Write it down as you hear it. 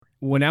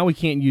Well, now we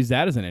can't use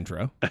that as an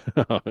intro.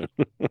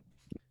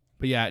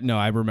 But yeah, no,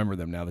 I remember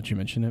them now that you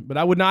mention it. But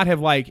I would not have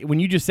when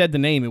you just said the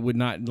name, it would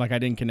not I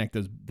didn't connect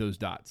those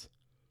dots.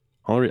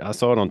 I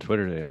saw it on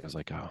Twitter today. I was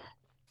like, oh,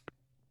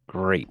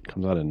 great.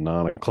 Comes out at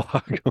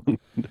 9:00.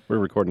 We're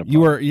recording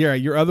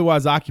You're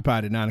otherwise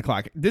occupied at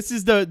 9:00. This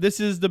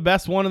is the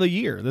best one of the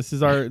year. This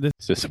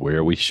is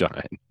where we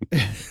shine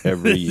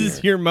every year. This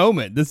is your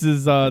moment. This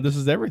is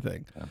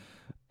everything.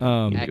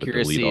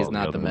 Accuracy is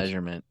not the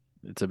measurement.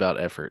 It's about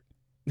effort.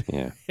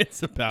 Yeah.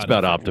 It's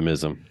about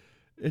optimism.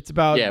 It's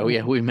about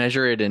we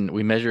measure it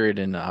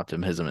in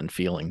optimism and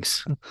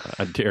feelings.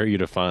 I dare you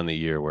to find the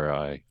year where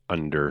I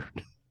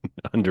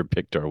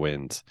underpicked our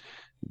wins.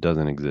 It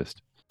doesn't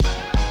exist.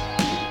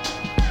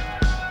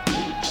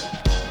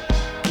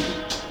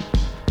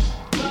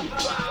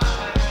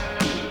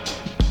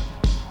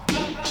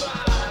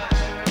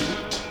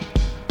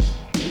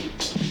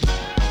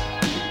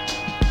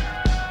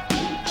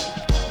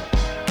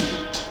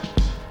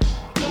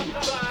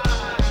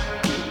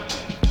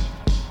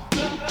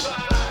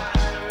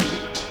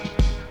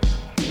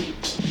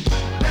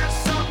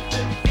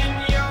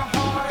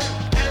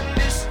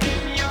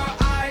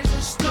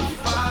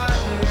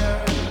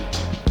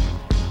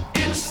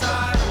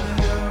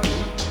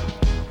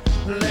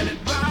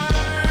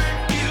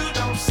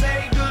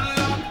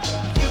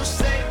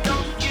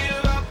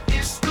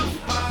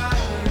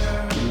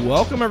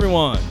 Welcome,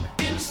 everyone,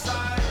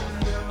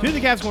 to the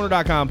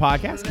CavsCorner.com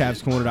podcast,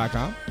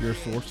 CavsCorner.com, your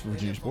source for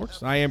Virginia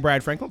sports. I am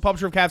Brad Franklin,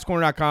 publisher of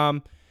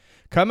CavsCorner.com,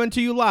 coming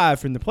to you live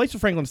from the place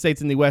of Franklin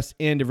Estates in the west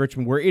end of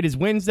Richmond, where it is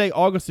Wednesday,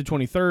 August the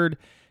 23rd.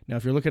 Now,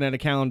 if you're looking at a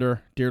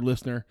calendar, dear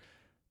listener,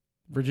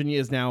 Virginia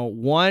is now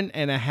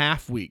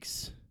 1.5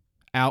 weeks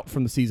out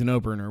from the season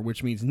opener,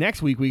 which means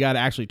next week we got to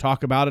actually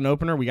talk about an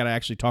opener. We got to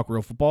actually talk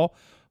real football,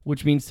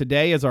 which means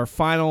today is our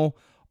final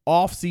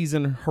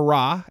off-season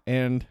hurrah,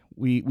 and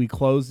we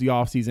close the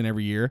off-season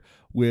every year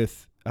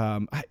with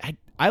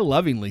I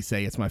lovingly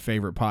say it's my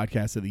favorite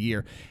podcast of the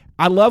year.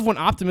 I love when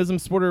optimism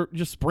sort of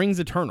just springs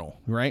eternal,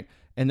 right?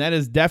 And that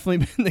has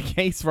definitely been the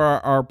case for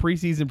our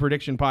preseason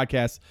prediction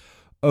podcasts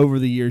over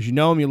the years. You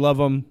know them, you love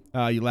them,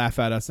 you laugh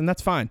at us, and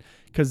that's fine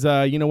because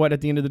you know what?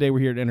 At the end of the day, we're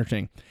here to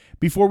entertain.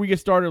 Before we get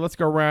started, let's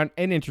go around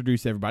and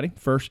introduce everybody.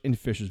 First in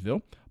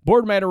Fishersville,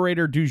 board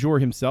moderator du jour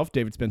himself,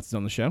 David Spence, is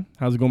on the show.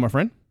 How's it going, my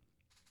friend?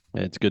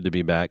 It's good to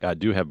be back. I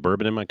do have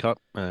bourbon in my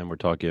cup, and we're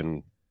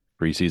talking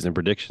preseason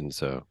predictions,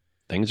 so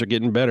things are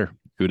getting better.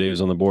 Who Dave's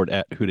on the board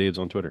at Who Dave's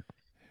on Twitter.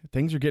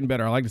 Things are getting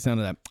better. I like the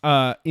sound of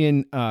that.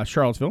 In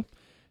Charlottesville,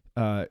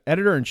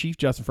 editor-in-chief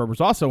Justin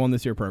Ferber's also on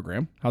this here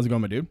program. How's it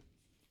going, my dude?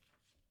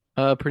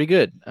 Pretty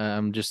good.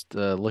 I'm just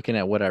looking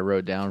at what I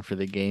wrote down for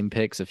the game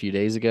picks a few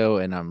days ago,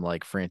 and I'm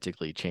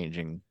frantically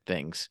changing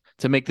things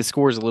to make the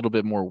scores a little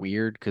bit more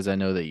weird because I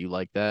know that you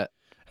like that.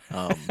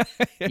 No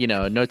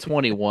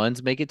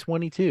 21s, make it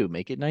 22,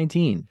 make it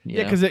 19.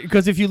 Yeah,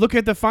 because if you look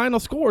at the final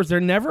scores, they're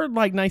never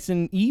nice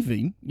and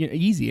even,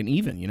 easy and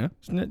even.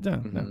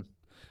 No.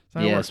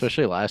 Yeah,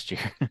 especially last year.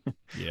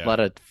 Yeah. A lot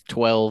of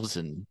 12s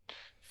and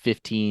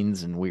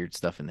 15s and weird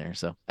stuff in there.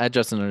 So at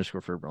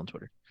Justin_Ferber on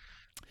Twitter.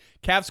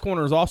 Cavs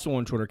Corner is also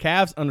on Twitter.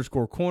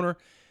 Cavs_Corner.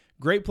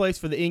 Great place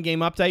for the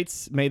in-game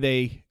updates. May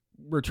they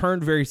return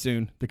very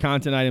soon. The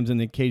content items and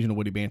the occasional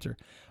witty banter.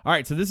 All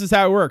right, so this is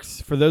how it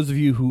works. For those of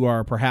you who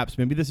are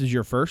maybe this is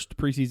your first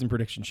preseason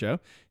prediction show.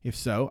 If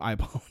so, I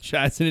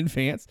apologize in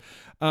advance.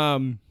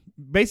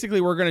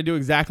 Basically, we're going to do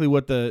exactly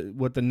what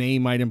the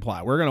name might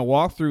imply. We're going to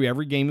walk through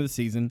every game of the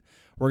season.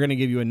 We're going to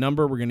give you a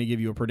number. We're going to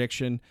give you a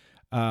prediction.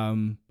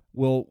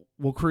 We'll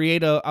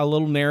create a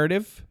little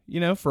narrative,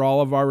 for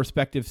all of our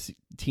respective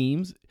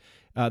teams.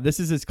 This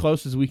is as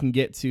close as we can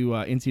get to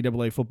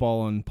NCAA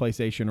football on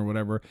PlayStation or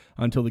whatever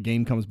until the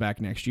game comes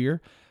back next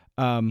year.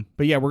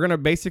 But yeah, we're going to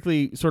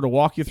basically sort of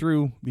walk you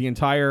through the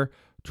entire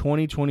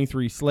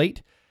 2023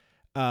 slate.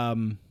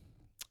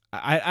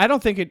 I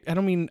don't think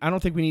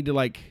we need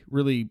to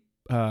really,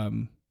 I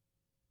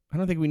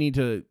don't think we need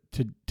to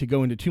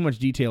go into too much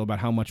detail about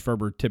how much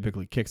Ferber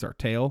typically kicks our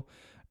tail,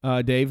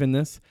 Dave, in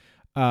this.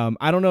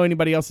 I don't know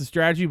anybody else's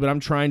strategy, but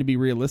I'm trying to be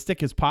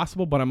realistic as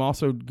possible, but I'm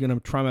also going to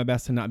try my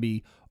best to not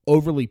be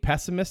overly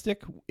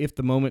pessimistic. If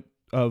the moment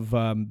of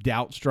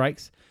doubt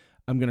strikes,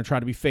 I'm going to try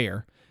to be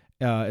fair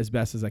as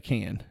best as I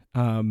can.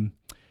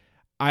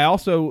 I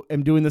also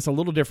am doing this a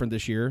little different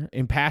this year.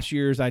 In past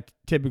years, I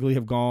typically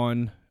have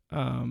gone,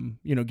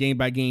 game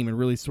by game and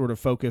really sort of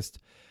focused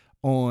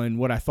on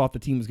what I thought the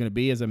team was going to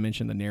be. As I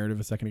mentioned the narrative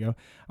a second ago,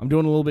 I'm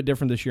doing a little bit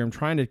different this year. I'm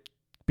trying to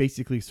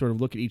basically sort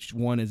of look at each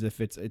one as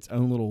if it's its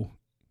own little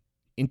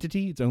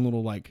entity, its own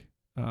little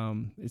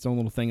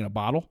thing in a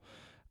bottle.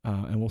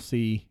 And we'll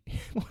see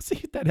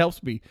if that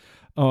helps me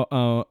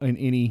in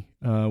any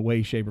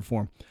way, shape, or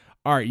form.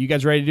 All right, you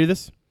guys ready to do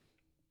this?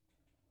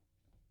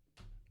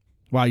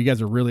 Wow, you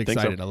guys are really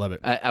excited. So. I love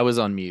it. I was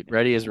on mute.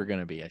 Ready as we're going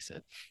to be, I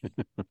said.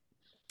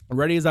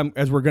 Ready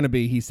as we're going to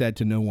be, he said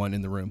to no one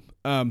in the room.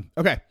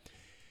 Okay.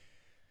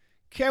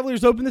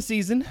 Cavaliers open the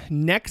season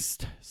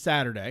next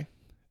Saturday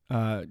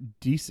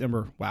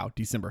December. Wow,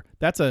 December.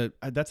 That's a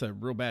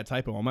real bad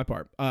typo on my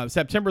part.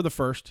 September the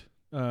 1st.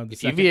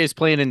 If UVA is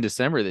playing in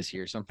December this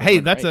year, something. Hey,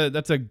 that's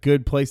a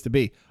good place to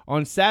be.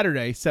 On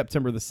Saturday,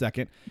 September the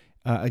 2nd,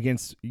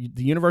 against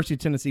the University of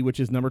Tennessee, which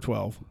is number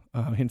 12.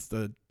 Hence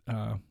the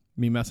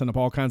me messing up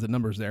all kinds of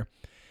numbers there.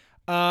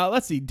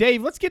 Let's see,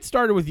 Dave. Let's get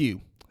started with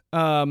you.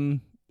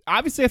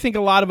 Obviously, I think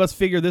a lot of us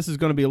figure this is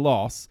going to be a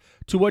loss.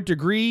 To what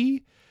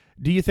degree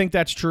do you think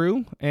that's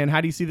true, and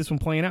how do you see this one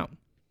playing out?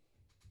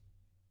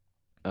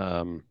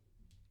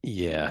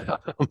 Yeah,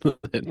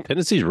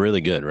 Tennessee's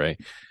really good, right?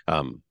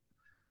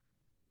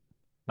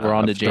 We're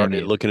on to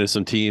started looking at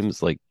some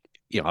teams like,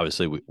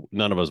 obviously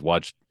none of us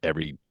watched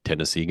every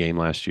Tennessee game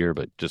last year,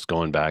 but just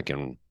going back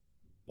and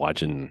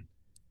watching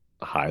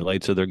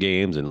highlights of their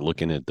games and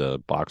looking at the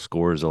box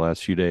scores the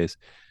last few days,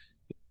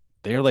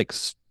 they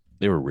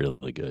were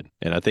really good.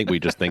 And I think we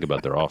just think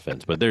about their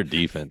offense, but their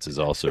defense is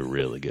also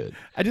really good.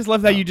 I just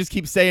love that you just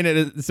keep saying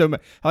it so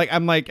much.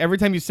 I'm like, every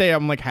time you say it,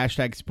 I'm like,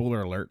 hashtag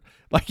spoiler alert.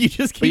 Like, you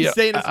just keep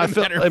saying it. I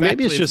felt,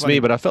 maybe it's just me,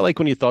 but I felt like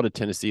when you thought of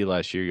Tennessee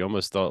last year, you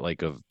almost thought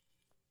like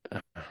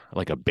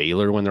a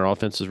Baylor when their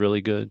offense is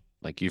really good.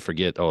 Like, you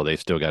forget, they've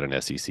still got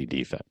an SEC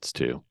defense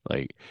too.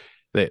 Like,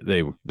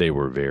 they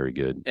were very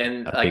good.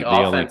 And like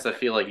offense, I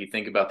feel like you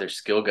think about their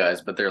skill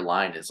guys, but their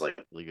line is like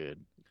really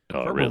good.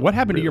 Really, what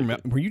happened really to your?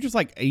 Were you just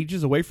like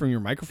ages away from your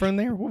microphone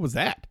there? What was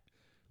that?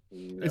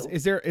 No.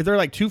 Is there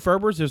like two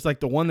Ferbers? There's like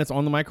the one that's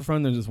on the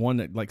microphone. There's this one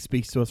that like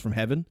speaks to us from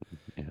heaven.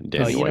 Yeah,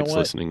 Danny White's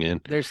listening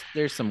in. There's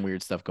some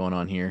weird stuff going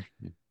on here.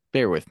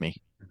 Bear with me.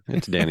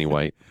 It's Danny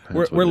White.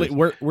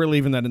 We're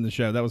leaving that in the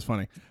show. That was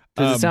funny.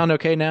 Does it sound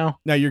okay now?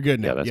 No, you're good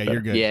now. Yeah, you're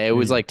good. Yeah, it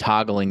was like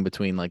toggling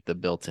between like the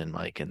built-in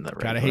mic and the.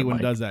 Gotta hate when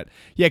it does that.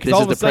 Yeah, because This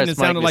all is of a the sudden press it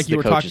sounded mic, like this you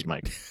is were the talking. coach's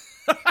mic.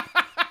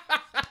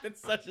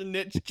 It's such a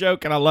niche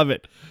joke, and I love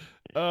it.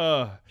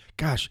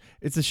 Gosh,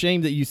 it's a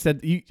shame that you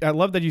said. I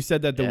love that you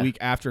said that the week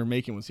after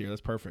Macon was here.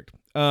 That's perfect.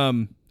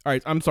 All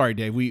right, I'm sorry,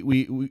 Dave. We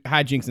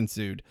hijinks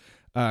ensued.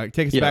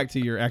 Take us back to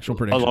your actual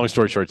prediction. Long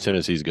story short,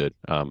 Tennessee's good.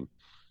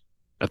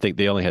 I think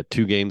they only had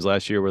 2 games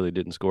last year where they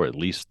didn't score at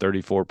least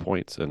 34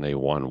 points, and they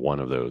won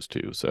one of those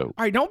 2. So, all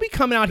right, don't be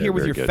coming out here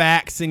with your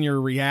facts and your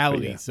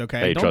realities. Okay,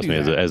 hey, don't trust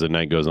me. that. As the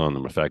night goes on,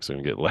 the facts are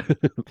going to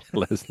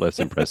get less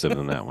impressive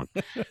than that one.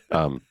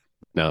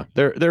 No,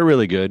 they're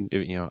really good.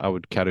 I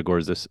would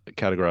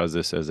categorize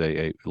this as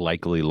a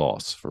likely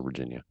loss for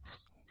Virginia.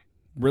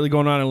 Really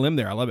going on a limb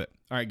there. I love it.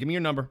 All right, give me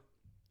your number.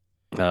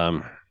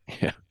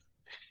 Yeah.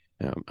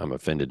 I'm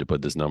offended to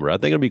put this number. I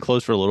think it'll be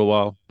close for a little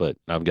while, but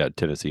I've got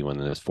Tennessee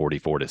winning this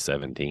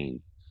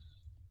 44-17.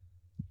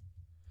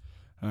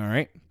 All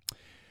right.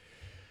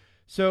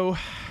 So,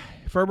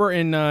 Ferber,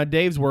 in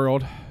Dave's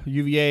world,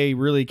 UVA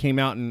really came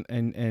out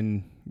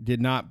and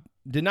did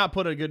not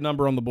put a good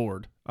number on the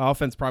board.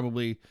 Offense,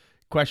 probably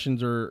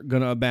questions are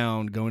going to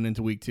abound going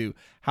into week 2.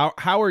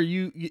 How are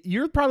you?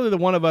 You're probably the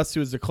one of us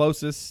who is the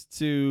closest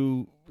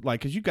to,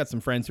 like, because you've got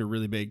some friends who are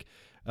really big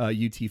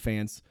UT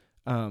fans.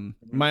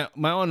 My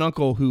aunt and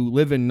uncle who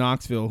live in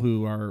Knoxville,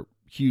 who are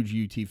huge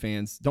UT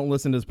fans, don't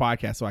listen to this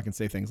podcast, so I can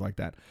say things like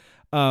that.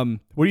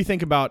 What do you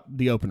think about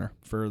the opener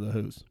for the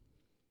Who's?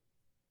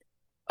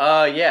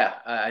 Yeah,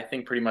 I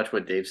think pretty much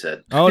what Dave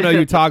said. Oh no,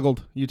 you toggled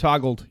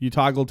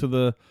to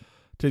the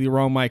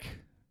wrong mic.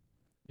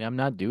 Yeah, I'm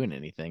not doing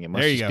anything. It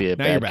must just be a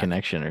bad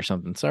connection or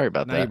something. Sorry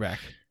about that. You're back.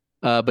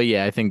 But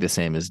yeah, I think the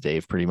same as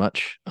Dave, pretty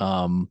much.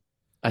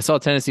 I saw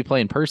Tennessee play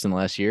in person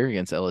last year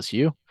against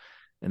LSU.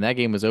 And that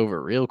game was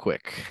over real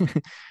quick.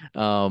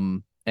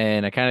 And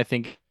I kind of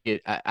think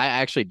I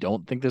actually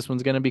don't think this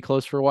one's going to be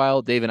close for a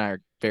while. Dave and I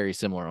are very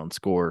similar on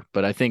score,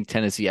 but I think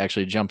Tennessee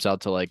actually jumps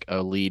out to like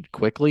a lead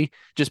quickly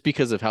just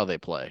because of how they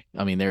play.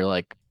 I mean, they're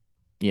like,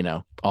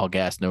 all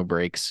gas, no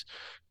brakes.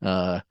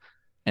 And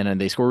then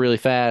they score really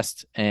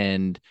fast.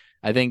 And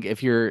I think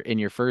if you're in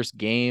your first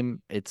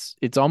game, it's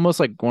almost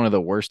like one of the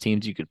worst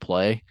teams you could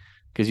play,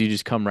 because you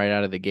just come right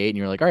out of the gate and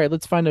you're like, all right,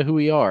 let's find out who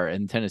we are.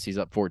 And Tennessee's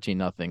up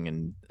 14-0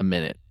 in a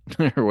minute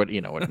or what,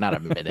 not a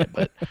minute,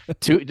 but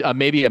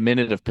maybe a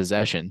minute of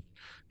possession.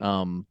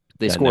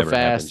 They score fast.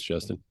 Happens,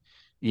 Justin.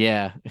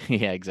 Yeah,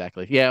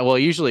 exactly. Yeah. Well,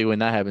 usually when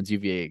that happens,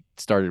 UVA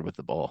started with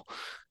the ball.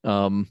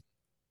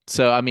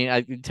 So, I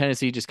mean,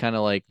 Tennessee just kind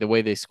of like the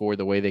way they score,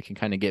 the way they can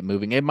kind of get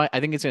moving. I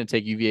think it's going to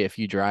take UVA a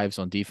few drives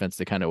on defense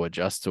to kind of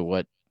adjust to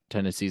what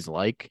Tennessee's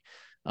like.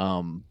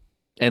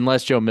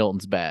 Unless Joe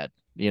Milton's bad.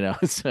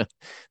 So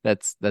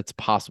that's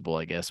possible,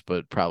 I guess,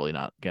 but probably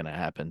not going to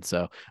happen.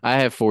 So I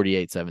have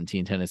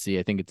 48-17 Tennessee.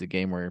 I think it's a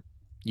game where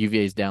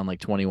UVA's down like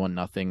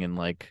 21-0 and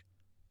like,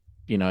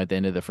 at the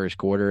end of the first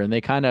quarter, and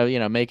they kind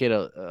of, make it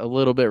a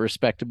little bit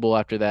respectable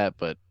after that.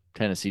 But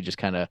Tennessee just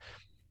kind of,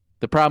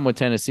 the problem with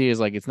Tennessee is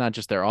like, it's not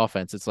just their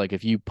offense. It's like,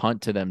 if you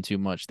punt to them too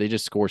much, they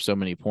just score so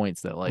many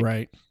points that like,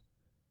 right.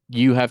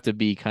 You have to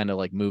be kind of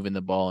like moving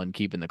the ball and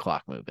keeping the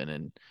clock moving.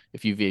 And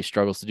if UVA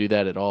struggles to do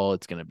that at all,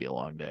 it's going to be a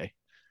long day.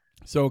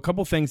 So a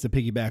couple things to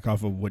piggyback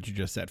off of what you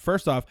just said.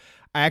 First off,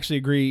 I actually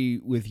agree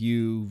with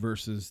you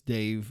versus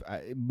Dave.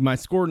 My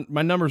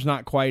number's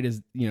not quite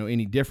as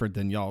any different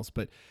than y'all's,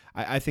 but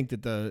I think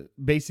that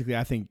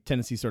I think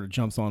Tennessee sort of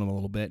jumps on them a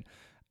little bit.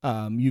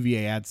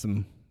 UVA adds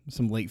some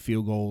late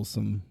field goals,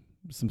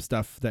 some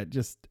stuff that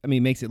just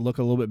makes it look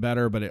a little bit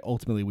better, but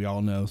ultimately we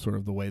all know sort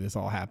of the way this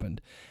all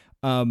happened.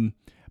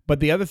 But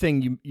the other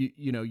thing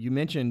you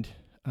mentioned,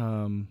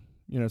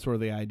 sort of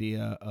the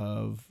idea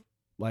of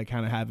like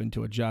kind of having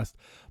to adjust.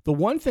 The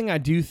one thing I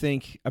do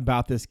think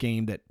about this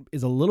game that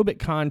is a little bit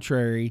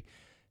contrary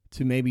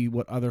to maybe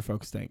what other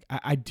folks think.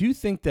 I do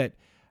think that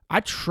I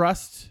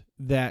trust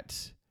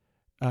that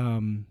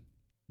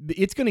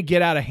it's going to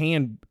get out of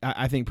hand,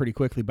 I think, pretty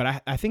quickly.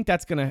 But I think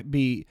that's going to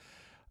be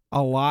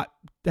that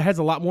has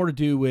a lot more to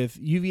do with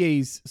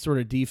UVA's sort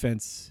of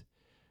defense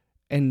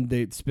and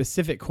the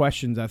specific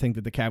questions I think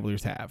that the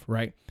Cavaliers have,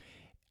 right?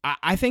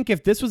 I think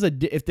if this was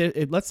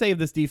let's say if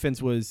this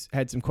defense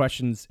had some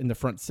questions in the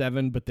front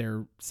seven, but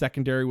their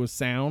secondary was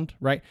sound,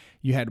 right?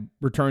 You had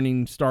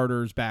returning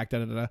starters back,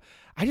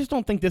 I just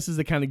don't think this is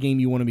the kind of game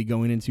you want to be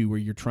going into where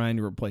you're trying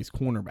to replace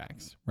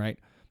cornerbacks, right?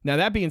 Now,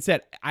 that being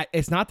said,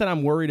 it's not that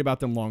I'm worried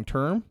about them long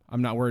term.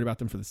 I'm not worried about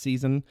them for the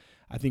season.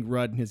 I think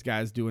Rudd and his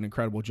guys do an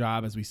incredible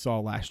job, as we saw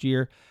last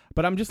year.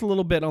 But I'm just a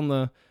little bit on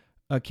the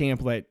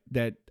camp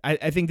that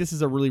I think this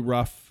is a really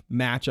rough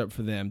matchup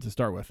for them to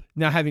start with.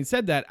 Now, having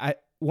said that,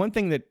 one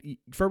thing that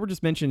Ferber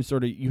just mentioned,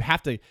 sort of you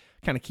have to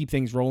kind of keep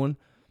things rolling.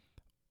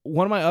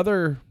 One of my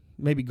other,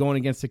 maybe going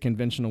against the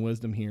conventional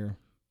wisdom here,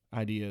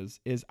 ideas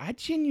is I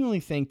genuinely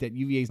think that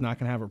UVA is not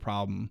going to have a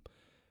problem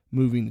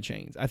moving the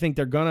chains. I think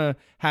they're going to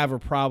have a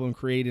problem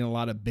creating a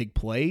lot of big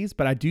plays,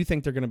 but I do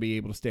think they're going to be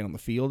able to stay on the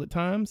field at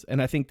times.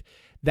 And I think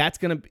that's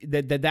going to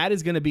that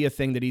is going to be a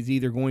thing that he's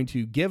either going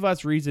to give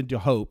us reason to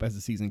hope as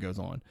the season goes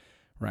on,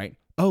 right?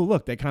 Oh,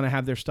 look, they kind of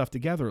have their stuff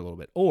together a little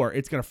bit, or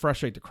it's going to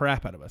frustrate the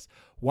crap out of us.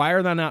 Why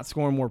are they not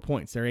scoring more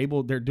points?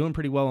 They're doing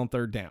pretty well on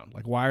third down.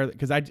 Like, why are they?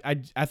 Because I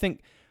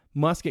think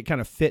Musket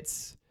kind of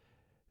fits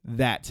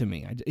that to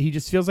me. He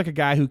just feels like a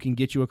guy who can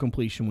get you a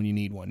completion when you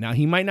need one. Now,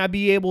 he might not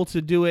be able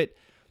to do it,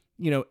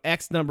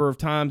 X number of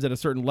times at a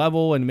certain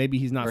level, and maybe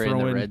he's not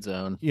throwing in the red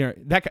zone.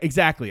 That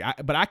exactly.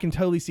 But I can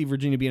totally see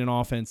Virginia being an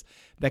offense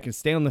that can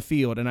stay on the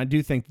field, and I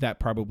do think that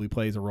probably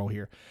plays a role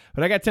here.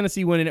 But I got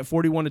Tennessee winning at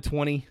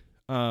 41-20.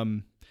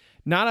 I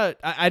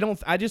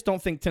just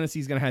don't think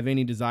Tennessee's going to have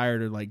any desire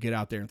to like get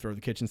out there and throw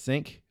the kitchen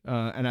sink.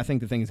 And I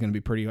think the thing is going to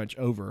be pretty much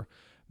over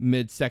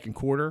mid-second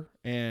quarter.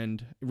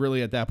 And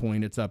really at that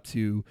point, it's up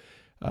to,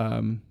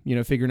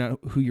 figuring out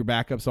who your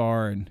backups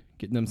are and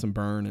getting them some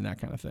burn and that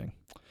kind of thing.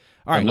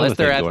 All right. Unless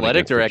their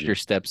athletic director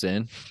steps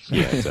in.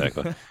 Yeah,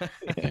 exactly.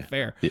 Yeah.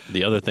 Fair.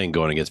 The other thing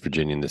going against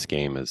Virginia in this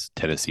game is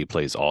Tennessee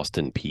plays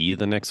Austin Peay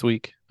the next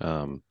week.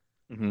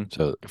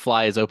 So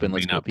fly is open.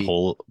 Let's not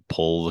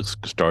pull the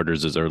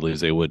starters as early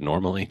as they would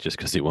normally, just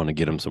because they want to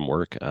get them some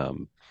work.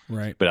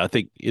 Right. But I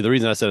think the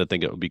reason I said I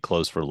think it would be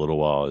close for a little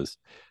while is,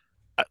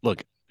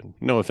 look,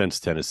 no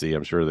offense to Tennessee,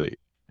 I'm sure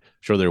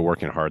they're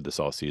working hard this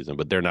all season,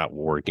 but they're not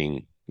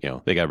working.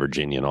 They got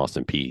Virginia and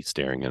Austin Peay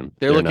staring at them.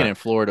 They're looking at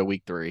Florida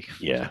week 3.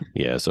 Yeah.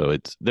 So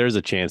there's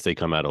a chance they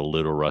come out a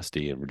little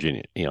rusty, and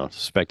Virginia,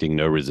 expecting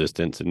no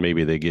resistance, and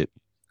maybe they get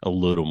a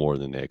little more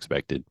than they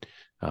expected.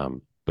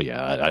 But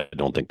yeah, I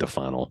don't think the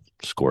final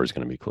score is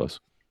going to be close.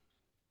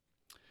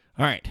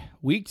 All right.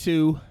 Week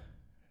 2,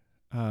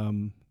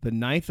 the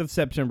 9th of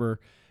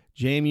September,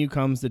 JMU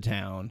comes to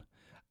town.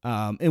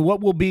 And what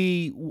will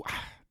be,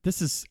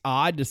 this is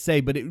odd to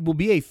say, but it will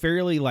be a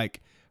fairly,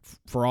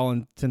 for all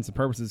intents and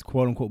purposes,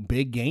 quote unquote,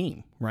 big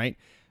game, right?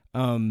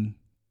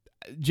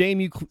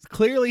 JMU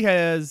clearly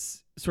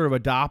has sort of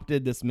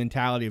adopted this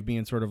mentality of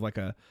being sort of like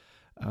a,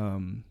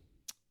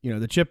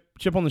 the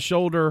chip on the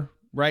shoulder,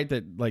 right?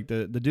 That like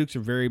the Dukes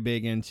are very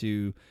big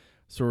into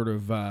sort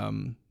of,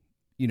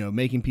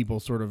 making people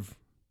sort of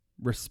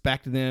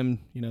respect them.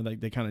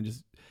 They kind of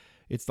just,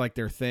 it's like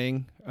their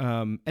thing.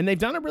 And they've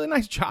done a really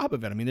nice job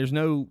of it. I mean, there's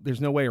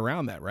no way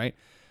around that, right?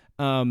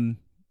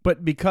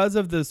 But because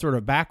of the sort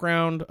of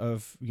background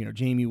of,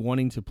 JMU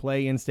wanting to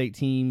play in-state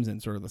teams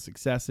and sort of the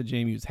success that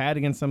JMU's had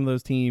against some of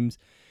those teams,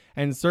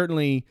 and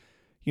certainly,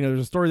 there's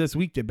a story this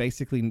week that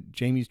basically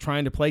JMU's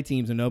trying to play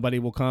teams and nobody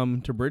will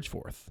come to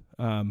Bridgeforth,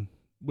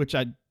 which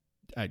I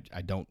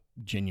don't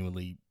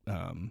genuinely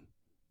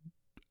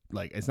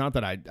it's not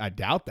that I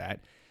doubt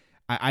that.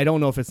 I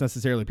don't know if it's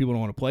necessarily people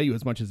don't want to play you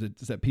as much as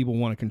it's that people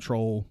want to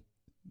control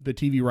the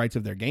TV rights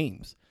of their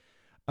games.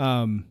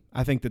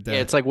 I think that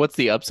it's like, what's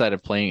the upside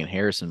of playing in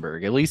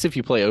Harrisonburg? At least if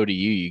you play ODU,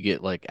 you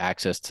get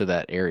access to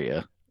that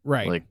area.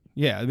 Right.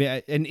 Yeah. I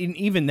mean, and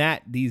even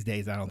that these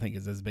days, I don't think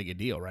is as big a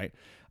deal. Right.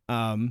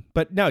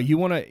 But no, you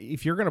want to,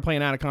 if you're going to play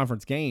an out of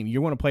conference game,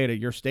 you want to play it at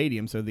your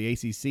stadium. So the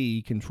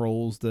ACC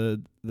controls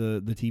the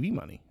TV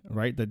money,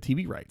 right? The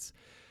TV rights.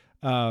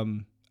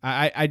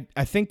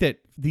 I think that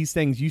these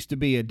things used to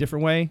be a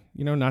different way,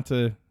 not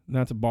to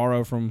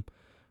borrow from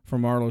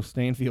Arlo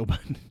Stanfield, but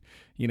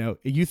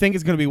you think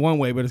it's going to be one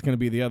way, but it's going to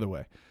be the other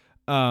way.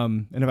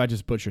 And if I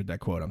just butchered that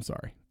quote, I'm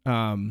sorry.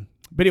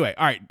 But anyway,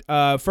 all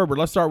right, Ferber,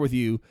 let's start with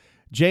you.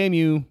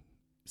 JMU,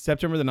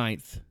 September the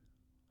 9th.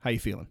 How you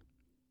feeling?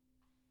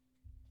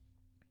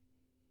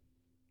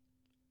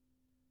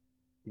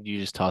 Did you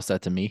just toss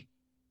that to me?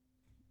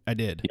 I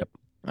did. Yep.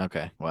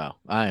 Okay. Wow.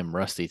 I am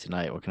rusty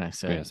tonight. What can I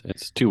say? Yes,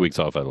 it's 2 weeks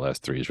off out of the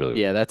last 3 is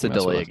really. Yeah, that's a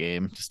messing delay with.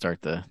 game to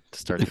start the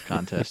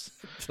contest.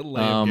 It's a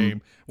layup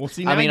game. Well,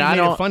 see, now I mean, you I made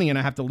don't- it funny, and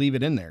I have to leave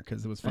it in there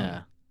because it was funny.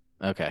 Yeah.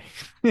 Okay.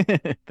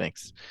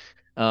 Thanks.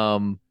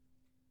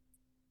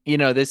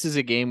 This is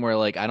a game where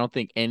like I don't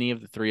think any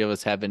of the three of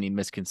us have any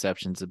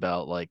misconceptions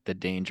about like the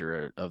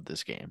danger of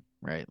this game,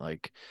 right?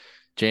 Like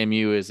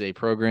JMU is a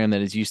program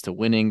that is used to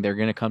winning. They're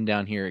going to come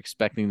down here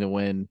expecting to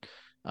win.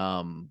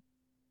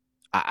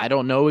 I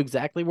don't know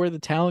exactly where the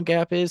talent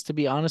gap is, to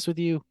be honest with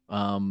you.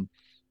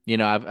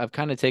 I've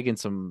kind of taken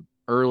some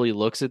early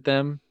looks at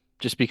them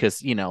just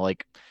because,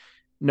 like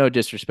no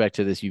disrespect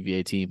to this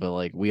UVA team, but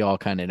like we all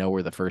kind of know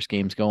where the first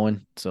game's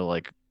going. So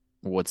like,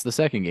 what's the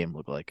second game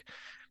look like?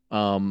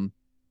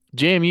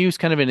 JMU is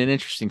kind of in an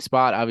interesting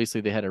spot. Obviously,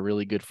 they had a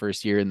really good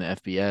first year in the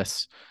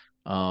FBS.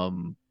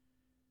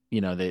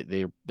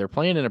 They're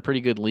playing in a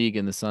pretty good league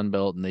in the Sun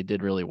Belt, and they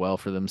did really well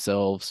for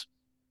themselves.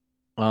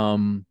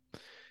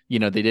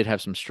 They did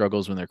have some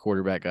struggles when their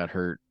quarterback got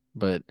hurt,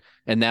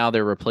 and now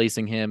they're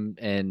replacing him,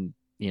 and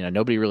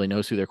nobody really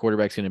knows who their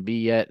quarterback's going to be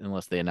yet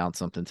unless they announce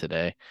something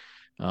today.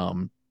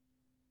 And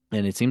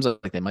it seems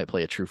like they might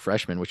play a true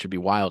freshman, which would be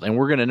wild. And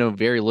we're going to know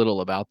very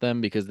little about them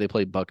because they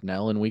play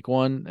Bucknell in week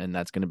 1, and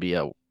that's going to be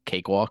a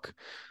cakewalk.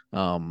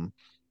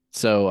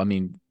 So, I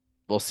mean,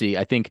 we'll see.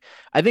 I think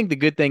the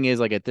good thing is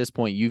like at this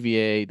point,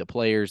 UVA, the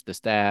players, the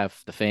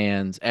staff, the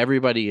fans,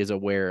 everybody is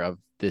aware of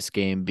this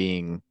game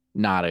being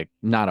not a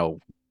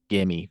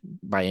gimme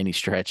by any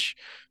stretch.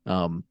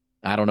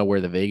 I don't know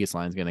where the Vegas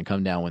line is going to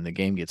come down when the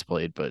game gets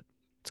played, but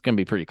it's going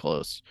to be pretty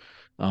close.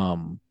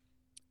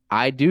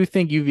 I do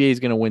think UVA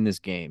is going to win this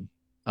game.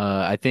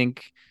 I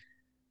think,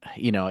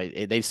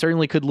 they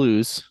certainly could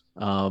lose,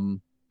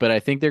 but I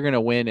think they're going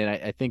to win. And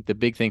I think the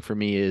big thing for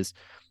me is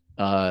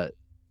the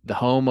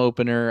home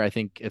opener. I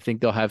think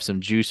they'll have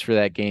some juice for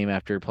that game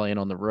after playing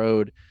on the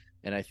road.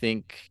 And I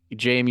think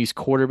JMU's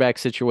quarterback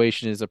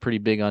situation is a pretty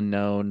big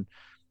unknown.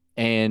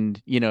 And,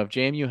 if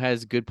JMU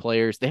has good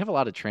players, they have a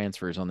lot of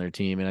transfers on their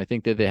team. And I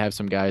think that they have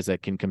some guys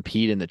that can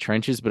compete in the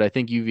trenches, but I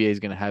think UVA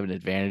is going to have an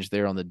advantage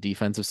there on the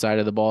defensive side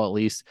of the ball, at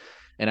least.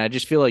 And I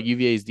just feel like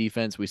UVA's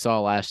defense, we saw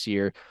last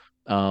year,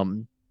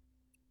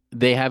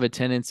 they have a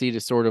tendency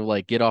to sort of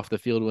like get off the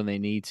field when they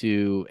need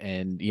to.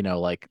 And,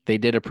 like they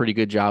did a pretty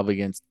good job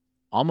against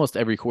almost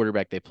every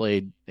quarterback they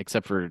played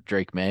except for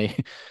Drake May.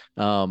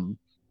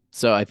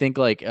 So I think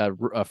like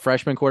a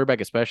freshman quarterback,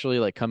 especially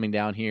like coming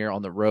down here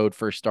on the road,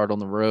 first start on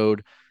the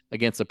road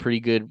against a pretty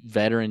good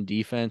veteran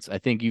defense. I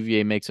think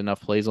UVA makes enough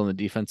plays on the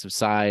defensive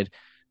side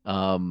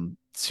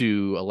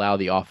to allow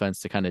the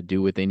offense to kind of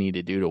do what they need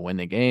to do to win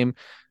the game.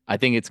 I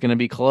think it's going to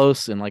be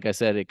close. And like I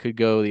said, it could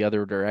go the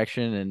other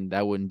direction and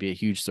that wouldn't be a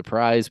huge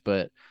surprise,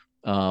 but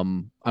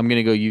I'm going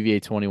to go UVA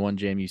 21,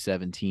 JMU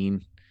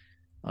 17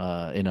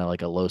 in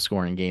a low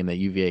scoring game that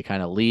UVA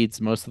kind of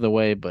leads most of the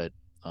way, but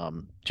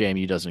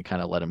JMU doesn't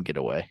kind of let him get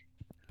away.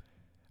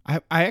 I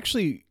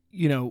actually,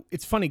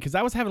 it's funny because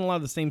I was having a lot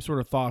of the same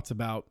sort of thoughts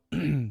about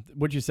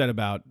what you said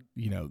about,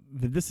 that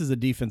this is a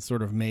defense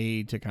sort of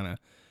made to kind of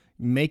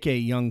make a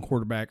young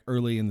quarterback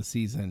early in the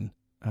season,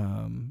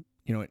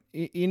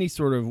 any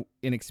sort of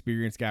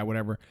inexperienced guy,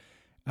 whatever,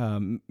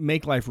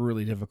 make life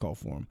really difficult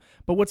for him.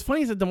 But what's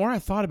funny is that the more I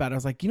thought about it, I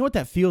was like, you know what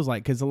that feels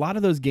like? Because a lot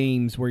of those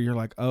games where you're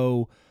like,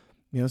 oh,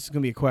 this is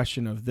going to be a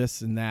question of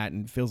this and that,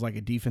 and it feels like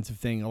a defensive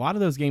thing. A lot of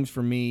those games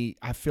for me,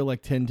 I feel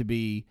like tend to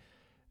be,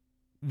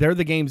 they're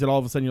the games that all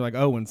of a sudden you're like,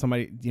 oh, when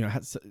somebody,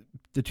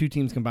 the two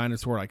teams combined to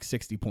score like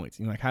 60 points.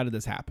 You're like, how did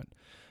this happen?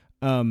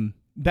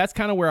 That's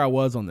kind of where I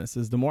was on this,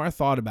 is the more I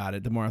thought about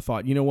it, the more I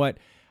thought, you know what?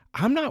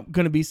 I'm not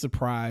going to be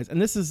surprised.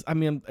 And this is, I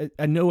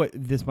know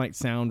this might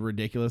sound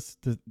ridiculous,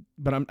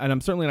 but I'm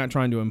certainly not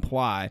trying to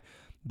imply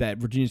that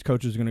Virginia's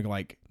coaches are going to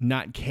like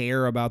not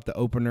care about the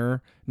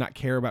opener, not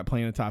care about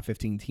playing a top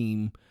 15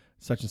 team,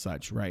 such and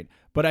such, right?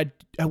 But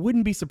I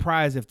wouldn't be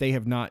surprised if they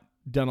have not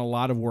done a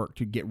lot of work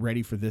to get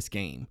ready for this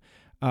game.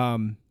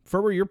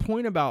 Ferber, your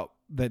point about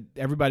that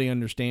everybody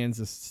understands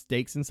the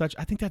stakes and such,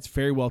 I think that's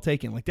very well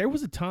taken. Like there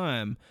was a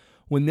time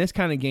when this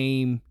kind of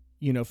game,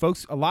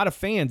 folks, a lot of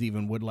fans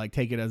even would like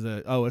take it as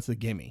it's a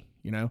gimme,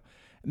 And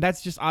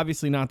that's just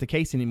obviously not the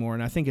case anymore.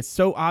 And I think it's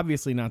so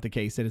obviously not the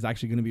case that it's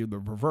actually going to be the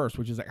reverse,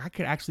 which is like I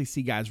could actually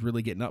see guys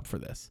really getting up for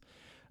this.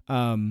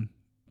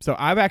 So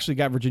I've actually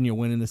got Virginia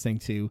winning this thing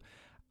too.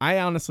 I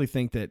honestly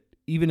think that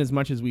even as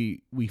much as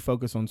we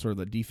focus on sort of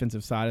the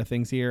defensive side of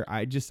things here,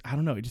 I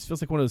don't know. It just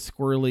feels like one of those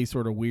squirrely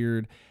sort of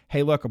weird,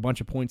 hey, look, a bunch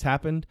of points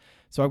happened.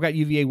 So I've got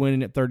UVA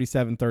winning at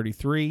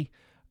 37-33.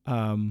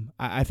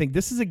 I think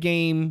this is a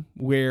game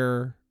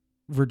where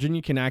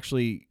Virginia can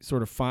actually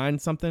sort of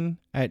find something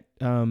at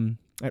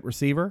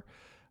receiver.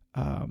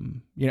 I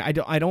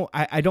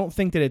don't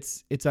think that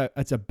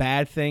it's a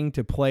bad thing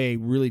to play a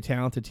really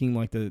talented team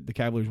like the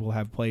Cavaliers will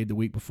have played the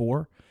week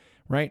before,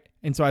 right?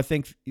 And so I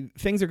think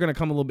things are going to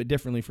come a little bit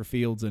differently for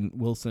Fields and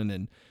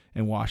Wilson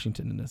and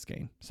Washington in this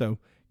game. So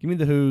give me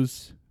the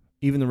Who's,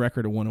 even the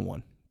record of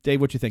 1-1.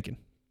 Dave, what you thinking?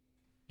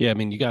 Yeah, I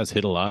mean, you guys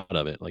hit a lot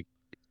of it. Like,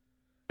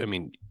 I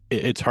mean,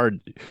 it's hard.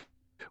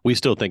 We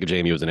still think of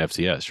JMU as an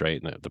FCS,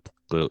 right? And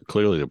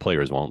clearly the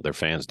players won't. Their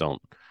fans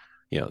don't.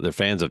 Their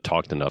fans have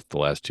talked enough the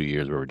last 2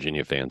 years where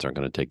Virginia fans aren't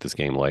going to take this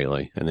game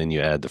lightly. And then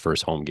you add the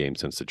first home game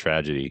since the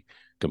tragedy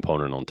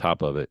component on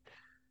top of it.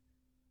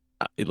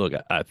 Look,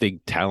 I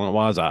think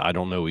talent-wise, I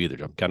don't know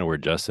either. I'm kind of where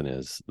Justin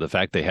is. The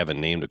fact they haven't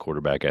named a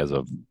quarterback as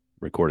of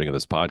recording of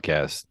this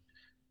podcast,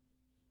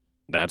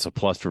 that's a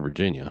plus for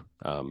Virginia.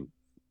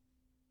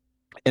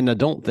 And I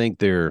don't think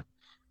their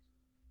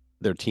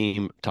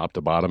team top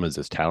to bottom is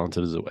as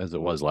talented as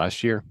it was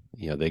last year.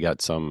 They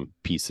got some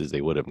pieces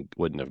they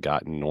wouldn't have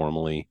gotten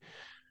normally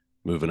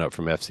moving up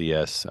from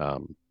FCS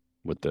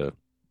with the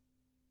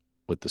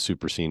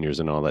super seniors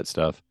and all that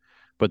stuff.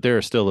 But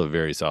they're still a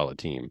very solid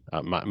team.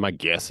 My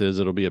guess is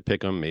it'll be a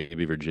pick 'em,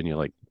 maybe Virginia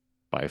like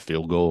by a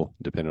field goal,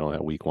 depending on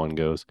how week one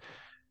goes.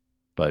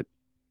 But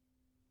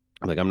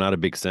like, I'm not a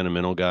big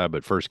sentimental guy,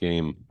 but first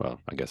game, well,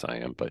 I guess I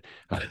am, but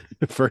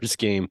first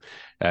game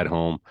at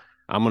home,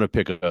 I'm going to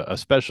pick a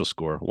special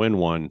score, win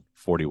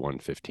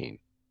 41-15.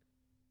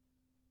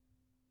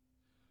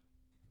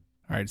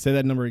 All right, say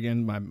that number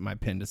again. My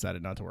pen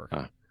decided not to work.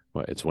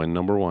 Well, it's win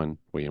number one.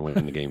 We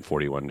win the game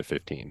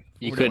 41-15.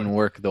 You couldn't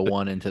work the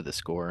 1 into the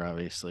score,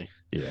 obviously.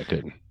 Yeah, I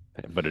couldn't.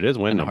 But it is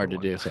win number hard to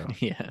one, do. So.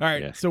 Yeah. All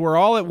right, Yeah. so we're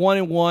all at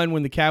 1-1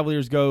 when the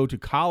Cavaliers go to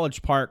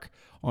College Park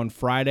on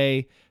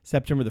Friday,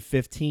 September the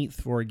 15th,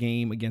 for a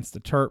game against the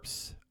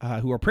Terps,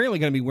 who are apparently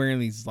going to be wearing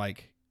these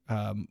like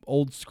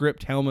old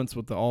script helmets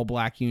with the all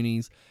black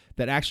unis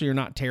that actually are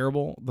not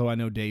terrible, though I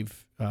know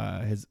Dave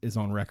is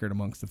on record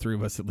amongst the three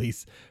of us at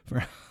least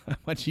for how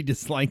much he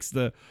dislikes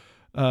the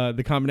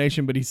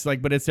combination, but he's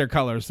like, but it's their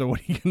color, so what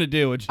are you gonna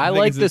do? I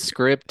like the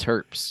script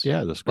Terps.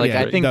 Yeah, the script.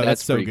 Like, I think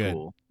that's so pretty good.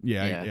 cool.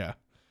 Yeah.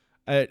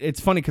 It's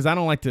funny because I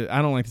don't like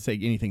to say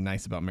anything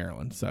nice about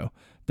Maryland, so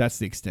that's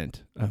the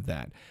extent of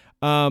that.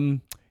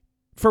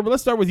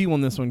 Let's start with you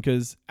on this one,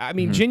 because I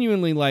mean,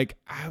 genuinely, like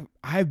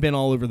I've been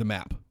all over the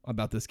map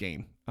about this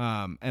game,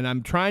 and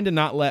I'm trying to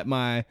not let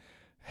my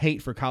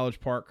hate for College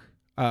Park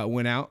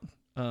win out,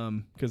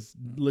 because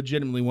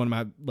legitimately one of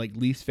my like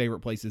least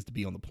favorite places to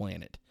be on the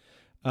planet.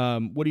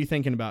 What are you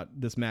thinking about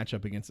this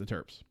matchup against the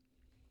Terps?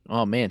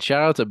 Oh man,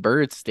 shout out to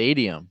Bird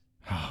Stadium.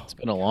 It's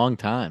been a long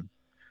time.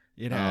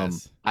 It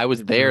has. I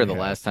was there the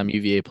last time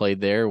UVA played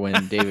there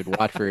when David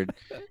Watford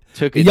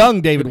took a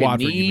David took a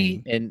Watford, you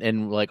knee mean?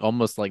 and like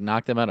almost like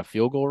knocked them out of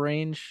field goal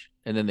range,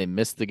 and then they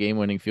missed the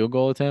game-winning field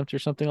goal attempt or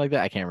something like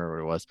that. I can't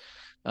remember what it was.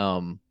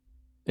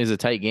 It was a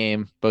tight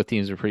game. Both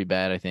teams were pretty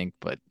bad, I think,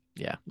 but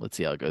yeah, let's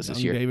see how it goes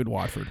this year. David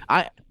Watford.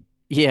 I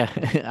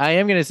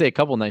am going to say a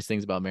couple nice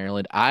things about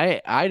Maryland.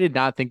 I did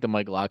not think the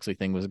Mike Locksley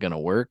thing was going to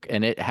work,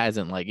 and it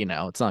hasn't. Like,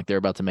 it's not like they're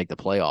about to make the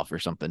playoff or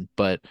something,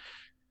 but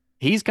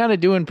he's kind of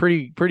doing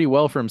pretty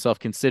well for himself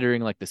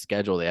considering like the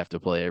schedule they have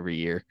to play every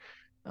year.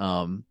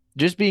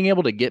 Just being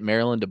able to get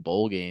Maryland to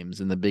bowl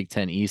games in the Big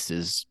Ten East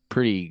is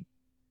pretty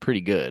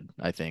good,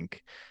 I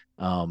think.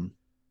 And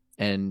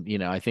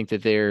I think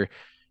that they're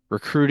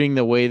recruiting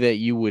the way that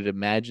you would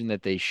imagine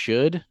that they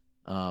should.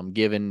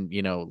 Given,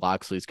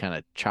 Loxley's kind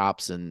of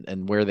chops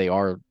and where they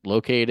are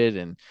located.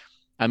 And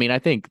I mean, I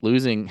think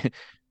losing,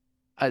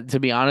 to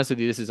be honest with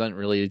you, this is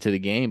unrelated to the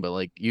game, but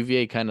like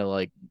UVA kind of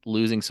like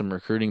losing some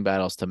recruiting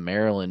battles to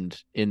Maryland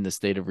in the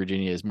state of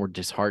Virginia is more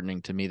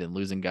disheartening to me than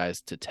losing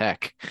guys to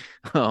Tech.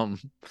 So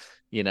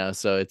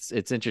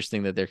it's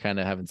interesting that they're kind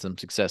of having some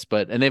success,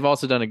 and they've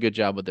also done a good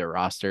job with their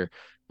roster.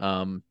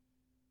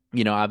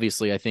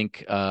 Obviously, I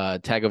think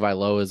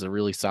Tagovailoa is a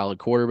really solid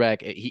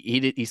quarterback.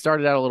 He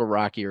started out a little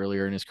rocky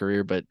earlier in his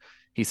career, but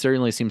he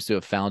certainly seems to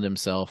have found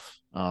himself.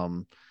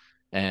 And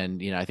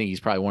I think he's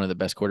probably one of the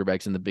best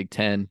quarterbacks in the Big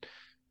Ten.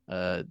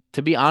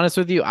 To be honest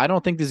with you, I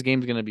don't think this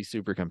game's going to be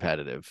super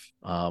competitive.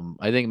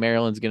 I think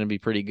Maryland's going to be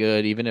pretty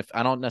good, even if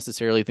I don't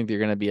necessarily think they're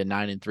going to be a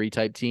 9-3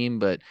 type team,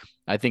 but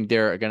I think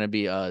they're going to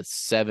be a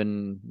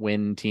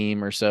 7-win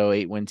team or so,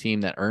 8-win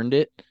team that earned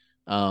it,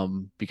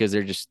 because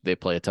they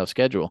play a tough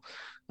schedule.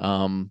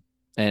 And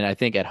I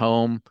think at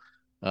home,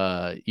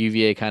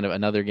 UVA kind of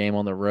another game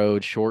on the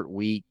road, short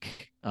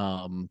week.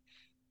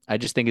 I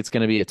just think it's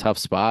going to be a tough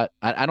spot.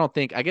 I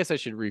guess I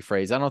should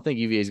rephrase. I don't think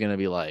UVA is going to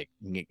be like,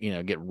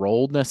 get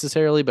rolled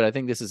necessarily, but I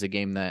think this is a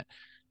game that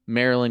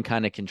Maryland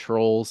kind of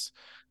controls.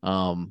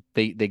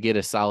 They get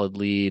a solid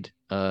lead,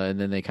 and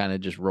then they kind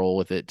of just roll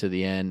with it to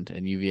the end,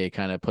 and UVA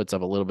kind of puts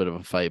up a little bit of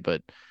a fight,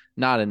 but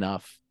not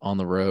enough on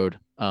the road.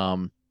 I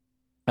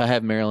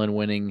have Maryland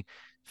winning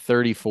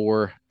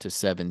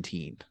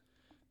 34-17.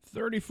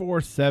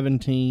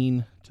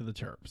 34-17 to the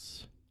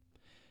Terps.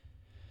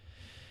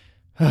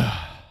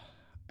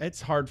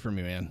 It's hard for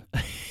me, man.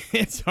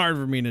 It's hard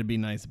for me to be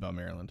nice about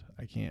Maryland.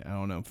 I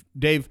don't know.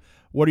 Dave,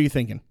 what are you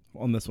thinking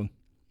on this one?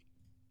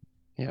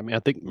 Yeah, I mean, I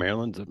think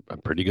Maryland's a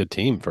pretty good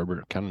team.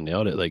 Ferber kind of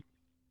nailed it.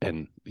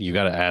 And you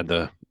got to add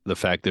the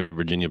fact that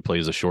Virginia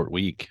plays a short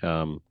week,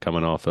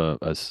 coming off a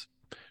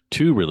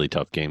two really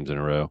tough games in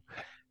a row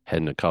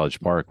heading to College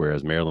Park,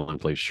 whereas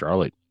Maryland plays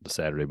Charlotte the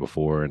Saturday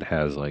before and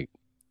has like,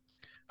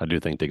 I do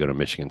think they go to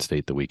Michigan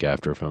State the week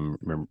after, if I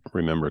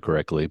remember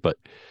correctly. But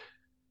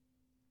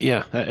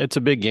yeah, it's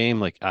a big game.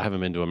 Like, I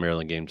haven't been to a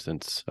Maryland game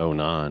since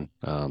 09,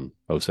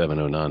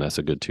 07, 09. That's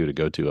a good two to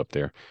go to up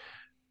there.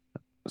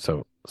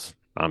 So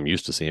I'm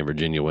used to seeing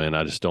Virginia win.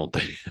 I just don't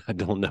think, I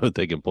don't know if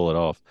they can pull it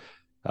off.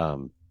 At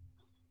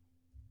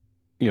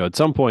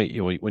some point,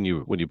 when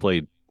you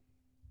play,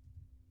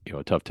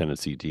 a tough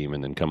Tennessee team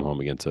and then come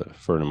home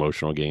for an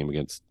emotional game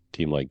against a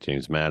team like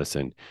James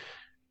Madison,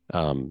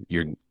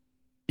 you're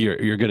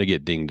going to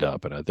get dinged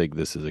up. And I think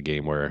this is a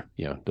game where,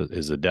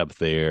 is the depth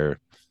there?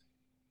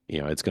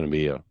 It's going to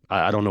be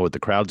I don't know what the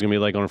crowd's going to be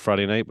like on a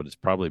Friday night, but it's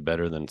probably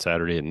better than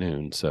Saturday at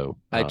noon. So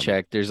I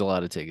checked. There's a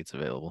lot of tickets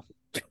available.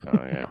 Oh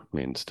yeah, I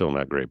mean, still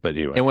not great, but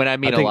anyway. And when I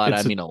mean a lot,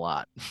 I mean a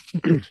lot.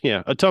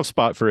 Yeah, a tough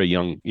spot for a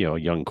young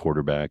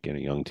quarterback and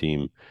a young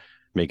team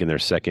making their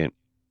second,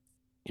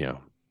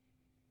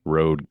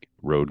 road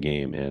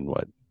game in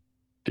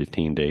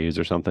 15 days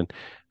or something.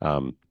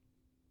 So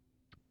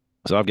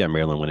I've got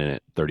Maryland winning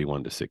it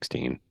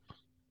 31-16.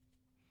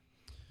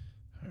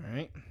 All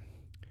right.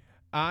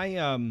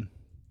 I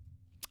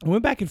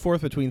went back and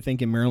forth between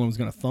thinking Maryland was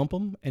going to thump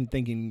them and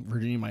thinking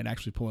Virginia might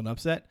actually pull an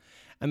upset.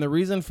 And the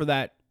reason for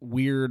that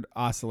weird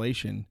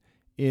oscillation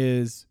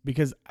is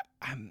because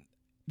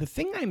the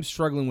thing I'm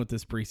struggling with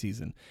this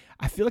preseason,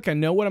 I feel like I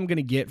know what I'm going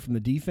to get from the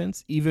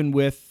defense, even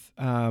with,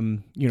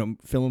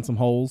 filling some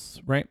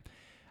holes, right?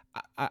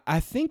 I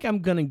think I'm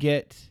going to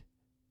get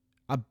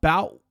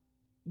about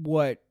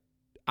what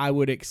I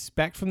would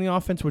expect from the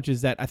offense, which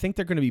is that I think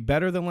they're going to be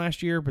better than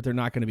last year, but they're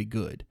not going to be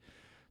good.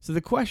 So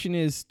the question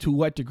is, to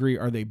what degree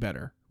are they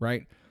better,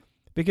 right?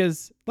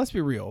 Because let's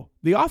be real,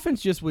 the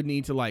offense just would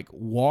need to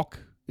walk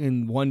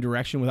in one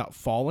direction without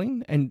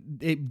falling, and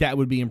that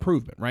would be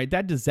improvement, right?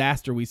 That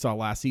disaster we saw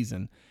last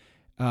season,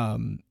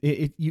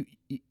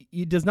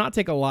 it does not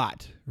take a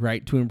lot,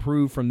 right, to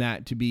improve from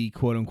that to be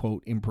quote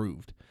unquote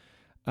improved.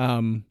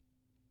 I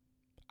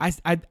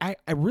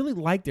really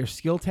like their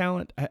skill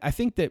talent. I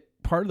think that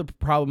part of the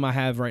problem I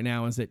have right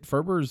now is that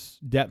Ferber's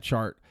depth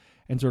chart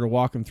and sort of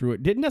walking through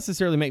it didn't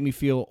necessarily make me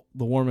feel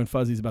the warm and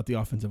fuzzies about the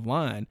offensive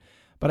line,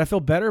 but I feel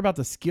better about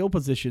the skill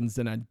positions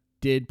than I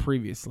did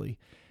previously.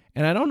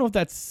 And I don't know if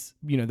that's,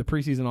 the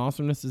preseason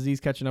awesomeness disease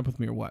catching up with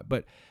me or what.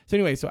 But so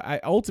anyway,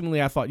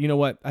 I thought, you know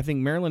what? I think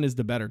Maryland is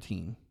the better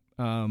team.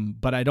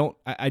 But I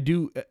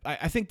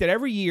think that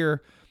every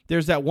year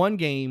there's that one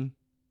game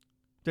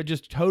that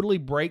just totally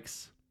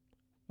breaks,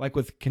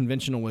 with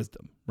conventional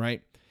wisdom,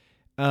 right?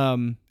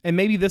 And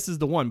maybe this is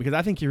the one, because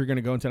I think if you're going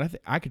to go into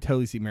it, I could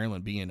totally see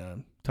Maryland being a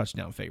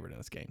touchdown favorite in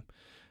this game.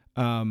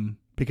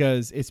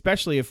 Because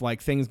especially if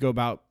things go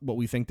about what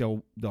we think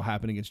they'll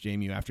happen against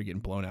JMU after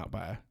getting blown out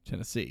by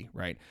Tennessee,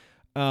 right?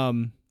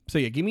 So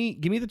yeah, give me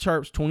the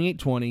Terps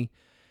 28-20.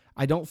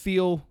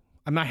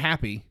 I'm not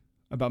happy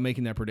about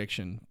making that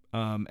prediction.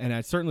 And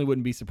I certainly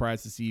wouldn't be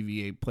surprised to see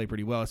VA play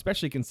pretty well,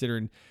 especially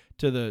considering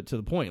to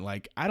the point.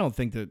 I don't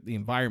think that the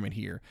environment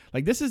here,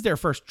 this is their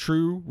first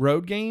true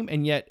road game,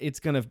 and yet it's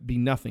going to be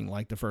nothing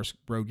like the first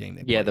road game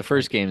they played. Yeah, the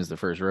first game is the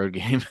first road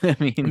game. I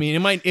mean,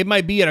 it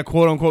might be at a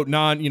quote unquote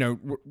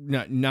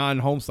non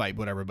home site,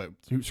 whatever, but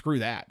screw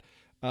that.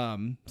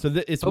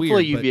 It's hopefully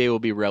weird. UVA will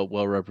be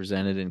well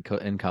represented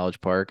in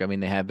College Park. I mean,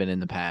 they have been in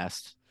the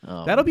past.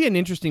 That'll be an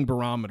interesting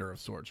barometer of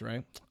sorts,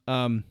 right?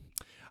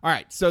 All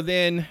right, so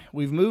then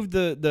we've moved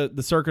the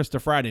circus to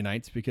Friday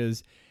nights,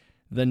 because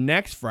the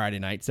next Friday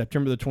night,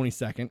 September the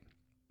 22nd,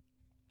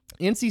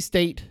 NC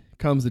State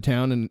comes to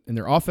town, and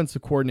their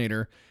offensive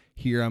coordinator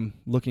here, I'm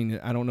looking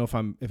at, I don't know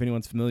if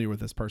anyone's familiar with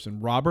this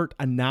person, Robert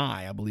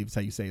Anai, I believe is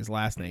how you say his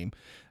last name.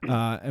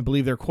 I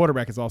believe their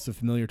quarterback is also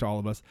familiar to all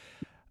of us.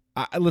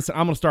 Listen,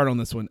 I'm going to start on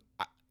this one.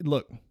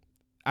 Look,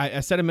 I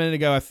said a minute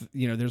ago,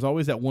 there's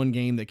always that one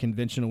game that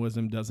conventional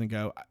wisdom doesn't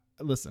go.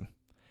 Listen.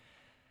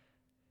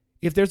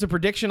 If there's a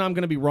prediction I'm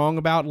going to be wrong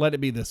about, let it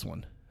be this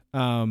one.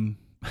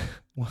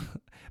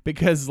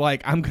 Because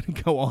I'm going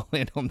to go all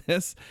in on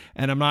this,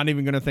 and I'm not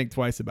even going to think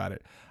twice about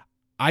it.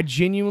 I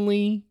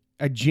genuinely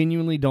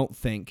don't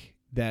think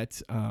that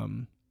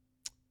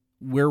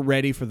we're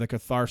ready for the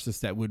catharsis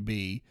that would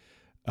be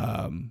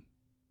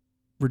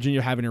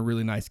Virginia having a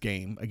really nice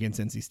game against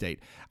NC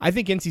State. I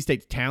think NC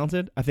State's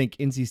talented. I think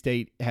NC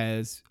State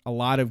has a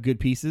lot of good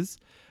pieces.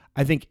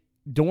 I think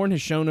Dorn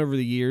has shown over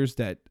the years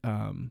that,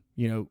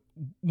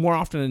 more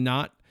often than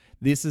not,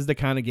 this is the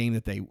kind of game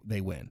that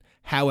they win.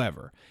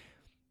 However,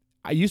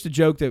 I used to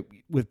joke that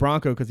with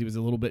Bronco, because he was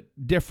a little bit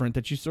different,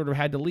 that you sort of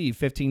had to leave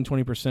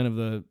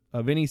 15-20%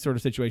 of any sort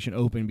of situation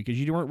open, because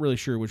you weren't really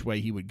sure which way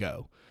he would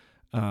go.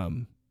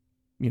 I'm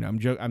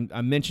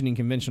mentioning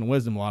conventional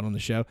wisdom a lot on the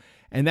show,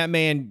 and that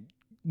man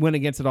went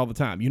against it all the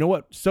time. You know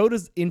what? So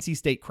does NC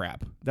State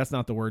crap. That's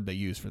not the word they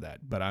use for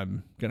that, but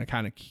I'm going to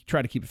kind of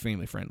try to keep it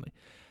family friendly.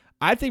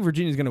 I think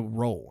Virginia's going to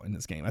roll in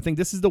this game. I think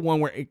this is the one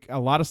where a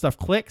lot of stuff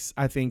clicks.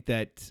 I think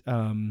that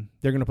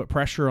they're going to put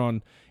pressure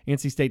on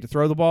NC State to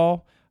throw the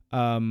ball.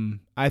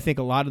 I think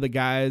a lot of the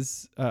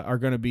guys are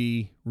going to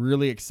be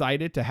really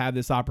excited to have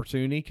this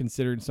opportunity,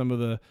 considering some of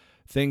the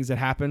things that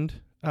happened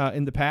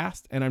in the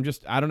past. And I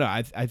don't know.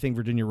 I think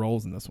Virginia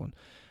rolls in this one.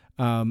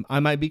 I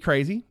might be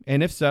crazy,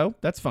 and if so,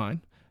 that's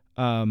fine.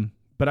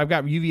 But I've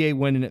got UVA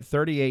winning at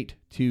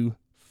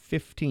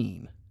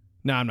 38-15.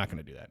 No, I'm not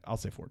going to do that. I'll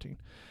say 14.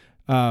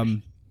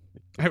 I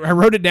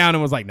wrote it down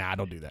and was like, nah,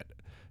 don't do that.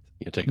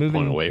 You take a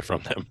point away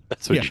from them.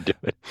 That's what you're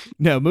doing.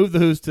 No, move the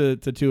Who's to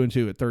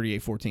 2-2 at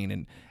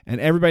 38-14,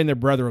 and everybody and their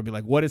brother will be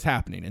like, what is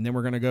happening? And then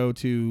we're going to go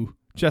to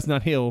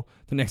Chestnut Hill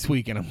the next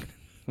week, and I'm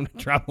going to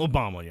drop a little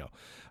bomb on you.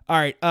 All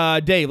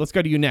right, Dave, let's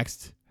go to you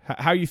next.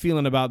 How are you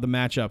feeling about the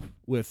matchup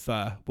with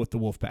the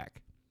Wolfpack?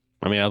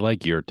 I mean, I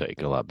like your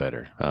take a lot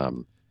better.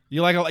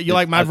 You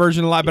like my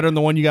version a lot better than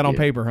the one you got on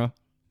paper, huh?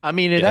 I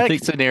mean, in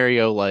that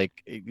scenario, like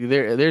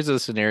there's a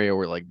scenario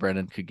where like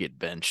Brennan could get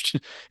benched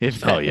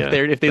if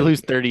they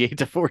lose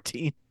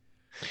 38-14.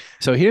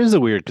 So here's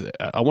the weird.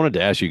 I wanted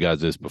to ask you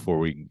guys this before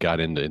we got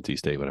into NC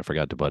State, but I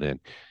forgot to butt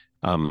in.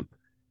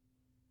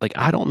 Like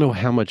I don't know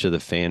how much of the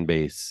fan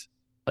base.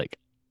 Like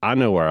I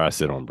know where I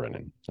sit on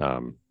Brennan.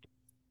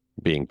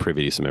 Being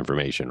privy to some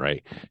information,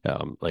 right?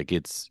 Like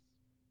it's.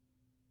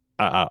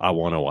 I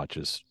want to watch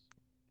us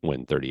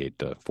win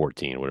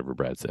 38-14, whatever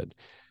Brad said.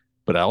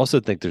 But I also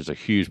think there's a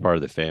huge part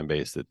of the fan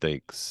base that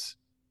thinks,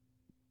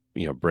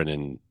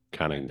 Brennan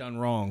kind of done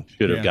wrong,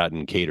 should have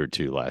gotten catered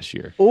to last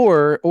year,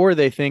 or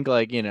they think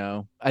like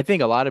I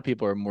think a lot of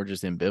people are more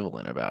just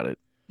ambivalent about it.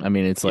 I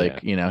mean, it's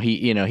like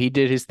he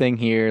did his thing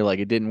here, like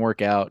it didn't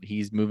work out.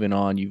 He's moving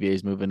on.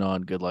 UVA's moving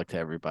on. Good luck to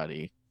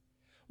everybody.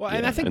 Well,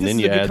 and I think this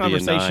is a good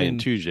conversation.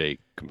 The Tuesday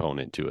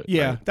component to it.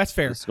 Yeah, right? That's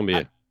fair. It's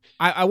gonna be.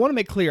 I want to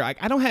make clear,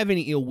 I don't have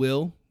any ill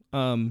will.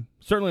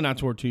 Certainly not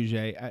toward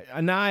Tuesday.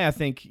 I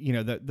think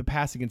the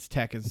pass against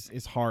Tech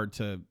is hard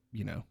to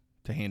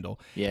to handle.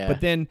 Yeah.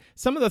 But then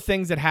some of the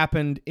things that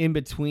happened in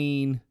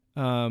between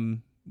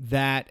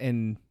that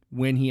and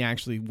when he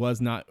actually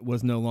was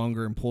no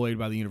longer employed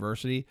by the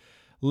university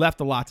left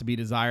a lot to be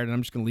desired, and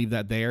I'm just going to leave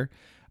that there.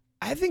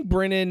 I think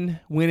Brennan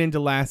went into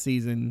last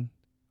season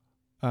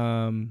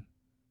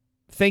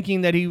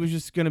thinking that he was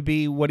just going to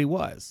be what he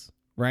was,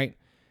 right?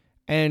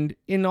 And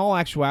in all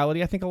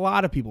actuality, I think a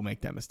lot of people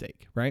make that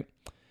mistake, right?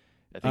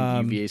 I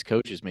think UVA's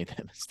coaches made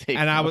that mistake.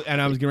 And I was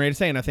getting ready to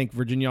say, and I think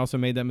Virginia also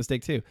made that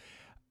mistake too.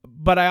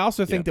 But I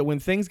also think that when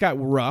things got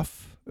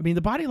rough, I mean,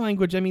 the body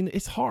language, I mean,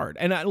 it's hard.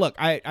 And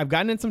I've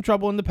gotten in some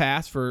trouble in the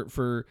past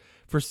for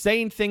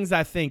saying things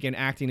I think and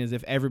acting as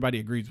if everybody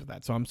agrees with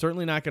that. So I'm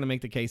certainly not going to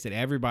make the case that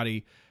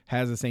everybody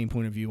has the same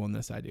point of view on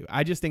this I do.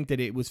 I just think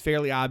that it was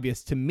fairly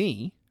obvious to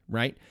me,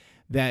 right,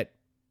 that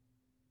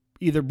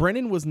either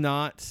Brennan was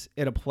not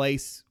at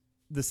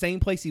the same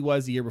place he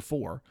was the year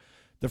before.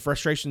 The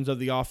frustrations of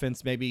the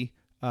offense, maybe,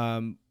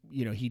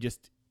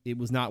 it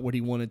was not what he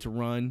wanted to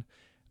run.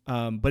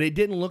 But it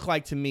didn't look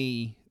like to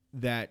me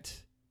that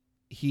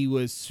he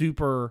was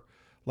super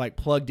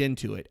plugged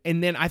into it.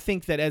 And then I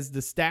think that as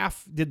the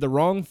staff did the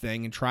wrong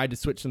thing and tried to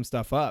switch some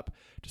stuff up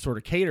to sort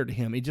of cater to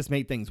him, it just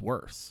made things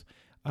worse.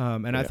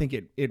 I think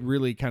it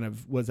really kind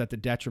of was at the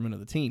detriment of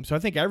the team. So I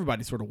think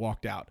everybody sort of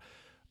walked out,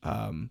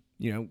 kind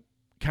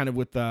of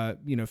with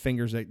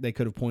fingers that they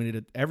could have pointed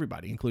at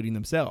everybody, including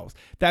themselves.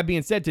 That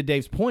being said, to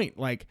Dave's point,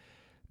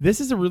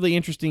 this is a really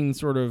interesting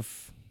sort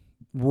of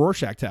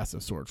Rorschach test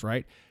of sorts,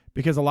 right?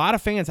 Because a lot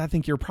of fans, I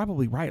think you're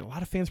probably right. A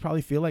lot of fans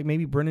probably feel like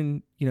maybe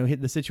Brennan, hit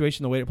the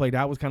situation the way it played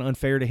out was kind of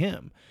unfair to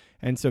him.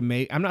 And so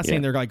I'm not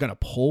saying they're going to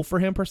pull for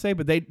him per se,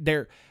 but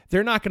they're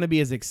not going to be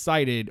as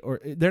excited,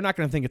 or they're not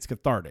going to think it's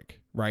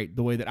cathartic, right?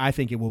 The way that I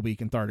think it will be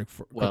cathartic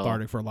for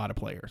a lot of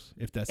players.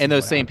 If that's and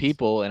those same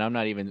people, and I'm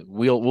not even.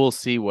 We'll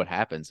see what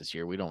happens this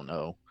year. We don't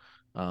know.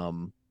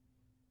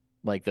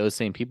 Those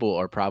same people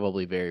are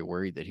probably very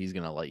worried that he's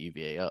going to let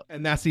UVA up.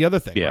 And that's the other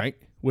thing, right?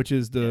 Which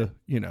is that's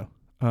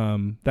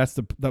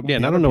the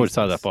and I don't know what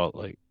side of that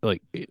fault.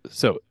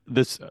 So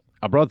this,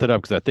 I brought that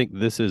up because I think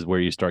this is where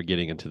you start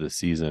getting into the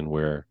season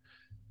where,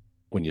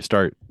 when you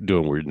start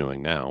doing what you're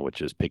doing now,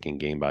 which is picking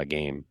game by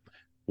game,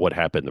 what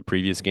happened in the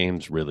previous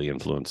games really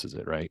influences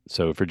it, right?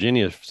 So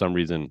Virginia, for some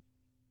reason,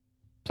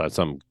 besides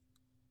some,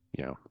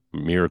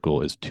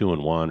 miracle, is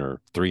 2-1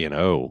 or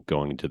 3-0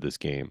 going into this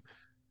game.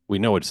 We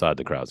know which side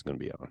the crowd's going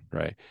to be on,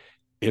 right?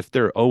 If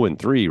they're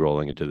 0-3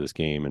 rolling into this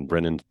game and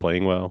Brennan's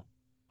playing well,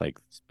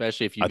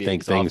 especially if I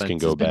think things can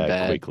go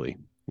bad quickly.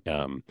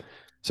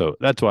 So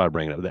that's why I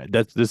bring it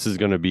up. This is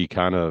going to be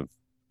kind of,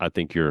 I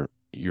think, your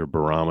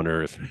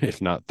barometer,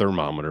 if not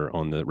thermometer,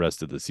 on the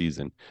rest of the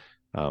season.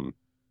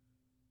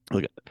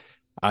 Look,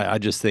 I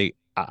just think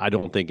I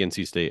don't think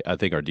NC State. I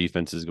think our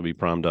defense is going to be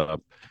primed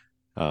up.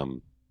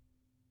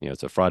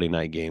 It's a Friday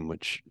night game,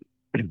 which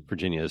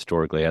Virginia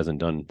historically hasn't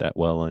done that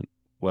well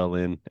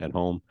in at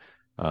home.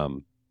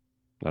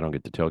 I don't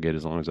get to tailgate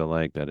as long as I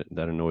like. That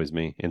annoys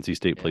me. NC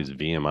State plays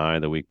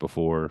VMI the week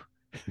before,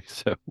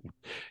 so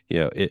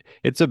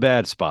it's a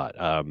bad spot.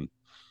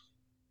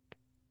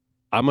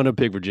 I'm going to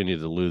pick Virginia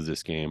to lose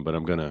this game, but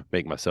I'm going to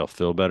make myself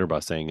feel better by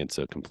saying it's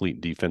a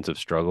complete defensive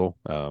struggle,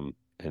 and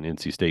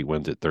NC State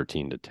wins it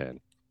 13-10.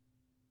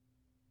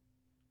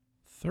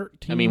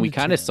 13. I mean, we to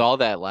kind of 10. saw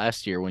that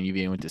last year when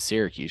UVA went to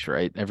Syracuse,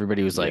 right?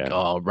 Everybody was like, Yeah.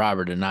 "Oh,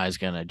 Robert and I is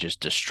gonna just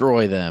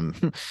destroy them,"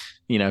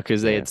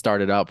 because they Yeah. had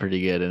started out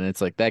pretty good. And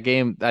it's like that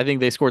game. I think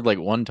they scored like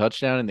one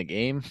touchdown in the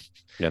game.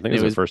 Yeah, I think And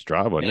it was their first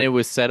drive, wasn't it it?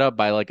 was set up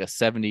by like a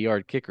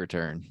 70-yard kick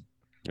return.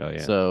 Oh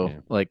yeah. So Yeah.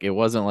 like it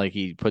wasn't like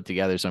he put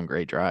together some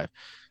great drive.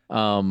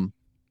 Um,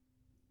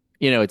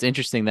 it's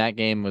interesting that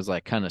game was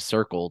like kind of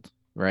circled,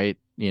 right?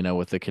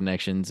 With the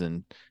connections,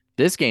 and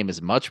this game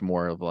is much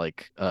more of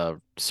like a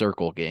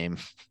circle game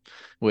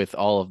with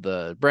all of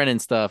the Brennan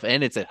stuff,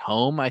 and it's at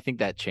home. I think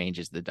that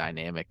changes the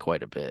dynamic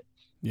quite a bit.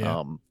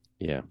 Yeah.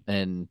 Yeah.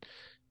 And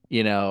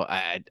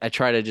I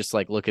try to just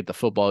like look at the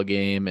football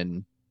game,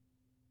 and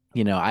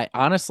I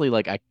honestly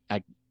like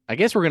I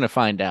guess we're gonna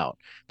find out,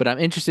 but I'm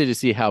interested to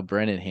see how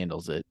Brennan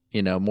handles it,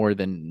 more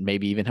than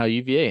maybe even how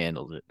UVA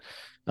handles it.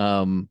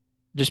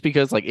 Just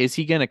because like, is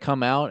he gonna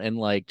come out and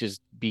like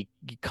just be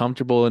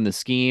comfortable in the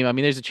scheme? I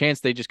mean, there's a chance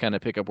they just kind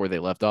of pick up where they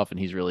left off and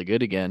he's really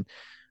good again.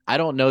 I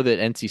don't know that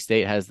NC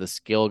State has the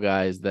skill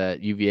guys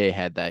that UVA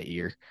had that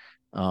year.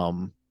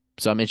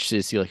 So I'm interested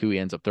to see like who he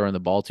ends up throwing the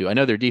ball to. I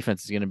know their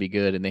defense is going to be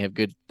good and they have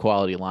good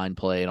quality line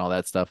play and all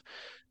that stuff.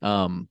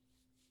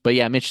 But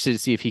yeah, I'm interested to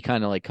see if he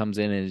kind of like comes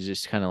in and is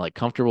just kind of like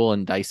comfortable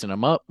and dicing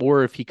them up,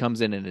 or if he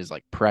comes in and is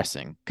like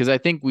pressing. Because I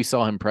think we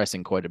saw him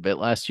pressing quite a bit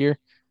last year,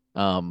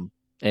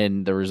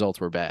 and the results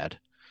were bad.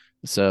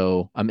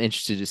 So I'm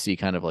interested to see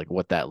kind of like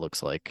what that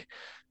looks like.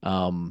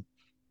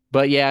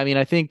 But yeah, I mean,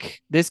 I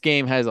think this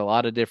game has a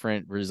lot of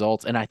different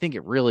results, and I think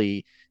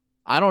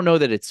I don't know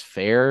that it's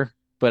fair,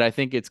 but I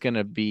think it's going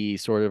to be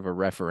sort of a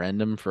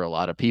referendum for a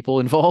lot of people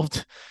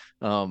involved.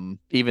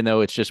 Even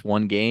though it's just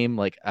one game,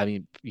 like, I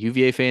mean,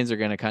 UVA fans are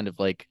going to kind of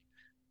like,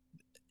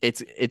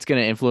 it's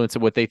going to influence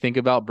what they think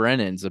about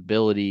Brennan's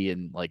ability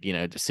and like,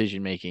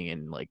 decision making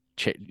and like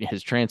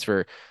his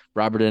transfer.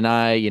 Robert and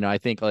I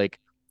think like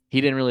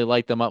he didn't really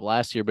light them up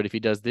last year, but if he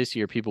does this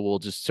year, people will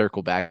just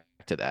circle back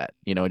to that,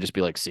 and just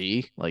be like,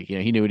 see, like,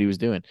 he knew what he was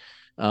doing.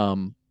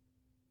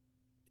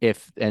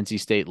 If NC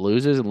State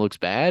loses and looks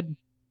bad,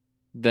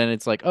 then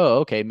it's like, oh,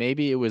 okay,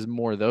 maybe it was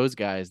more those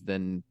guys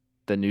than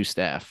the new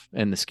staff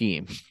and the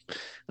scheme.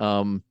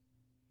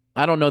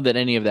 I don't know that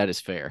any of that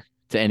is fair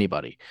to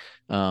anybody.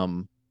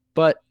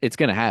 But it's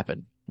going to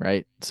happen,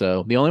 right?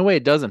 So the only way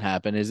it doesn't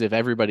happen is if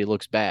everybody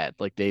looks bad,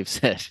 like Dave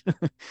said.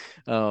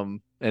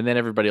 And then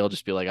everybody will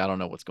just be like, I don't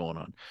know what's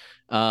going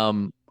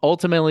on.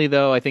 Ultimately,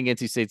 though, I think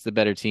NC State's the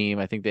better team.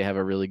 I think they have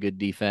a really good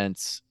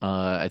defense.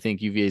 I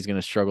think UVA is going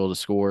to struggle to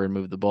score and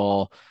move the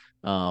ball.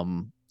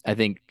 I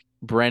think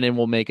Brennan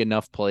will make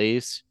enough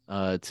plays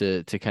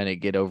to kind of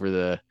get over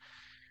the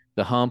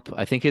hump.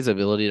 I think his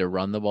ability to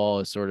run the ball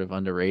is sort of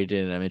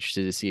underrated, and I'm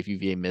interested to see if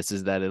UVA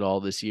misses that at all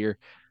this year.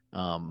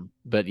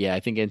 But yeah, I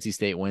think NC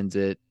State wins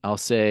it. I'll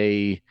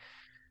say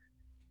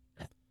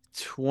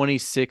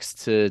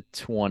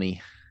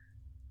 26-20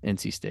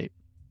 NC State.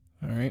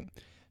 All right.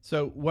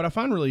 So what I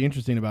find really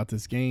interesting about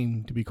this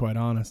game, to be quite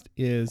honest,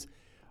 is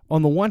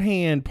on the one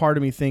hand, part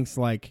of me thinks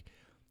like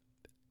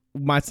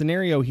my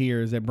scenario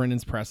here is that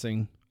Brennan's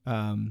pressing,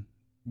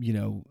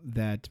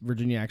 that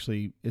Virginia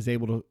actually is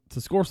able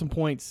to score some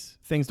points.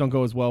 Things don't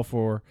go as well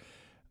for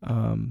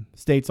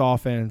State's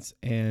offense,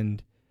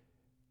 and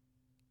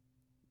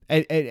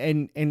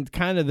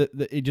kind of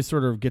it just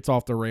sort of gets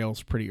off the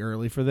rails pretty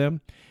early for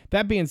them.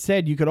 That being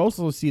said, you could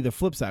also see the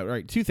flip side,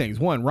 right? Two things.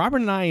 One, Robert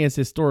Nye is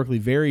historically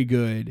very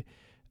good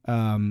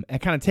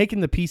at kind of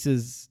taking the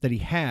pieces that he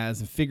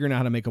has and figuring out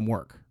how to make them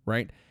work,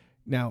 right?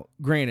 Now,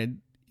 granted,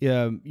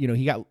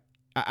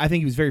 I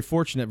think he was very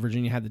fortunate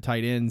Virginia had the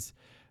tight ends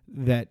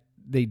that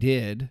they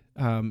did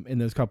in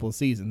those couple of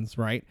seasons,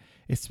 right?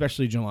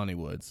 Especially Jelani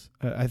Woods.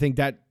 I think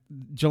that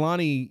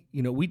Jelani,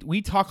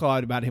 we talk a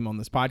lot about him on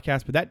this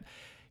podcast, but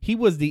he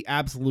was the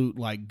absolute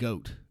like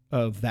GOAT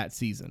of that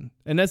season.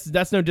 And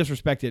that's no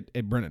disrespect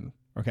at Brennan,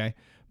 okay?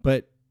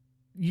 But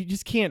you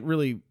just can't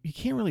really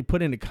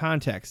put into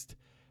context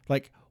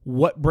like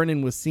what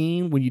Brennan was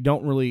seeing when you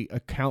don't really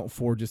account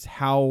for just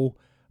how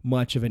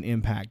much of an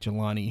impact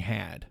Jelani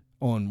had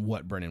on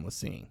what Brennan was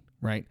seeing,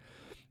 right?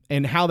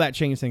 And how that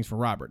changed things for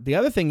Robert. The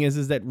other thing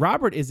is that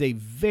Robert is a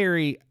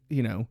very,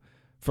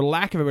 for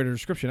lack of a better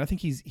description, I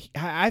think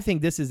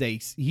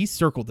he's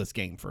circled this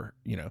game for,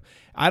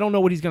 I don't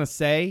know what he's going to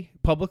say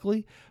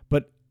publicly,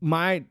 but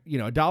a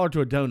dollar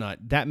to a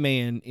donut, that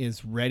man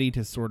is ready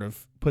to sort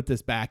of put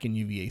this back in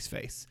UVA's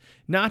face.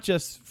 Not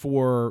just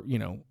for,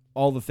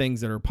 all the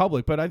things that are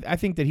public, but I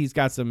think that he's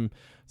got some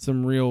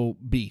real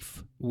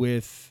beef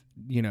with,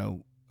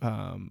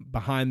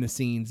 behind the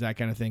scenes, that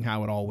kind of thing,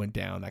 how it all went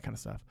down, that kind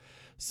of stuff.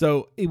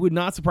 So it would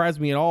not surprise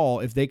me at all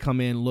if they come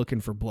in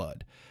looking for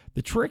blood.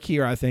 The trick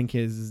here, I think,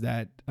 is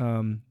that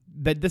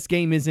that this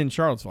game is in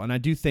Charlottesville, and I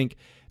do think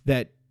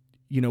that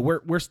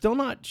we're still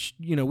not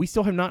we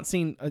still have not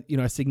seen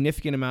a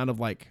significant amount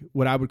of like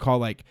what I would call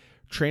like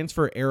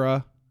transfer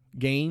era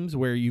games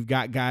where you've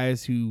got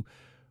guys who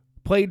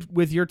played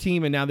with your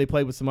team and now they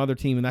play with some other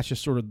team, and that's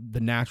just sort of the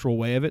natural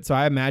way of it. So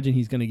I imagine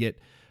he's going to get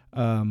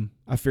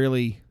a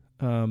fairly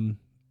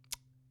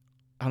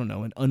I don't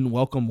know, an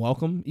unwelcome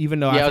welcome. Even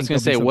though I was going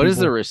to say, what is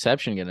the people,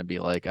 reception going to be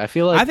like? I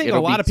feel like I think it'll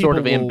a lot be of people sort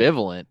of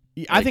ambivalent.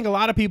 I think a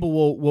lot of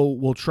people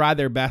will try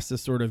their best to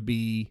sort of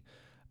be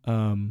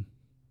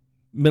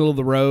middle of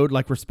the road,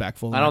 like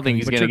respectful. I don't think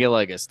he's going to get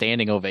like a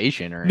standing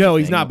ovation or anything. No,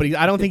 he's not. But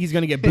I don't think he's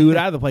going to get booed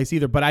out of the place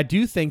either. But I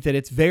do think that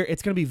it's going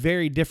to be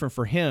very different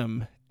for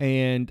him.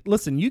 And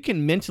listen, you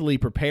can mentally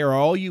prepare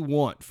all you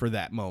want for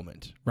that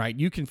moment, right?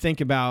 You can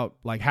think about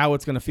like how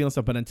it's going to feel and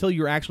stuff, but until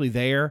you're actually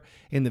there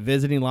in the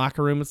visiting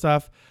locker room and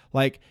stuff,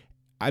 like,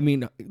 I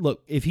mean,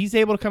 look, if he's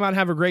able to come out and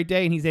have a great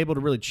day and he's able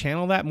to really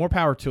channel that, more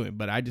power to him.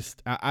 But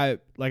I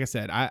like I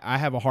said, I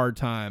have a hard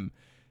time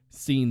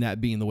seeing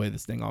that being the way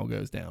this thing all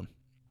goes down.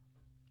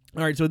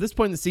 All right, so at this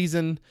point in the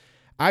season,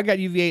 I got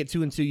UVA at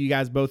 2-2. You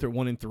guys both are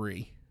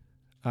 1-3.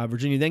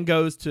 Virginia then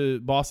goes to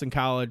Boston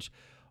College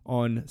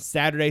on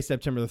Saturday,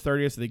 September the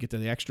 30th, so they get to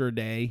the extra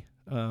day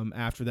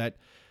after that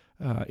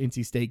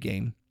NC State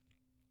game.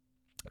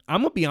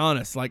 I'm going to be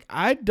honest, like,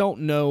 I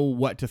don't know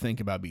what to think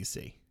about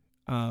BC.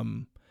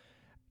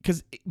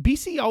 Because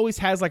BC always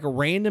has like a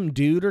random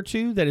dude or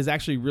two that is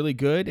actually really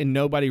good, and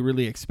nobody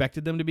really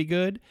expected them to be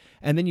good.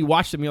 And then you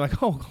watch them, and you're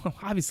like, oh,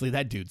 obviously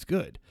that dude's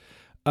good.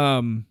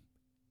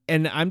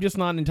 And I'm just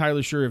not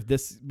entirely sure if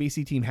this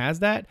BC team has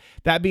that.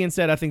 That being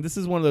said, I think this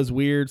is one of those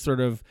weird sort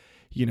of,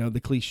 you know, the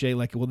cliche,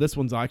 like, well, this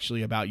one's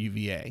actually about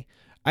UVA.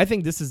 I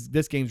think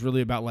this game's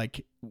really about,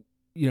 like,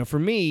 you know, for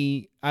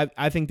me,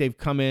 I think they've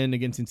come in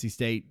against NC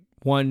State,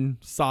 won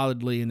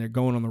solidly, and they're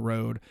going on the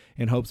road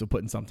in hopes of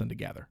putting something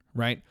together,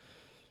 right?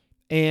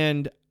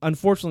 And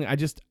unfortunately,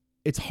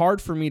 it's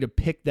hard for me to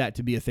pick that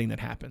to be a thing that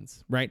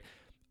happens, right?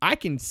 I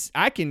can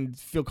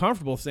feel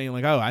comfortable saying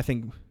like, oh, I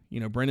think, you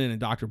know, Brennan and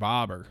Dr.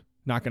 Bob are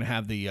not going to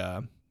have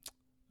the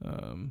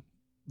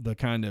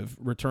kind of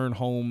return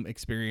home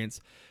experience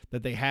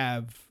that they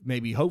have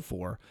maybe hoped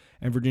for,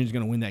 and Virginia's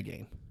going to win that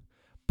game.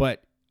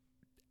 But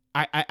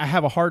I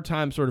have a hard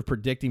time sort of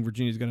predicting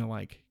Virginia's going to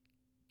like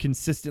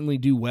consistently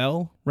do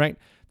well, right?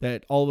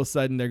 That all of a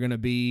sudden they're going to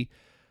be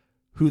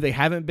who they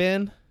haven't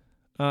been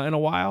in a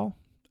while.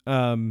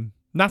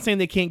 Not saying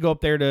they can't go up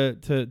there to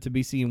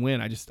BC and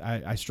win.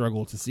 I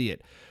struggle to see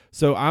it.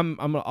 So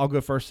I'll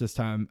go first this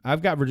time.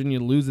 I've got Virginia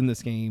losing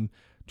this game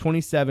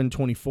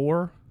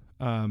 27-24.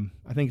 I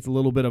think it's a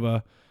little bit of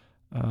a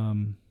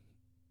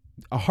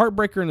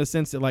heartbreaker in the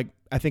sense that, like,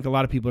 I think a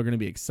lot of people are going to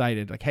be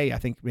excited. Like, hey, I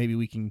think maybe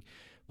we can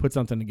put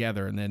something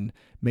together. And then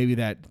maybe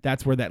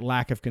that's where that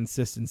lack of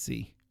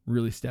consistency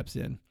really steps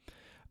in.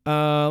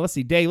 Let's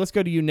see. Dave, let's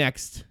go to you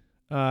next.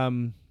 How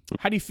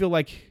do you feel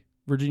like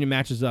Virginia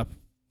matches up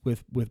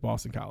with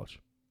Boston College?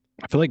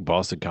 I feel like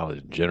Boston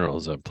College in general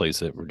is a place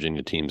that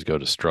Virginia teams go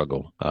to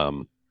struggle.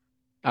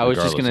 I was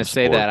just going to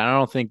say that. I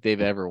don't think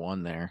they've ever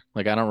won there.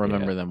 Like, I don't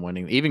remember them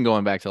winning, even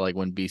going back to like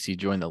when BC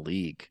joined the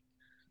league.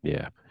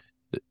 Yeah.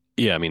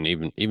 Yeah. I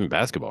mean, even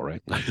basketball,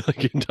 right?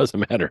 Like, it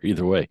doesn't matter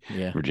either way.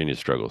 Yeah. Virginia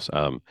struggles.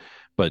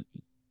 But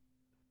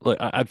look,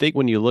 I think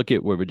when you look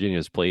at where Virginia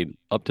has played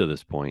up to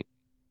this point,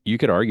 you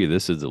could argue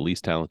this is the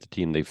least talented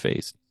team they've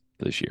faced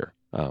this year,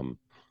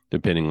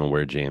 depending on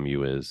where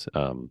JMU is.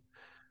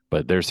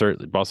 But they're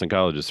certainly, Boston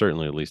College is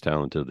certainly the least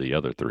talented of the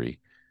other three.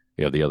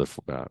 You have the other,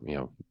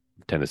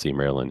 Tennessee,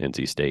 Maryland,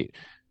 NC State.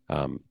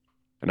 And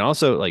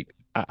also, like,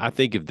 I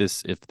think if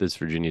this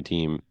Virginia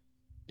team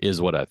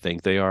is what I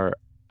think they are,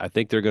 I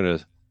think they're going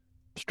to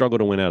struggle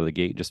to win out of the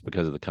gate just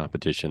because of the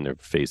competition they're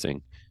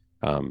facing.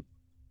 And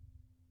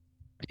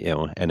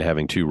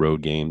having 2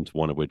 road games,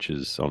 one of which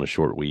is on a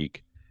short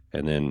week,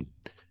 and then,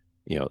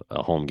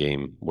 a home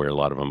game where a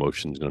lot of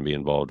emotion is going to be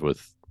involved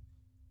with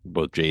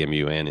both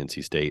JMU and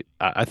NC State.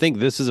 I think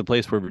this is a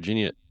place where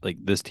Virginia, like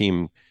this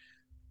team,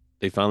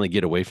 they finally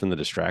get away from the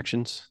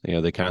distractions.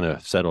 They kind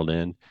of settled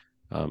in,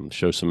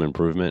 show some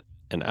improvement.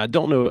 And I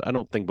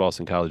don't think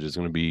Boston College is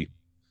going to be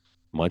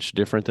much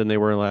different than they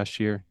were last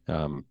year,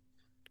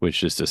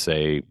 which is to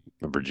say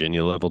a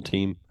Virginia level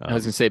team. I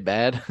was going to say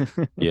bad.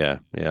 Yeah.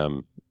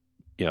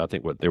 I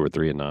think they were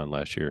 3-9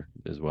 last year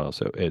as well.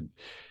 So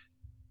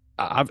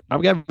I've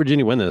got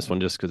Virginia win this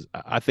one just because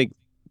I think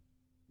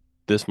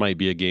this might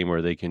be a game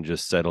where they can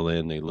just settle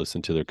in. They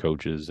listen to their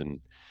coaches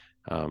and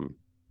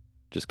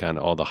just kind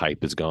of all the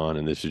hype is gone.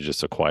 And this is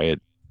just a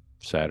quiet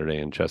Saturday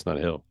in Chestnut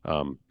Hill.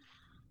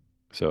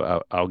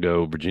 So I'll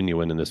go Virginia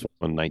winning this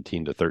one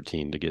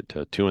 19-13 to get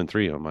to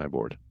 2-3 on my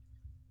board.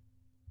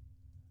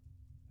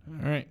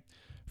 All right.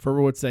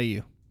 Ferber, what say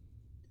you?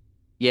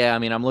 Yeah, I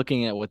mean, I'm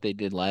looking at what they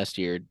did last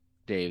year,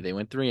 Dave. They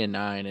went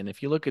 3-9, and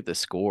if you look at the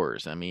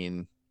scores, I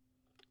mean,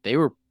 they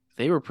were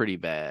pretty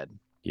bad.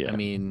 Yeah. I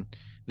mean,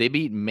 they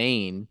beat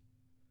Maine,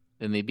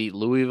 and they beat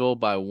Louisville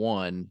by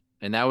 1,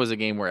 and that was a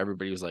game where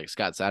everybody was like,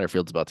 Scott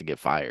Satterfield's about to get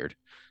fired.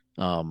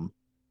 And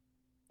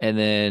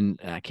then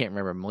I can't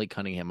remember, Malik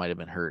Cunningham might have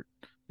been hurt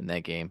in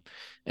that game.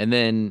 And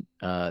then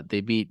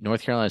they beat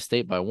North Carolina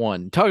State by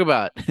 1. Talk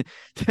about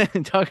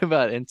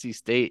NC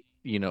State,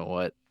 you know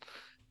what?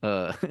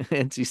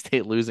 NC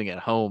State losing at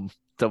home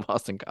to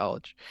Boston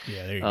College.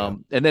 Yeah, there you go.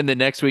 And then the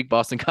next week,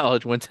 Boston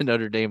College went to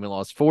Notre Dame and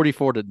lost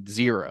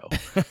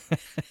 44-0.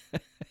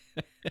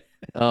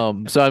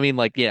 So I mean,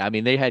 like, yeah, I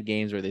mean, they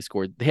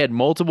had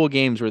multiple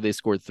games where they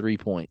scored 3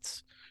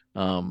 points.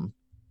 Um,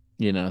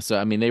 so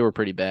I mean, they were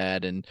pretty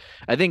bad, and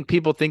I think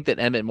people think that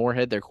Emmett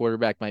Morehead, their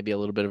quarterback, might be a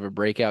little bit of a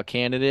breakout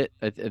candidate.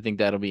 I think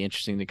that'll be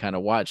interesting to kind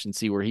of watch and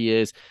see where he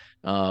is.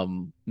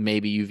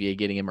 Maybe UVA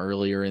getting him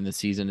earlier in the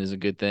season is a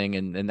good thing,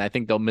 and I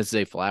think they'll miss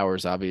Zay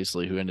Flowers,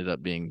 obviously, who ended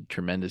up being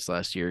tremendous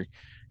last year,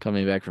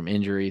 coming back from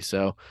injury.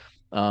 So,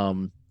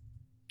 um,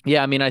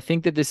 yeah, I mean, I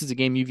think that this is a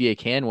game UVA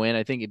can win.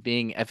 I think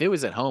if it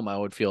was at home, I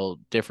would feel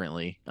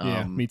differently.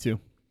 Yeah, me too.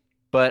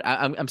 But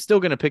I'm still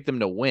gonna pick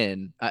them to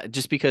win,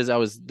 just because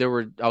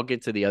I'll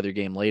get to the other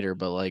game later,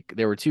 but like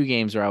there were two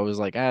games where I was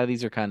like,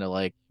 these are kind of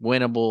like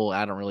winnable.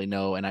 I don't really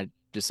know, and I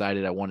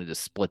decided I wanted to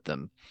split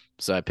them,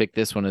 so I picked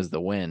this one as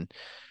the win.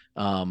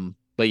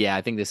 But yeah,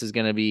 I think this is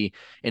gonna be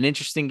an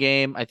interesting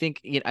game. I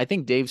think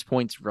Dave's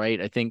point's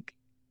right. I think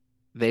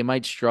they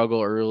might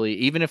struggle early,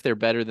 even if they're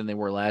better than they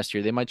were last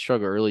year. They might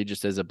struggle early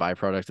just as a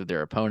byproduct of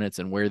their opponents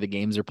and where the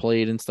games are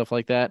played and stuff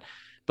like that.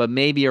 But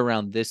maybe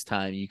around this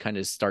time, you kind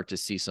of start to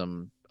see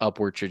some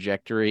upward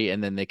trajectory,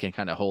 and then they can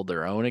kind of hold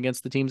their own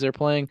against the teams they're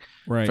playing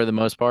for the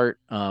most part.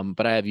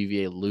 But I have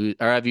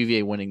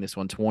UVA winning this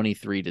one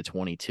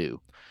 23-22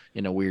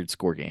 in a weird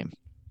score game.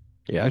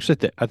 Yeah,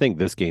 actually, I think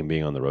this game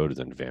being on the road is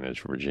an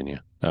advantage for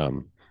Virginia. I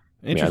mean,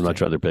 I'd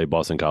much rather play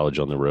Boston College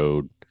on the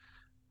road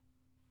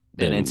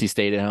than NC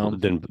State at home.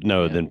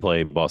 Than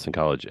play Boston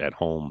College at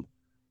home.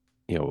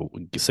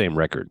 Same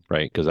record,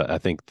 right? Because I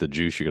think the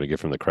juice you're going to get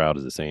from the crowd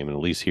is the same, and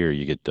at least here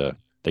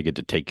they get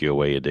to take you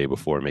away a day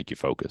before and make you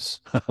focus.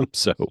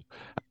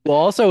 Well,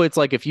 also it's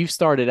like if you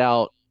started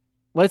out,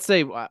 let's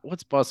say,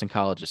 what's Boston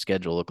College's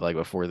schedule look like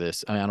before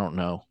this? I don't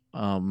know.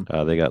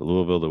 They got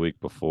Louisville the week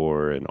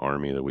before and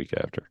Army the week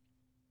after.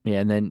 Yeah,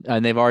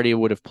 and they've already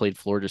would have played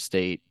Florida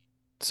State,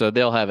 so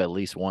they'll have at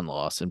least one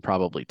loss and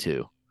probably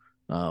two.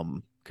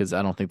 Because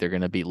I don't think they're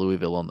going to beat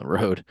Louisville on the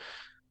road.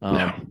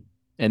 No.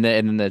 And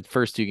then the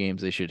first two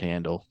games they should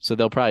handle. So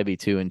they'll probably be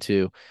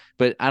 2-2.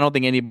 But I don't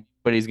think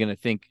anybody's going to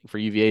think for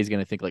UVA is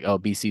going to think like, oh,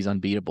 BC's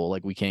unbeatable.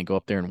 Like we can't go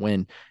up there and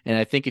win. And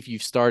I think if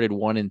you've started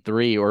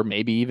 1-3 or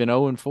maybe even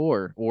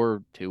 0-4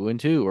 or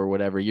 2-2 or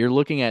whatever, you're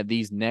looking at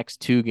these next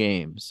two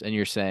games and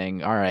you're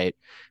saying, all right,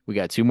 we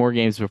got two more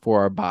games before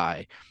our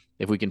bye.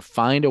 If we can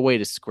find a way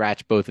to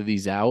scratch both of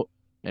these out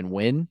and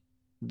win,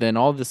 then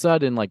all of a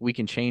sudden, like we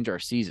can change our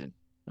season.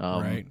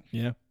 Right.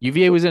 Yeah.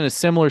 UVA was in a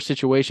similar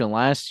situation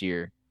last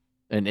year,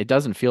 and it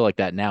doesn't feel like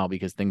that now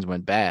because things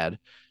went bad.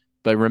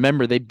 But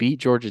remember, they beat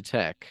Georgia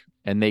Tech,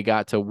 and they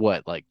got to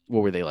what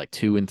were they, like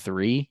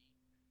 2-3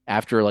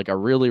 after like a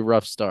really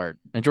rough start?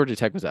 And Georgia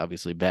Tech was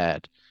obviously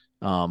bad.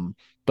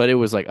 But it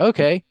was like,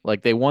 okay,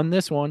 like they won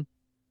this one.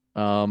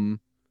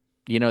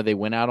 They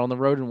went out on the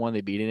road and won.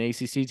 They beat an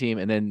ACC team,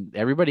 and then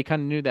everybody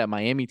kind of knew that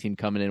Miami team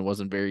coming in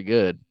wasn't very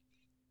good.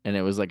 And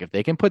it was like, if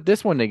they can put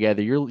this one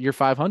together, you're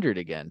 500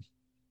 again.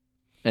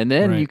 And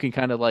then you can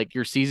kind of like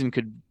your season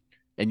could,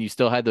 and you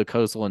still had the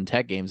Coastal and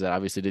Tech games that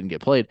obviously didn't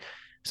get played.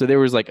 So there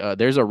was like,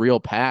 there's a real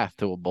path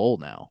to a bowl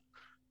now.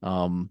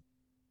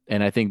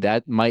 And I think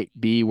that might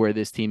be where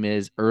this team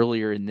is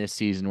earlier in this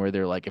season, where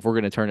they're like, if we're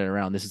going to turn it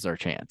around, this is our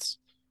chance.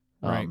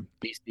 Right.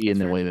 BC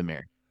and then William &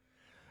 Mary.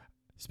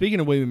 Speaking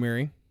of William &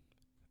 Mary,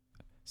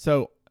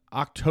 so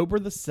October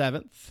the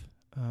 7th,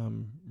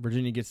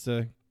 Virginia gets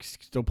to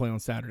still play on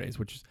Saturdays,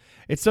 which is,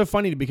 it's so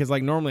funny because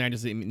like normally I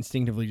just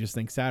instinctively just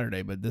think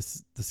Saturday, but the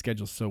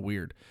schedule's so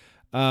weird.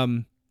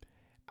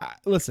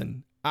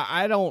 Listen,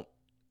 I don't.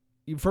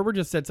 Ferber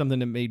just said something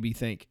that made me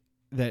think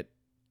that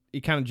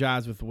it kind of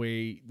jives with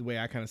the way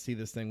I kind of see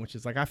this thing, which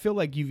is like I feel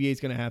like UVA is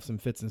going to have some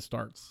fits and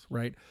starts,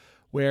 right,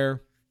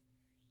 where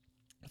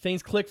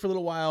things click for a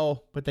little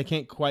while, but they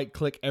can't quite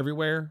click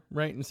everywhere,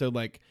 right? And so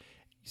like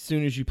as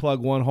soon as you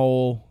plug one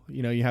hole,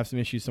 you have some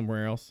issues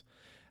somewhere else.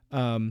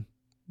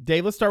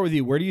 Dave, let's start with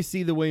you. Where do you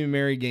see the William &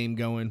 Mary game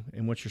going,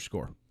 and what's your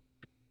score?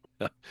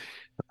 I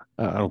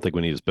don't think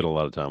we need to spend a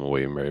lot of time on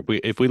William & Mary.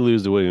 If we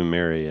lose to William &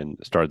 Mary and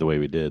start the way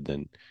we did,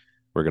 then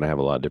we're going to have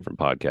a lot of different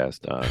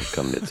podcasts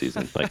come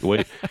mid-season.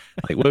 William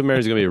 & Mary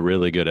is going to be a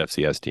really good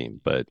FCS team,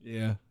 but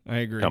yeah, I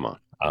agree. Come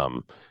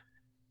on,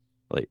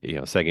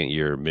 second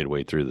year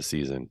midway through the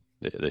season,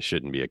 this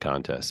shouldn't be a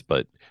contest.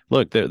 But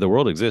look, the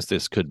world exists.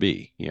 This could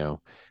be,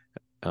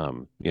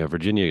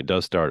 Virginia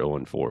does start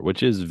 0-4,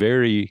 which is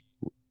very.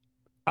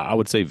 I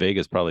would say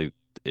Vegas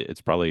it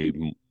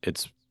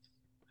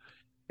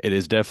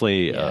is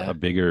definitely a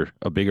bigger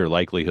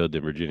likelihood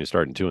than Virginia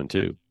starting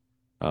 2-2.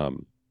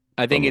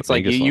 I think it's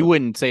like you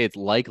wouldn't say it's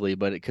likely,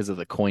 but because of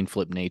the coin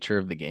flip nature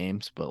of the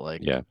games, but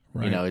like,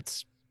 right.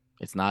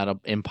 It's not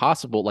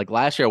impossible. Like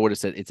last year, I would have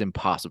said it's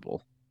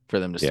impossible for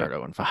them to start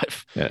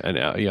 0-5. Yeah, and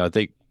I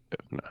think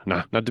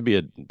not to be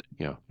a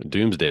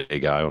doomsday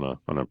guy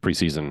on a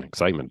preseason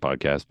excitement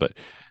podcast, but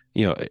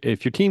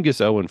if your team gets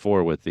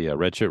 0-4 with the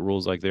redshirt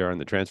rules like they are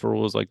and the transfer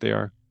rules like they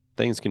are,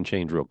 things can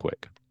change real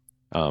quick.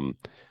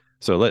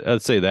 So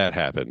let's say that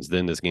happens,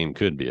 then this game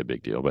could be a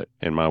big deal. But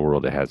in my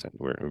world, it hasn't.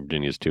 Where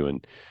Virginia's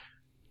 2-2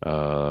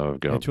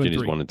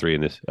 Virginia's 1-3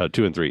 in this,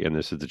 2-3, and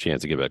this is the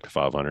chance to get back to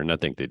 500. And I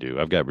think they do.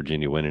 I've got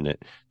Virginia winning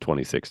it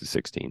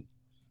 26-16.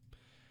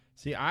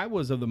 See, I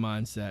was of the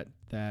mindset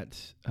that,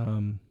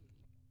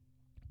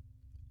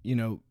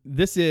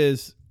 this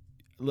is,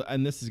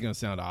 and this is going to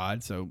sound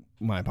odd, so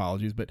my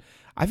apologies, but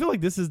I feel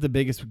like this is the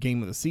biggest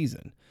game of the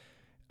season,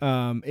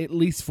 at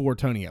least for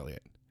Tony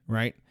Elliott,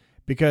 right?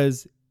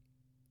 Because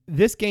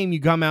this game, you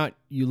come out,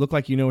 you look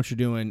like you know what you're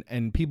doing,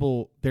 and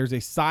there's a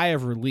sigh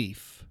of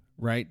relief,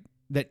 right?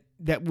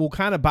 That will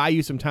kind of buy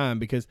you some time,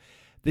 because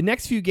the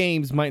next few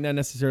games might not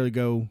necessarily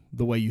go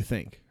the way you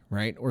think,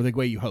 right? Or the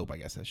way you hope, I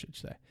guess I should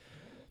say.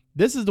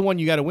 This is the one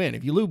you got to win.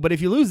 If you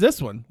lose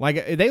this one, like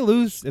if they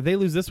lose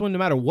this one, no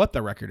matter what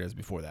the record is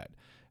before that,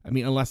 I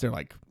mean, unless they're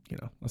unless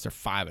they're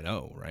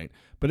 5-0, right?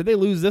 But if they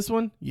lose this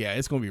one, yeah,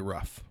 it's going to be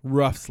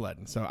rough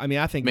sledding. So I mean,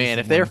 I think, man,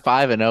 if they're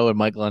 5-0 and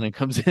Mike London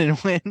comes in and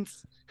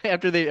wins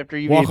after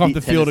you walk off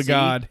the Tennessee. field of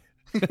God,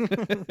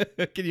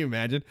 can you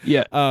imagine?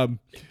 Yeah.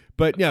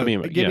 But no, I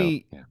mean,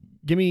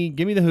 give me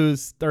the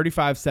Who's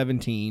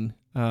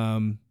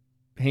 35-17,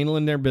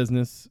 handling their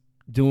business,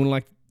 doing it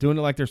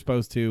like they're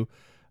supposed to.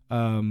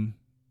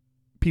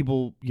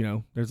 People,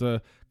 there's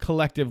a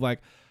collective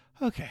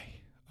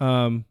okay,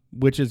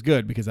 which is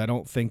good, because I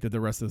don't think that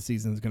the rest of the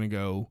season is going to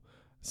go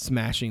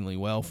smashingly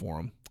well for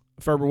them.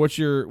 Ferber, what's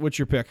your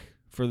pick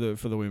for the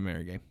William &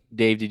 Mary game?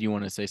 Dave, did you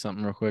want to say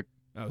something real quick?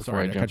 Oh,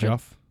 sorry, I cut you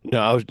off.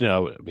 No,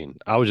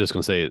 I was just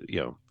going to say,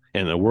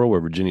 in a world where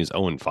Virginia's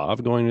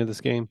 0-5 going into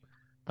this game,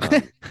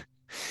 I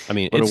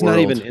mean, it's not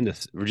even in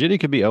this. Virginia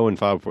could be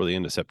 0-5 before the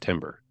end of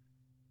September.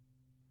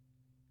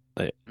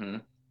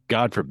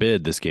 God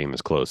forbid this game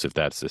is close if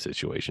that's the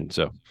situation.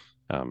 So,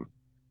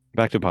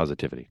 back to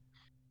positivity.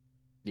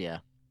 Yeah.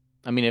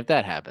 I mean, if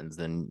that happens,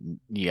 then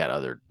you got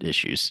other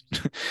issues.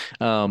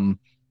 I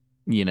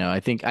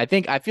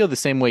feel the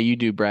same way you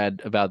do,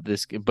 Brad, about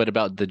this, but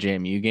about the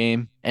JMU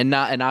game, and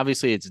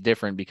obviously it's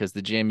different because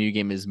the JMU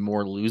game is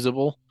more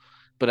losable.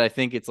 But I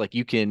think it's like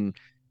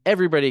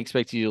everybody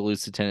expects you to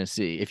lose to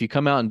Tennessee. If you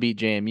come out and beat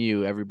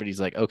JMU,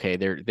 everybody's like, okay,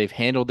 they've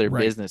handled their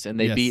business, and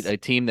they beat a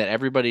team that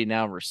everybody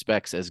now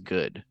respects as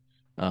good.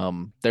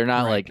 They're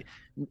not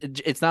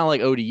it's not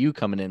like ODU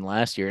coming in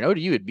last year, and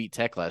ODU had beat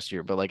Tech last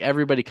year, but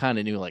everybody kind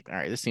of knew all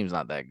right, this team's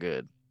not that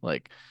good.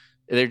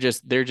 They're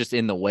just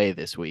in the way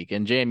this week,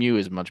 and JMU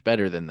is much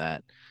better than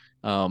that.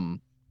 William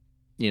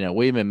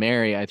 &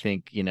 Mary, I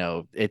think,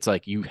 it's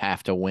like you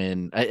have to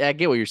win. I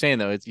get what you're saying,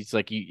 though. It's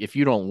like if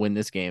you don't win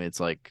this game, it's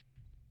like,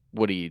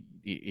 what are you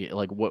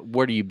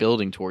what are you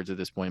building towards at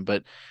this point?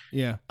 But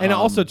yeah, and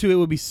also too, it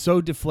would be so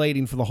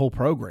deflating for the whole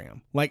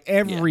program. Like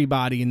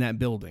everybody in that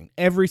building,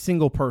 every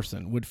single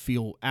person would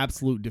feel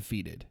absolute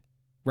defeated,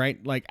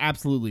 right? Like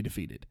absolutely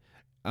defeated,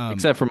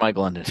 except for Mike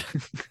London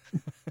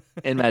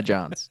and Matt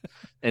Johns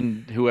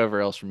and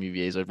whoever else from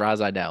UVA is like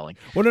Razai Dowling.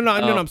 Well, no,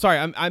 I'm sorry.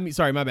 I'm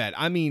sorry, my bad.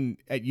 I mean,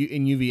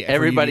 in UVA,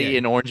 everybody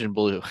in orange and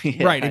blue,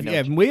 right?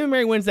 If William &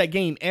 Mary wins that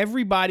game,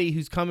 everybody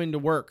who's coming to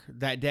work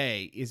that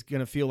day is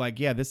gonna feel like,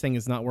 this thing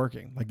is not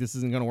working. Like this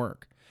isn't gonna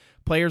work.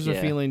 Players are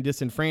feeling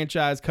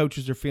disenfranchised.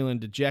 Coaches are feeling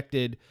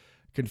dejected,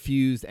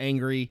 confused,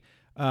 angry.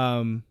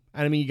 And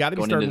I mean, you got to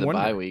be starting into the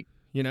bye week.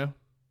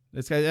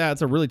 It's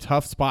a really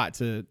tough spot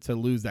to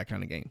lose that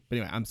kind of game. But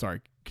anyway, I'm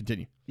sorry.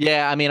 Continue.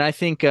 Yeah, I mean, I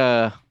think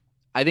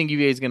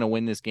UVA is going to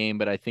win this game,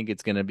 but I think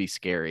it's going to be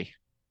scary.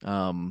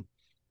 William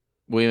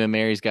 &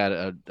 Mary's got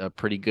a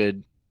pretty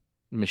good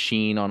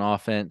machine on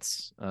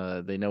offense.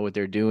 They know what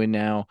they're doing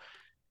now.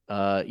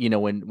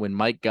 When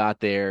Mike got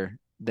there,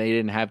 they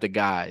didn't have the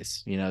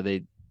guys.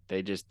 They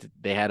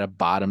had a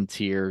bottom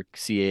tier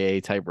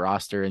CAA type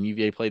roster, and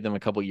UVA played them a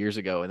couple years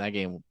ago. And that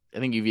game, I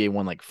think UVA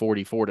won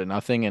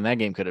 44-0, and that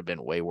game could have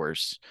been way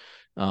worse.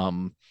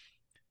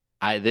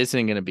 This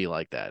ain't going to be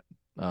like that.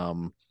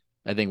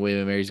 I think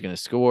William & Mary's going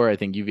to score. I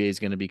think UVA is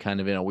going to be kind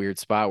of in a weird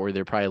spot where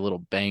they're probably a little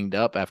banged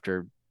up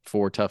after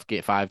 5 tough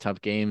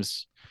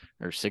games,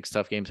 or 6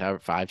 tough games,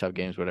 5 tough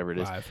games, whatever it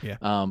is. 5,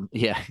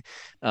 yeah.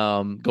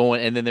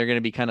 Going, and then they're going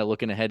to be kind of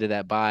looking ahead to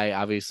that bye.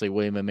 Obviously,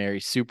 William & Mary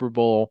Super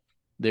Bowl.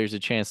 There's a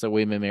chance that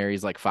William &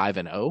 Mary's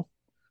 5-0.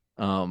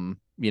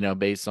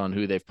 Based on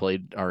who they've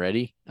played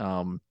already.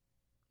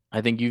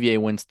 I think UVA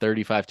wins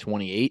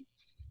 35-28.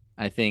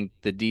 I think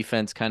the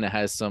defense kind of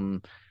has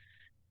some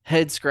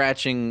head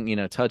scratching,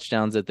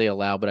 touchdowns that they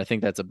allow, but I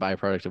think that's a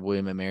byproduct of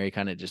William & Mary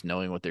kind of just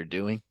knowing what they're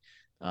doing.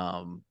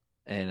 And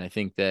I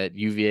think that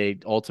UVA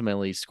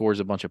ultimately scores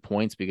a bunch of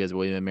points because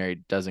William &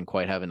 Mary doesn't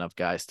quite have enough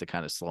guys to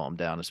kind of slow them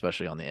down,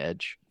 especially on the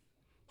edge.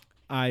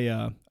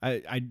 I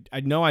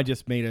know I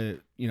just made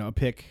a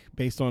pick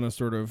based on a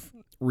sort of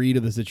read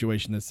of the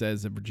situation that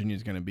says that Virginia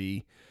is going to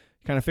be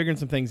kind of figuring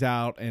some things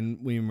out, and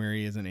William &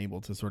 Mary isn't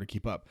able to sort of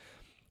keep up.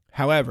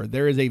 However,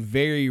 there is a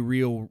very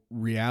real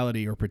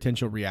reality, or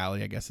potential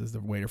reality, I guess is the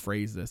way to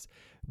phrase this,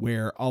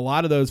 where a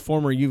lot of those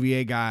former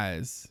UVA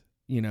guys,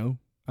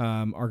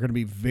 are going to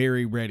be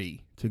very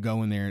ready to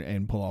go in there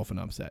and pull off an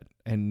upset.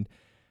 And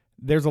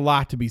there's a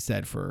lot to be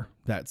said for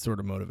that sort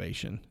of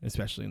motivation,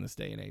 especially in this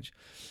day and age.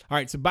 All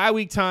right, so bye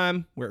week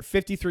time. We're at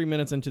 53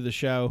 minutes into the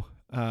show.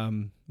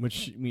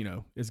 which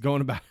is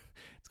going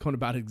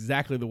about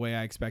exactly the way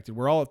I expected.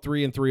 We're all at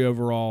 3-3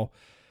 overall.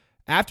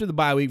 After the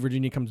bye week,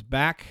 Virginia comes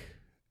back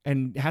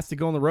and has to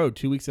go on the road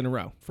 2 weeks in a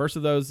row. First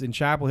of those in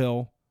Chapel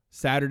Hill,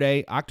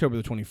 Saturday, October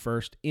the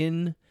 21st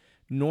in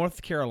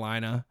North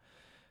Carolina,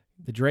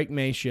 the Drake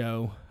May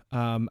Show.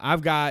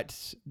 I've got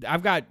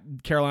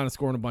Carolina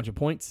scoring a bunch of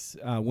points,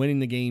 winning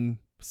the game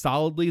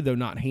solidly, though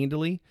not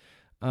handily.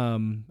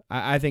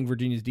 I think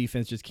Virginia's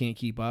defense just can't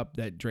keep up.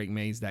 That Drake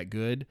May's that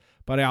good,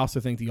 but I also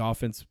think the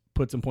offense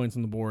put some points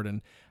on the board,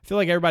 and I feel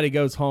like everybody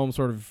goes home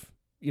sort of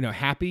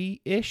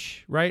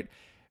happy-ish, right?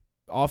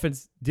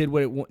 Offense did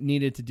what it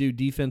needed to do.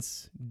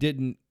 Defense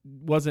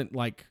wasn't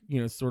like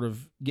sort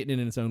of getting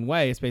in its own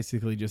way. It's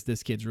basically just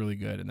this kid's really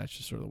good, and that's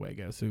just sort of the way it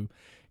goes. So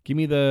give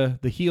me the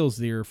Heels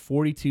there,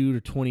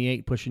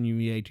 42-28, pushing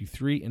UVA to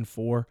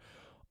 3-4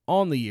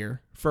 on the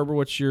year. Ferber,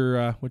 what's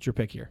your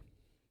pick here?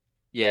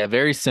 Yeah,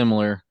 very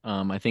similar.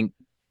 I think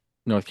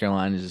North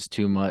Carolina is just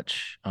too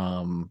much.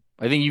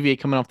 I think UVA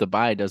coming off the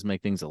bye does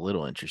make things a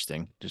little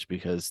interesting, just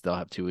because they'll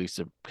have 2 weeks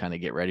to kind of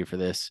get ready for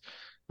this.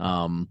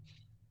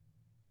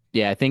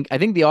 Yeah, I think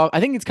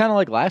it's kind of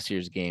like last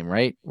year's game,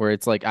 right? Where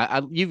it's like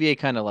UVA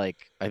kind of like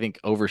I think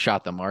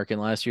overshot the mark in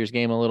last year's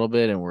game a little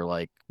bit, and were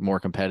like more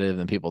competitive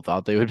than people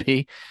thought they would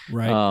be.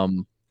 Right.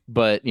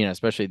 But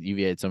especially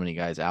UVA had so many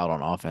guys out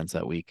on offense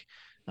that week.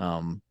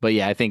 But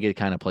yeah, I think it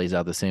kind of plays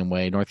out the same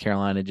way. North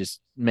Carolina just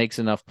makes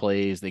enough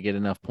plays, they get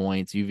enough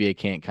points. UVA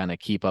can't kind of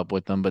keep up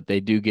with them, but they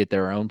do get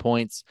their own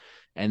points,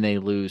 and they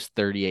lose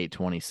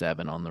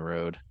 38-27 on the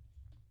road.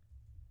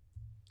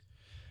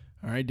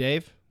 All right,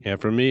 Dave. Yeah,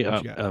 for me,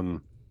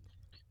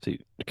 see,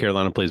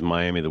 Carolina plays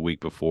Miami the week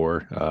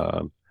before.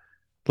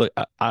 Look,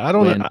 I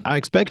don't know. I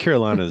expect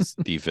Carolina's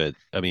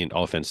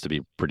offense to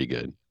be pretty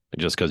good,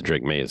 just because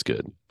Drake May is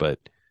good. But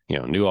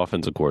new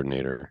offensive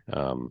coordinator,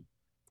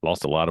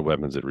 lost a lot of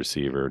weapons at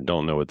receiver.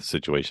 Don't know what the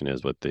situation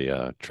is with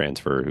the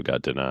transfer who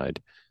got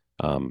denied.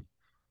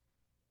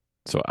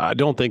 So I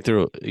don't think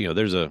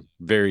there's a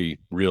very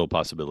real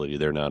possibility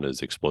they're not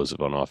as explosive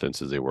on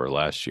offense as they were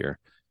last year.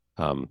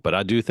 But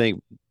I do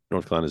think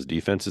North Carolina's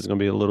defense is going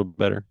to be a little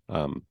better.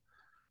 I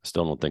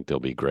still don't think they'll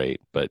be great.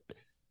 But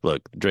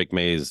look, Drake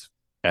May's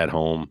at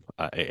home.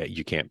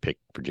 You can't pick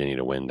Virginia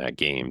to win that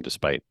game,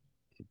 despite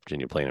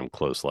Virginia playing them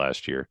close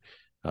last year.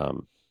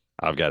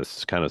 I've got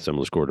a kind of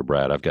similar score to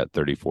Brad. I've got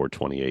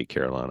 34-28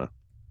 Carolina.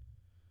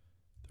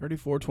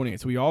 34-28.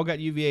 So we all got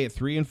UVA at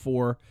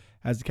 3-4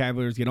 as the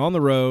Cavaliers get on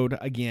the road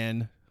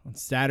again on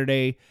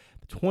Saturday,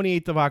 the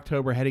 28th of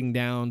October, heading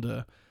down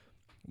to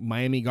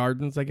Miami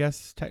Gardens, I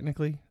guess,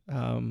 technically.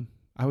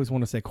 I always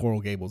want to say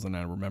Coral Gables, and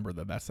I remember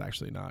that that's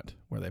actually not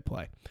where they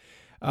play.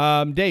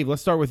 Dave,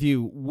 let's start with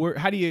you.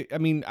 How do you? I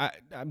mean,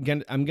 I'm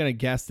gonna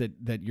guess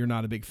that you're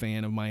not a big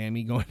fan of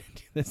Miami going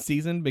into this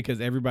season, because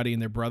everybody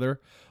and their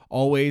brother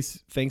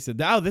always thinks that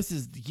this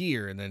is the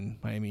year, and then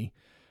Miami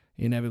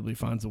inevitably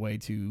finds a way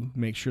to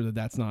make sure that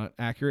that's not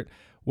accurate.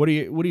 What are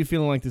you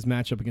feeling like this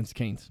matchup against the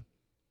Canes?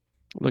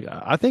 Look,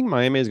 I think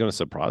Miami is going to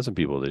surprise some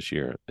people this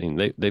year. I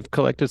mean, they've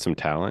collected some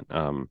talent,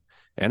 and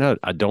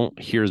I don't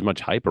hear as much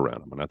hype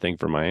around them. And I think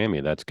for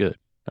Miami, that's good,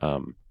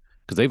 because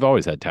they've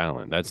always had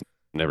talent. That's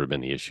never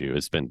been the issue.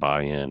 It's been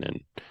buy-in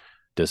and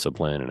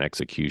discipline and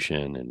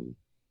execution and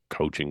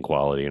coaching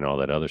quality and all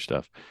that other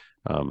stuff.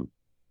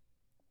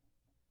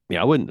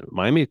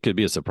 Miami could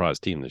be a surprise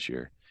team this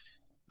year.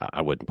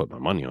 I wouldn't put my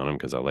money on them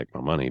because I like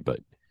my money, but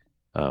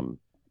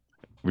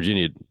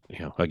Virginia,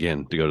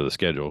 again, to go to the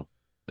schedule,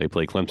 they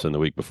play Clemson the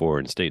week before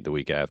and State the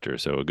week after,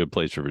 so a good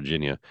place for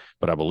Virginia.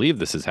 But I believe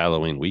this is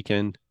Halloween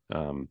weekend,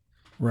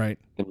 right,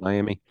 in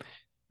Miami.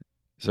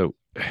 So,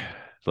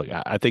 look,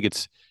 I think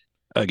it's,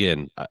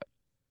 again,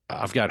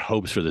 I've got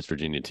hopes for this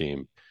Virginia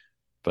team,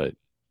 but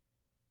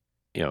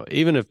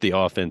even if the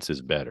offense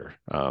is better,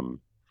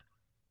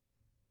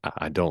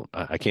 I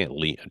can't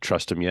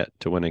trust them yet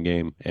to win a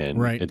game, and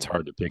right. It's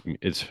hard to pick.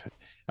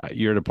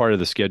 You're in a part of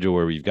the schedule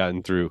where we've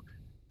gotten through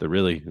the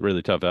really,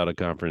 really tough out of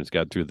conference,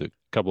 got through the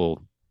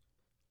couple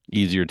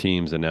easier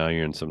teams, and now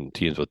you're in some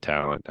teams with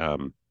talent.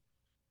 I'm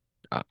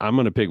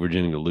going to pick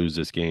Virginia to lose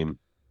this game.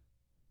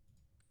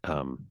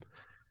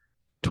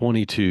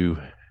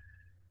 22-16.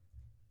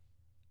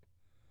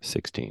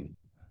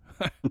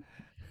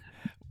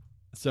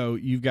 So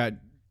you've got.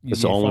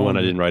 It's the only one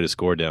I didn't write a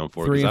score down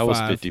for, because I was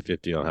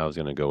 50-50 on how I was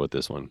going to go with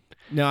this one.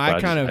 No, I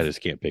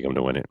just can't pick them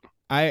to win it.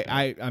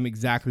 I'm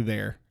exactly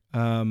there.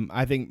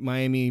 I think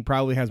Miami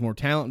probably has more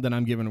talent than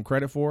I'm giving them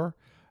credit for.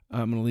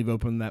 I'm going to leave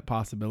open that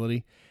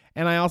possibility.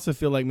 And I also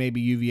feel like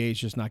maybe UVA is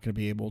just not going to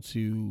be able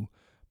to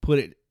put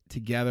it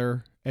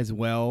together as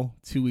well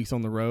 2 weeks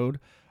on the road.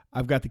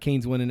 I've got the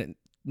Canes winning at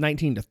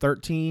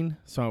 19-13,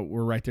 so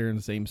we're right there in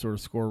the same sort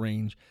of score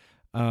range.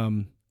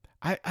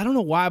 I don't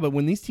know why, but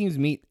when these teams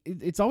meet,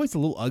 it's always a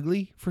little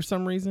ugly for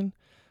some reason.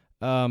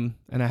 And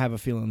I have a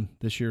feeling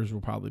this year's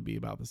will probably be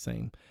about the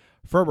same.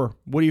 Ferber,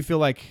 what do you feel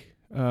like?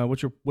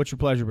 What's your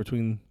pleasure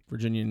between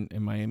Virginia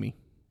and Miami?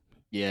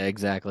 Yeah,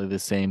 exactly the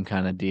same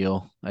kind of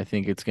deal. I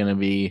think it's going to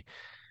be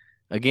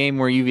a game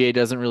where UVA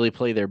doesn't really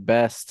play their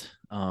best.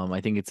 I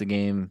think it's a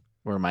game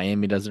where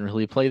Miami doesn't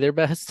really play their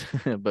best,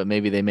 but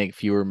maybe they make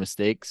fewer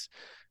mistakes.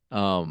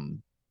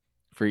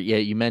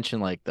 You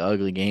mentioned like the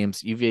ugly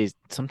games. UVA,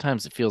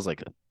 sometimes it feels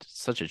like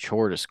such a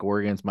chore to score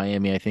against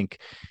Miami. I think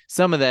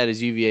some of that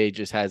is UVA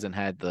just hasn't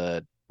had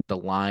the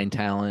line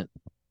talent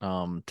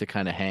to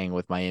kind of hang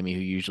with Miami,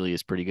 who usually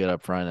is pretty good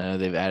up front. I know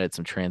they've added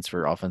some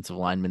transfer offensive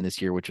linemen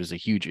this year, which was a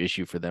huge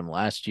issue for them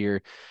last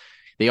year.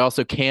 They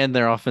also canned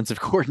their offensive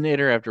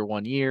coordinator after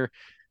 1 year.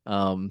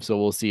 So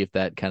we'll see if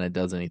that kind of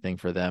does anything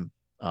for them.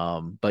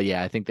 But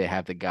yeah, I think they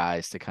have the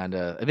guys to kind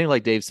of, I think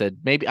like Dave said,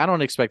 maybe I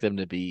don't expect them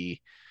to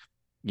be,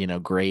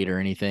 great or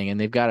anything. And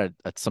they've got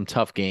some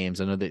tough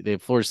games. I know they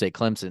have Florida State,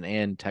 Clemson,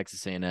 and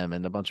Texas A&M,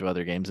 and a bunch of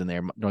other games in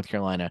there, North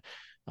Carolina.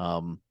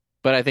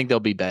 But I think they'll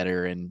be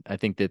better, and I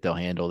think that they'll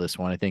handle this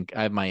one. I think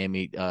I have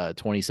Miami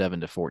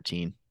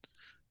 27-14.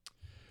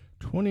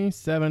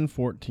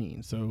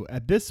 27-14. So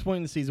at this point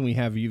in the season, we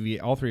have UVA.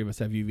 All three of us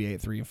have UVA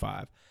at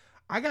 3-5.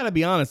 I got to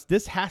be honest.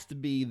 This has to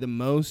be the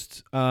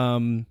most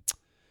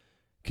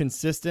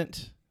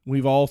consistent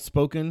we've all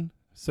spoken,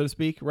 so to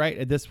speak, right?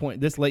 At this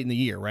point, this late in the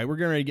year, right? We're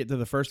going to get to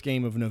the first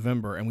game of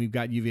November, and we've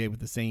got UVA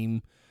with the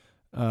same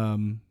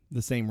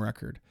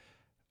record.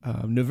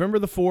 November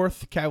the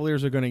 4th,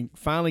 Cavaliers are going to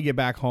finally get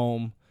back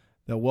home.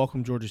 They'll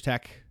welcome Georgia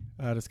Tech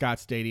to Scott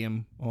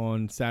Stadium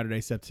on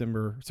Saturday,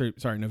 November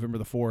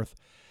the 4th.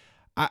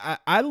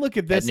 I look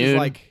at this as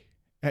like,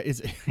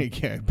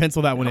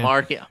 pencil that one in.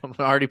 I'm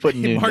already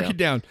putting noon Mark it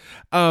down.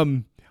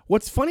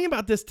 What's funny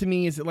about this to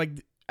me is that, like,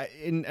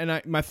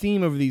 my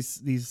theme of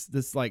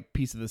this like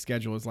piece of the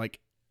schedule is like,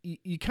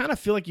 you kind of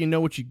feel like you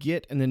know what you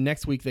get, and then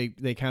next week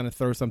they kind of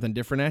throw something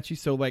different at you.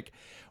 So like,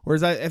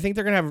 whereas I think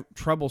they're gonna have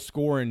trouble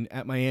scoring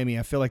at Miami,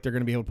 I feel like they're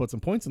gonna be able to put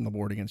some points on the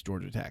board against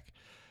Georgia Tech.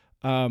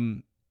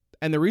 And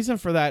the reason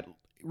for that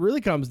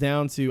really comes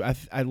down to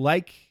I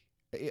like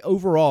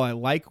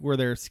where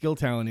their skill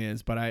talent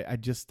is, but I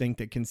just think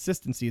that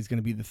consistency is going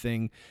to be the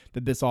thing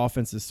that this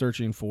offense is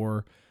searching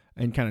for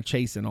and kind of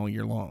chasing all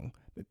year long.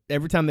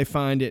 Every time they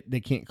find it, they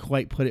can't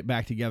quite put it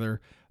back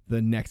together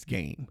the next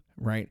game,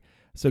 right?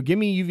 So give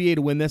me UVA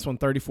to win this one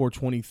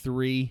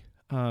 34-23.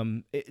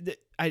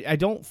 I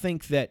don't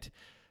think that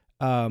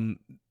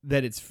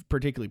it's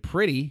particularly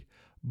pretty,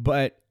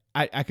 but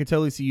I could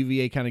totally see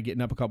UVA kind of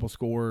getting up a couple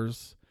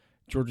scores.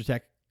 Georgia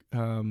Tech,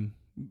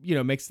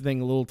 makes the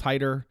thing a little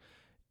tighter.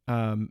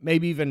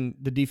 Maybe even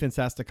the defense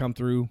has to come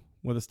through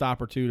with a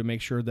stop or two to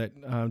make sure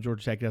that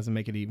Georgia Tech doesn't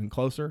make it even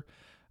closer.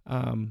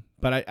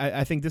 But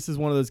I think this is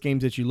one of those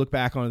games that you look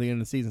back on at the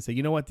end of the season and say,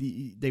 you know what,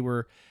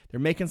 they're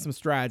making some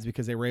strides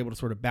because they were able to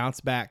sort of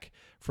bounce back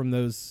from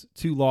those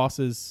two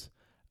losses,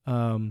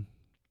 on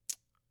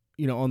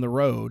the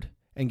road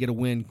and get a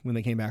win when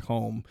they came back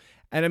home.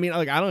 And I mean,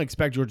 like, I don't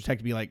expect Georgia Tech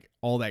to be like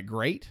all that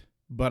great,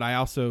 but I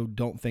also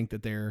don't think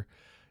that they're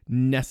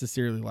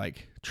necessarily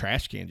like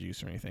trash can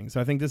juice or anything.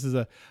 So I think this is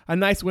a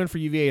nice win for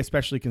UVA,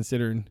 especially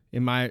considering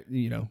and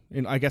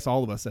I guess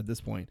all of us at this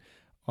point,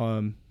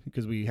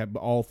 because we have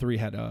all three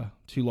had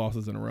 2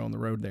 losses in a row on the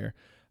road there.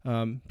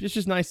 It's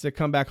just nice to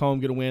come back home,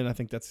 get a win. I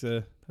think that's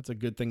a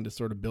good thing to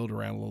sort of build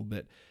around a little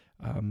bit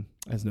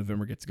as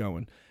November gets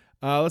going.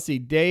 Let's see,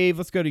 Dave.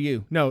 Let's go to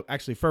you. No,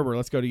 actually, Ferber.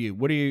 Let's go to you.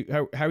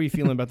 How are you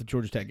feeling about the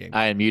Georgia Tech game?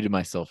 I unmuted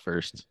myself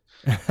first.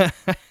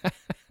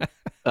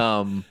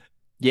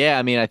 Yeah,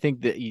 I mean, I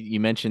think that you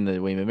mentioned the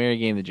William & Mary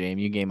game, the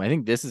JMU game. I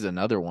think this is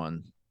another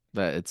one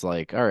that it's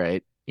like, all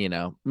right,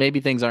 maybe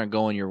things aren't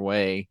going your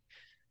way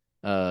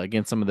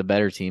against some of the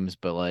better teams,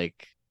 but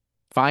like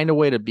find a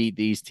way to beat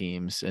these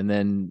teams, and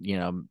then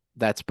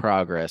that's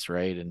progress,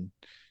 right? And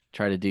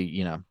try to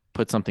do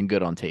put something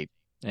good on tape.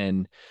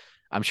 And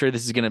I'm sure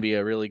this is going to be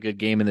a really good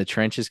game in the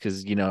trenches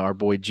because our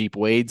boy Jeep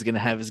Wade's going to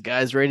have his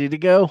guys ready to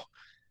go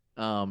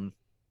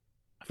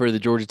for the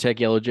Georgia Tech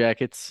Yellow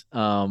Jackets,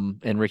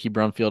 and Ricky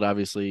Brumfield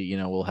obviously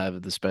will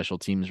have the special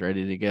teams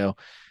ready to go.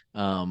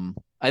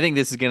 I think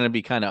this is going to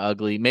be kind of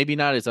ugly. Maybe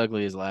not as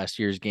ugly as last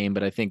year's game,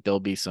 but I think there'll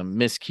be some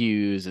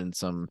miscues and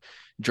some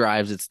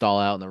drives that stall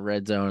out in the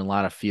red zone, a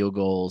lot of field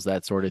goals,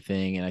 that sort of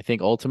thing. And I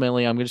think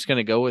ultimately I'm just going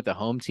to go with the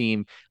home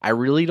team. I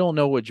really don't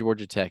know what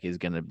Georgia Tech is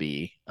going to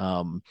be.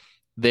 I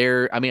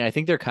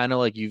think they're kind of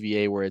like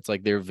UVA, where it's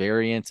like their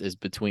variance is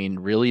between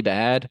really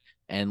bad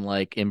and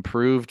like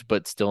improved,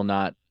 but still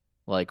not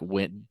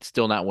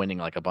winning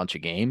like a bunch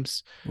of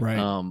games. Right.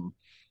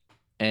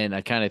 And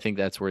I kind of think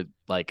that's where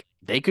like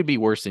they could be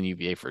worse than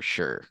UVA for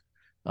sure.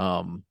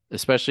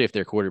 Especially if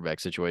their quarterback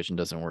situation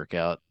doesn't work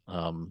out.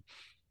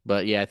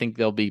 But yeah, I think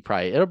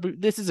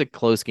this is a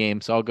close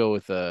game. So I'll go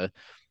with the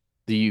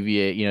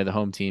UVA, the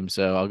home team.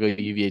 So I'll go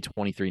UVA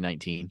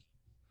 23-19.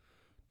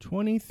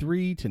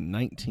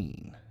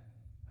 23-19.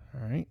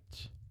 All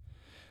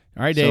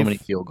right, Dave. So many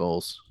field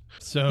goals.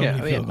 So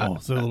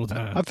little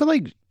time. I feel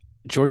like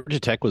Georgia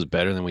Tech was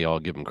better than we all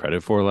give them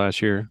credit for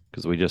last year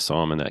because we just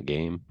saw them in that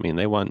game. I mean,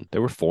 they won. They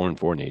were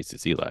 4-4 in the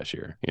ACC last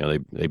year.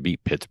 They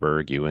beat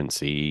Pittsburgh,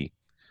 UNC. I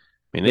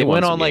mean, they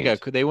went on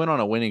they went on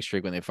a winning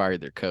streak when they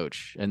fired their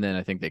coach, and then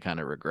I think they kind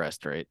of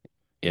regressed, right?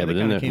 Yeah, but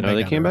then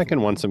they came back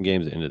and won some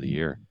games at the end of the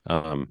year.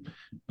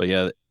 But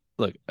yeah,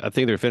 look, I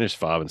think they're finished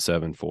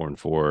 5-7,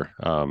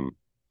 4-4.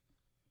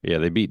 Yeah,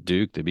 they beat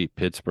Duke, they beat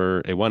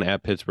Pittsburgh. They won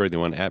at Pittsburgh, they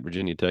won at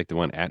Virginia Tech, they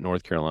won at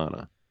North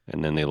Carolina,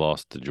 and then they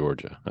lost to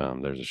Georgia.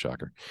 There's a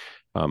shocker.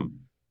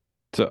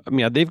 So I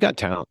mean, they've got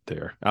talent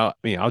there.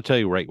 I'll tell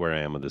you right where I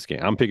am with this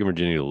game. I'm picking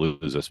Virginia to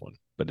lose this one,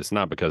 but it's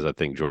not because I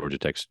think Georgia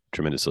Tech's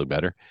tremendously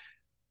better.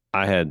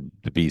 I had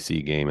the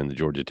BC game and the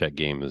Georgia Tech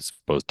game as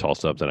both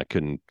toss-ups, and I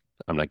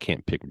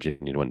can't pick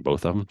Virginia to win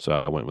both of them, so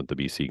I went with the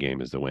BC game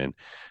as the win.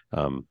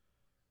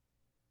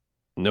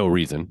 No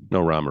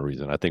rhyme or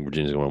reason. I think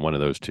Virginia's going to win one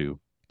of those two.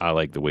 I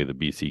like the way the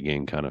BC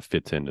game kind of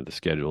fits into the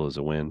schedule as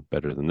a win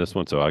better than this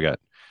one. So I got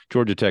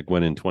Georgia Tech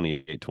winning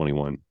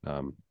 28-21.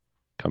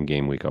 Come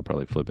game week, I'll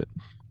probably flip it.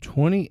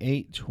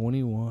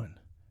 28-21.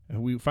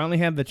 We finally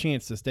have the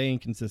chance to stay in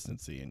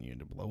consistency and you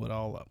to blow it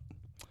all up.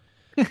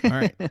 All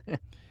right.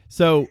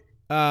 So,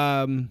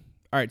 all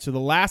right. So the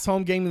last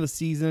home game of the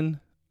season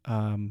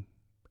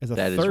is a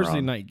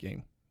Thursday night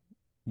game.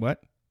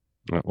 What?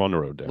 On the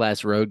road day.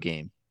 Last road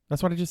game.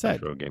 That's what I just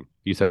said. Last road game.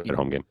 You said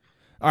home game.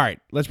 All right.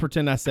 Let's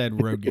pretend I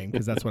said road game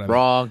because that's what I meant.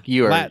 Wrong.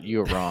 You are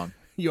wrong.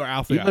 You are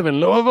alpha. You live in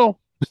Louisville?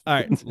 All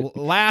right.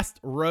 Last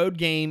road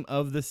game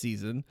of the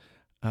season.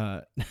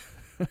 November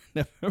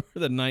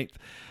the 9th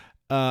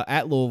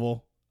at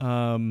Louisville.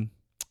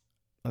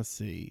 Let's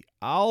see.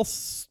 I'll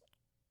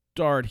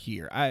start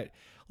here. I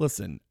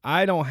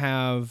don't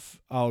have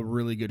a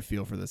really good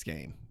feel for this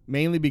game,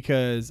 mainly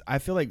because I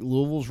feel like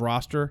Louisville's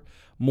roster,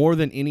 more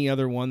than any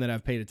other one that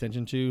I've paid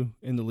attention to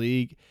in the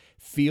league,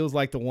 feels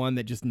like the one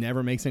that just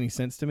never makes any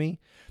sense to me.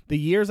 The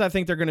years I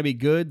think they're going to be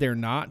good, they're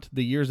not.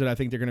 The years that I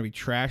think they're going to be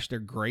trash, they're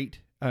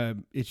great.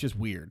 It's just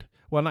weird.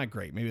 Well, not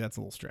great. Maybe that's a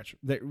little stretch.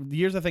 The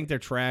years I think they're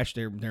trash,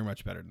 they're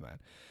much better than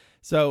that.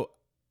 So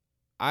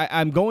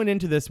I'm going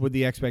into this with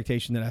the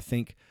expectation that I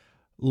think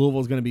Louisville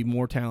is going to be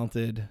more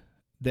talented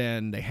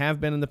than they have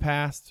been in the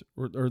past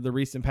or the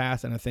recent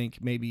past, and I think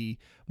maybe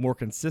more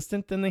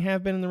consistent than they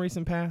have been in the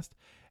recent past.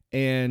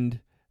 And,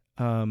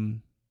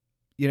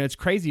 it's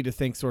crazy to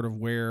think sort of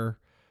where,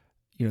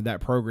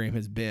 that program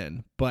has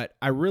been. But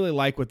I really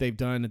like what they've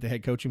done at the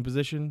head coaching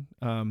position.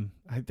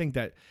 I think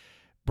that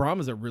Braum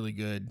is a really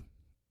good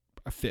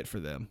fit for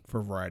them for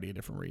a variety of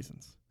different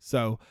reasons.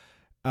 So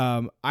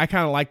I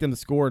kind of like them to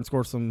score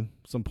some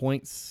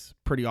points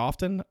pretty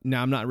often.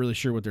 Now, I'm not really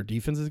sure what their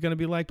defense is going to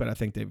be like, but I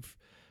think they've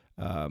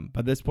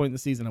by this point in the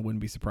season, I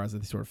wouldn't be surprised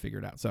if they sort of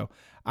figured it out. So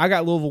I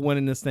got Louisville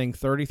winning this thing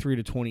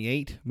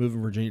 33-28,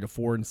 moving Virginia to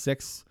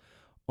 4-6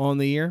 on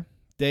the year.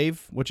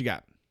 Dave, what you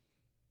got?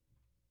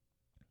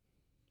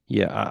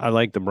 Yeah, I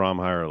like the Braum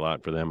hire a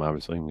lot for them,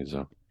 obviously, because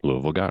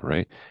Louisville got,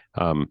 right?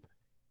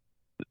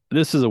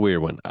 This is a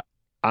weird one.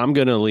 I'm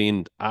going to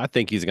lean – I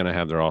think he's going to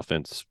have their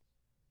offense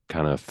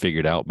kind of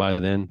figured out by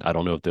then. I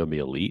don't know if they'll be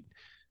elite,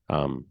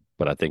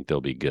 but I think they'll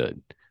be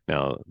good.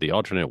 Now, the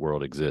alternate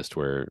world exists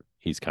where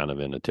he's kind of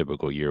in a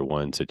typical year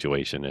one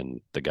situation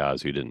and the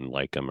guys who didn't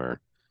like him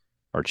are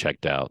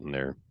checked out and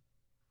they're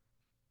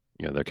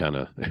kind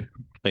of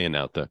playing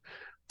out the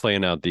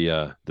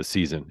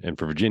season. And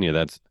for Virginia,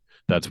 that's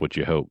what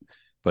you hope.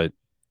 But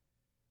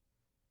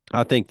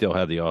I think they'll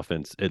have the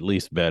offense at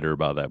least better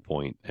by that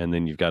point. And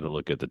then you've got to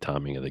look at the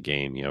timing of the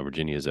game.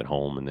 Virginia's at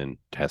home and then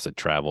has to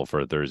travel for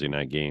a Thursday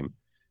night game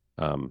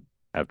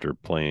after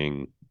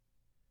playing,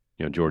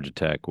 Georgia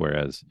Tech,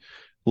 whereas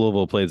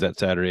Louisville plays that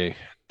Saturday. I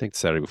think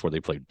Saturday before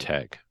they played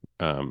Tech.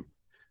 But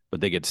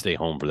they get to stay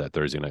home for that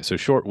Thursday night. So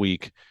short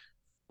week,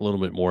 a little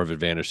bit more of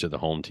advantage to the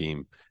home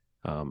team.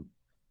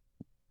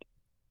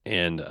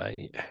 And I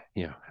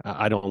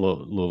don't know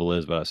what Louisville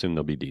is, but I assume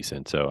they'll be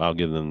decent. So I'll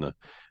give them the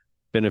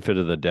benefit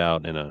of the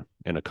doubt in a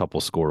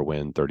couple score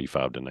win,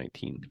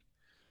 35-19.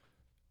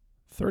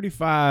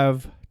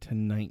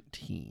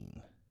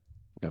 35-19.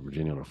 Got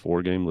Virginia on a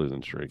 4-game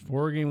losing streak.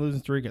 4-game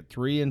losing streak at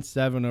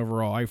 3-7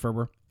 overall. Hey,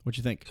 Ferber, what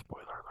you think?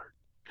 Spoiler alert.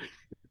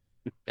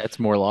 That's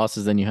more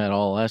losses than you had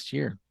all last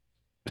year.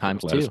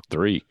 Times last 2.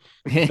 3.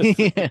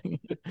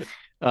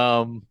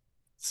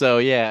 So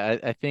yeah,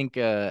 I think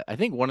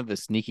one of the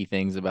sneaky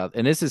things about,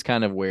 and this is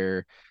kind of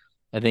where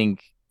I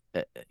think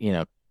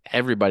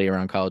everybody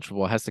around college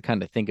football has to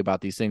kind of think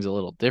about these things a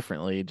little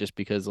differently, just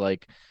because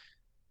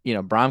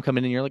Braum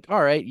coming in, you're like,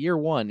 all right, year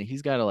one,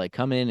 he's got to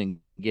come in and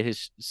get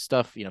his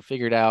stuff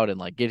figured out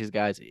and get his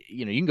guys.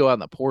 You can go out in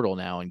the portal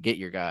now and get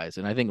your guys,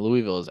 and I think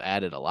Louisville has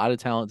added a lot of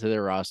talent to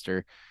their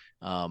roster.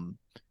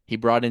 He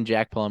brought in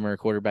Jack Plummer, a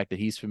quarterback that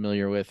he's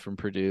familiar with from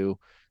Purdue,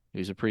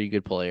 who's a pretty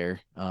good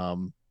player.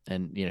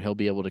 And he'll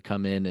be able to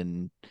come in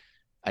and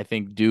I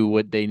think do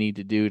what they need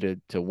to do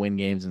to win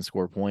games and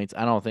score points.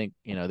 I don't think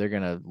they're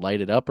gonna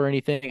light it up or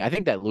anything. I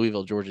think that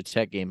Louisville Georgia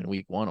Tech game in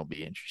week 1 will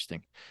be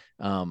interesting,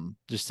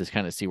 just to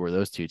kind of see where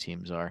those two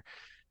teams are.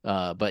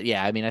 But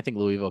yeah, I mean, I think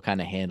Louisville kind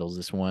of handles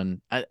this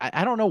one.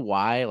 I don't know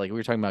why. Like we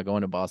were talking about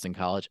going to Boston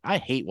College. I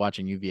hate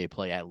watching UVA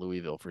play at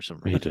Louisville for some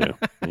reason.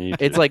 Me too.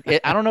 It's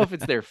I don't know if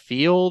it's their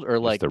field or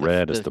it's the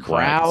red, it's the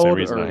crowd. Black. Same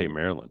reason I hate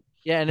Maryland.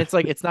 Yeah, and it's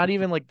it's not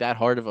even that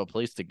hard of a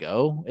place to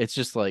go. It's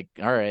just all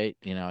right,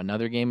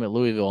 another game at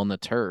Louisville on the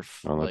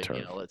turf. On the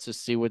turf. Let's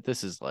just see what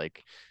this is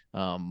like.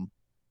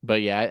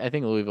 But yeah, I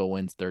think Louisville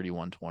wins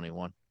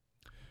 31-21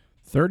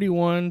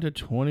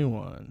 31-21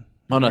 on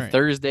All a right.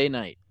 Thursday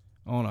night.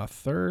 On a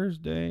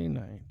Thursday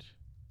night.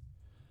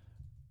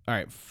 All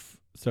right.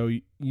 So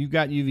you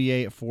got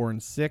UVA at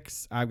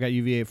 4-6. I've got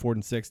UVA at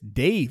 4-6.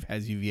 Dave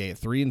has UVA at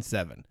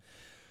 3-7.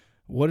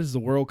 What is the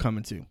world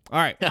coming to? All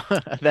right.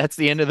 That's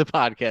the end of the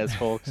podcast,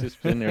 folks. It's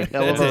been a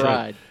hell of a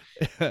ride.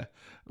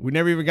 We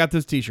never even got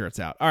those T-shirts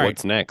out. All right.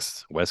 What's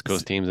next? West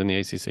Coast teams in the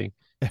ACC.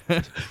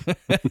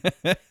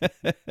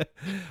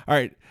 All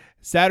right.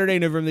 Saturday,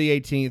 November the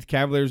 18th,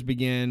 Cavaliers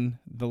begin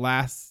the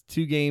last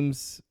two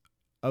games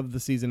of the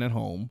season at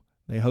home.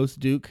 They host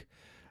Duke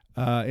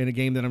in a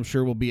game that I'm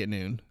sure will be at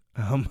noon,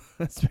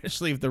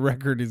 especially if the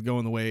record is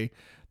going the way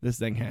this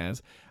thing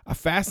has. A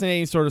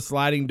fascinating sort of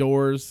sliding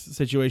doors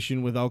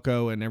situation with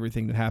Elko and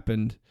everything that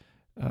happened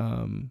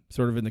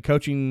sort of in the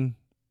coaching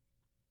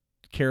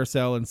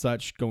carousel and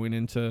such going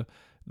into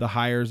the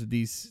hires that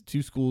these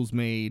two schools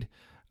made.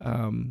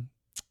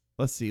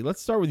 Let's see.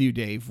 Let's start with you,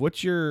 Dave.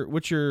 What's your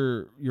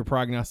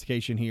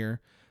prognostication here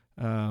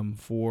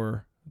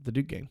for the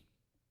Duke game?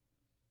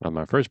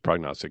 My first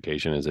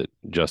prognostication is that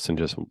Justin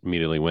just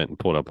immediately went and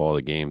pulled up all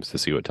the games to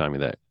see what time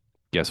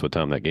guess what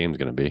time that game's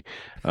going to be.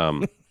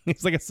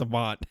 He's like a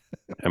savant.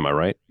 Am I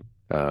right?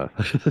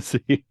 Let's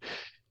see. It's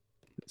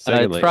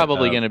Secondly,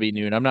 probably going to be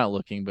noon. I'm not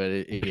looking,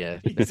 but yeah.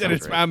 He said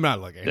it's. Right. I'm not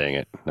looking. Dang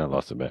it! I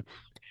lost a bet.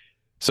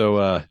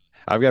 So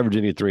I've got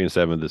Virginia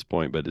 3-7 at this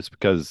point, but it's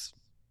because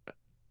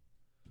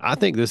I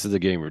think this is a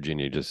game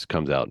Virginia just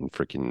comes out and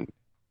freaking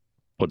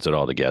puts it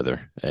all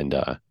together. And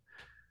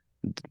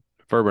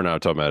Ferber and I were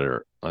talking about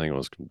it. I think it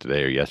was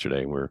today or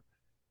yesterday. We're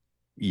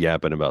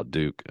yapping about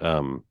Duke.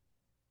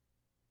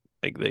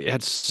 Like they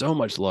had so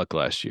much luck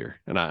last year,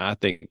 and I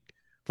think,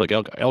 look,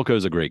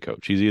 Elko's a great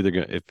coach. He's either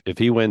going if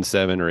he wins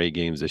 7 or 8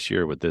 games this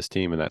year with this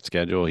team and that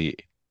schedule,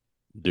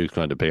 Duke's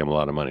going to pay him a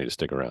lot of money to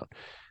stick around.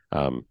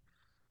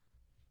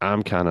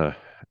 I'm kind of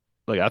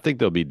like I think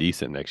they'll be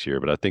decent next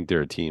year, but I think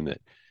they're a team that,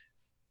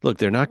 look,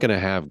 they're not going to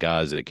have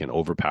guys that can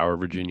overpower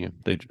Virginia.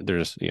 They're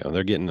just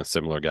they're getting a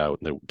similar guy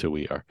to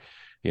we are,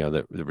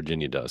 that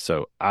Virginia does.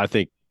 So I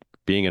think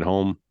being at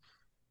home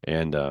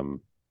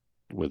and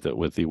with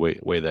the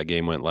way that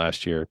game went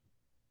last year,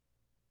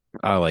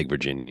 I like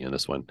Virginia in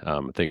this one. I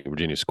think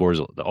Virginia scores.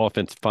 The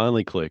offense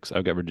finally clicks.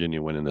 I've got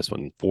Virginia winning this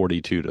one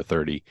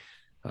 42-30.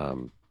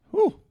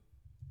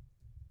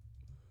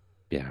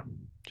 Yeah,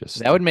 just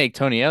that would make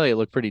Tony Elliott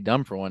look pretty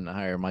dumb for wanting to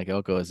hire Mike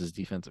Elko as his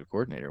defensive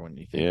coordinator. When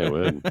you think, yeah, it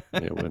would.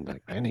 It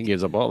would. And he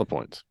gives up all the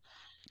points.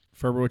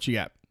 Ferber, what you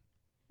got?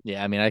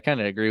 Yeah, I mean, I kind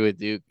of agree with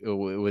Duke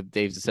with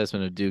Dave's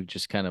assessment of Duke.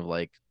 Just kind of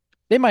like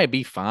they might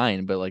be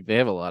fine, but like they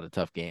have a lot of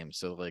tough games.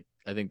 So like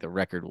I think the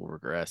record will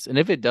regress, and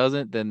if it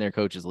doesn't, then their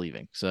coach is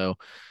leaving. So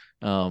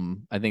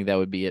I think that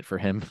would be it for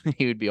him.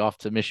 He would be off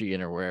to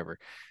Michigan or wherever.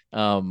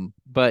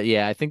 But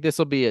yeah, I think this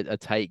will be a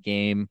tight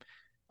game.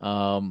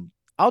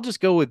 I'll just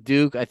go with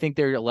Duke. I think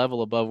they're a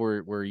level above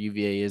where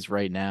UVA is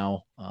right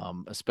now,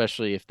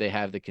 especially if they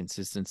have the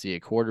consistency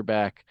at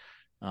quarterback.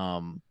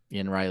 And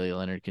Riley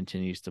Leonard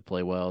continues to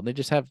play well. They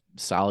just have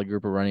solid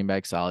group of running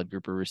backs, solid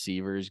group of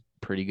receivers,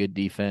 pretty good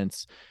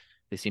defense.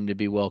 They seem to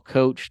be well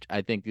coached.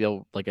 I think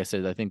like I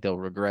said, I think they'll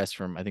regress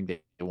from, I think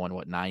they won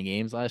 9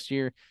 games last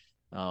year.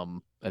 I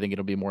think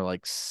it'll be more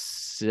like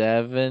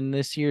 7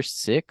 this year,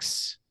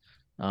 6.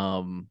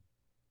 But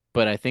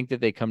I think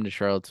that they come to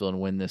Charlottesville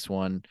and win this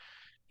one.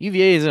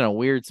 UVA is in a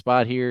weird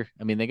spot here.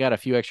 I mean, they got a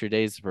few extra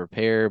days to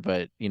prepare,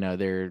 but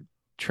they're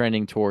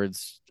trending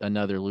towards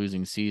another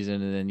losing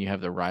season, and then you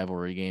have the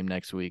rivalry game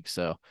next week.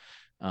 So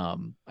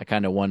I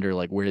kind of wonder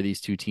like where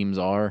these two teams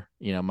are,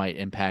 might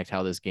impact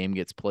how this game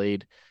gets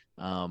played.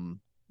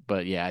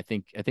 But yeah, I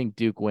think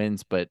Duke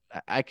wins, but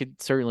I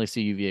could certainly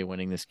see UVA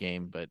winning this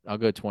game, but I'll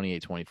go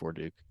 28-24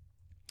 Duke.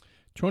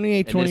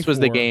 28-24. This was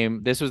the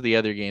game. This was the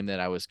other game that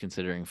I was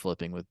considering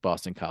flipping with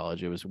Boston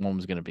College. One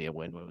was going to be a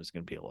win, one was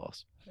going to be a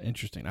loss.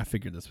 Interesting. I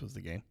figured this was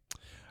the game.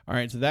 All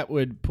right, so that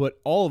would put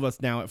all of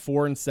us now at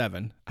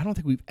 4-7. I don't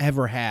think we've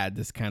ever had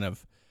this kind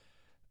of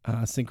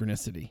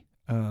synchronicity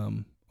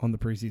on the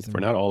preseason. If we're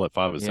not all at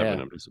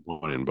 5-7, I'm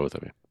disappointed in both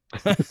of you.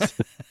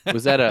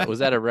 Was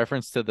that a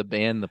reference to the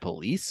band The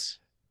Police?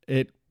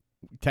 It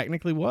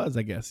technically was,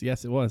 I guess.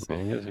 Yes, it was.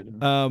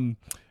 All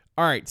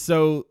right,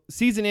 so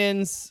season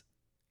ends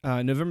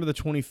November the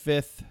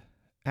 25th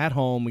at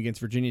home against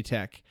Virginia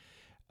Tech.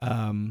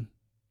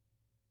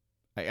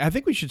 I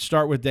think we should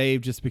start with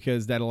Dave just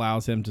because that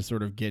allows him to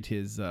sort of get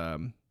his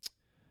wait,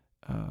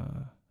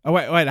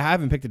 I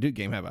haven't picked the Duke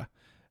game, have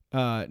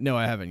I? No,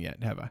 I haven't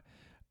yet, have I?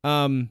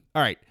 All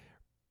right.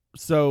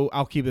 So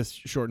I'll keep this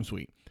short and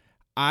sweet.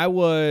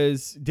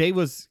 Dave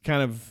was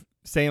kind of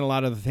saying a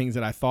lot of the things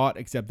that I thought,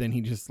 except then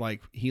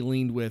he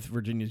leaned with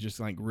Virginia's just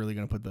like really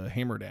going to put the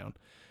hammer down.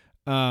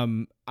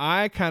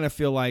 I kind of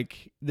feel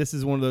like this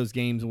is one of those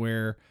games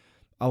where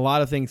a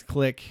lot of things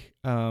click,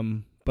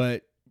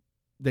 but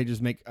they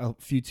just make a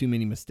few too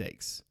many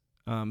mistakes.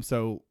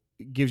 So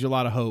it gives you a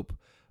lot of hope,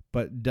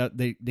 but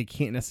they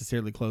can't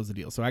necessarily close the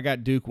deal. So I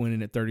got Duke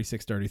winning at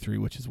 36-33,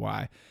 which is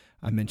why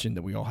I mentioned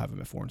that we all have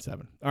them at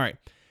 4-7. All right.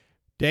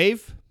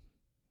 Dave,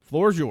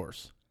 floor is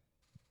yours.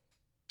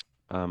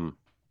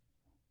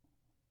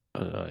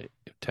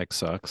 Tech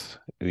sucks.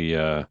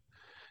 They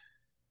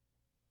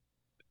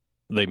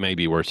may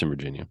be worse in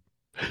Virginia.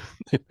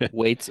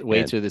 Weights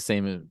are the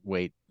same as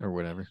weight or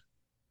whatever.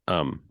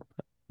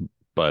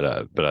 But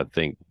I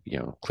think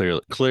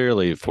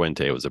clearly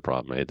Fuente was a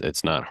problem.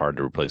 It's not hard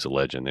to replace a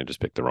legend. They just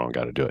picked the wrong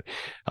guy to do it.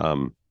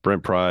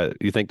 Brent Pry,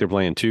 you think they're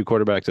playing 2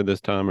 quarterbacks at this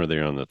time, or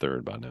they're on the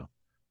 3rd by now?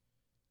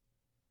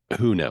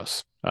 Who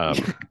knows?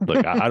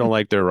 Look, I don't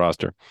like their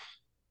roster.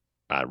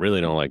 I really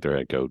don't like their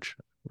head coach.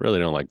 Really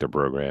don't like their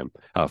program.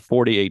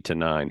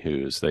 48-9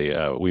 Who's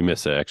we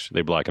miss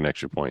they block an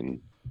extra point and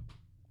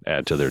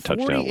add to their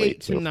touchdown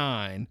lead.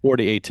 48-9.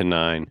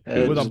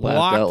 48-9 with a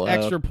blocked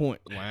extra point.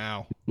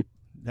 Wow.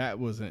 That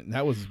was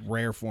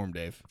rare form,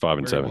 Dave.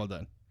 5-7. Well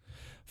done.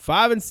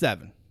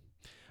 5-7.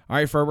 All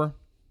right, Ferber.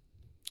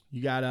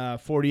 You got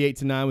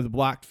 48-9 with a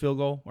blocked field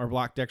goal or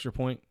blocked extra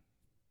point.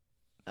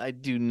 I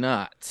do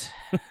not.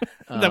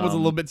 That was a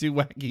little bit too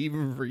wacky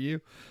even for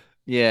you.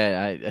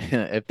 Yeah,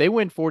 if they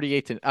win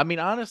 48 I mean,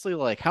 honestly,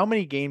 like how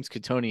many games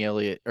could Tony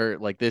Elliott or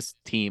like this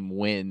team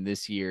win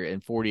this year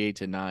and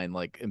 48-9,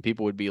 like, and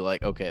people would be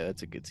like, okay,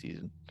 that's a good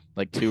season.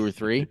 Like 2 or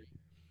 3.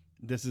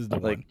 This is the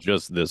like one.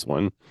 Just this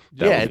one.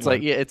 It's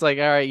like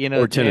all right,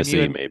 or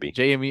Tennessee maybe.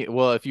 JMU.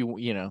 Well, if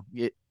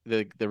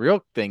the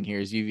real thing here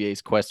is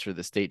UVA's quest for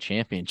the state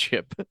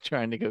championship,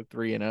 trying to go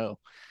 3-0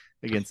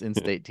 against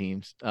in-state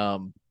teams.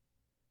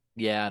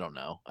 Yeah, I don't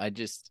know.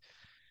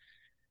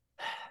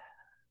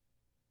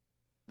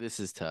 This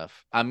is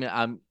tough.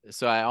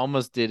 So I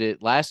almost did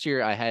it last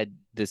year. I had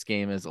this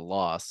game as a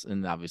loss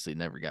and obviously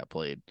never got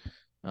played.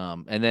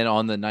 And then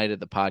on the night of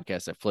the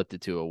podcast, I flipped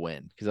it to a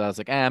win because I was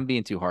like, I'm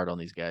being too hard on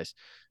these guys.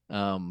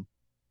 I'm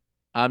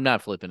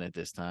not flipping it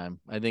this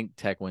time. I think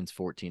Tech wins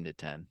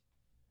 14-10.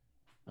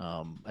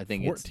 I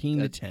think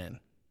 14-10.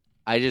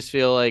 I just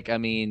feel like,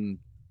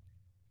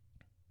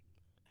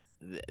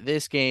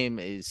 this game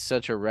is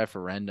such a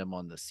referendum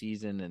on the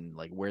season and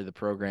like where the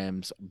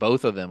programs,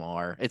 both of them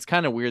are. It's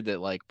kind of weird that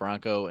like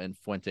Bronco and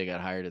Fuente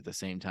got hired at the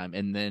same time.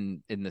 And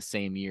then in the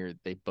same year,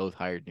 they both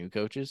hired new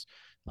coaches.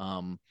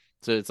 So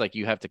it's like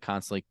you have to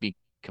constantly be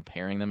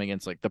comparing them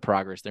against like the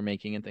progress they're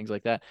making and things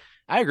like that.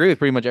 I agree with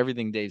pretty much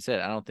everything Dave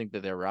said. I don't think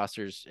that their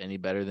roster's any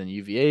better than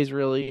UVA's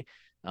really.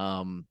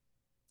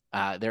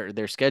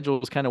 Their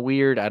schedule is kind of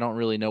weird. I don't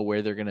really know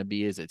where they're going to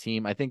be as a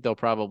team. I think they'll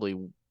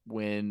probably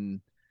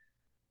win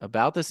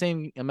about the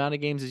same amount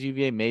of games as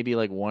UVA, maybe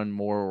like one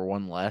more or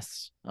one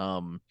less.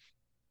 And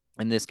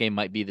this game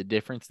might be the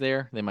difference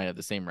there. They might have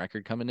the same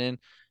record coming in.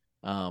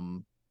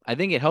 I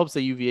think it helps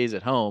that UVA is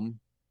at home.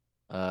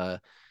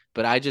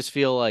 But I just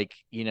feel like,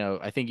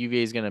 I think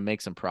UVA is going to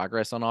make some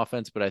progress on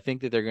offense, but I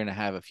think that they're going to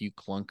have a few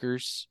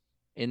clunkers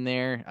in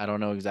there. I don't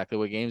know exactly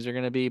what games they're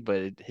going to be,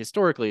 but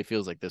historically it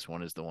feels like this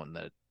one is the one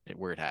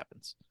where it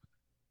happens.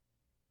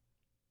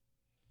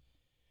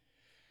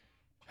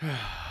 All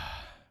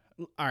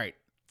right.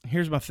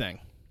 Here's my thing.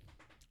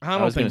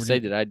 I was going to say,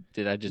 did I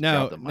just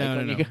drop the mic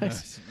on you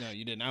guys? No,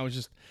 you didn't. I was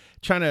just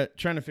trying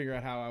to figure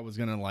out how I was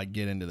going to like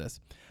get into this.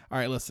 All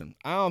right, listen.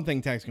 I don't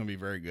think Tech's going to be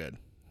very good.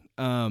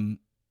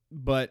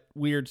 But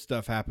weird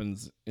stuff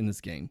happens in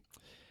this game.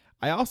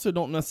 I also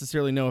don't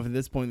necessarily know if at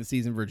this point in the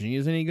season Virginia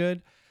is any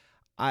good.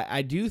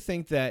 I do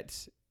think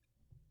that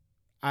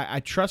I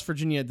trust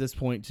Virginia at this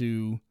point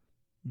to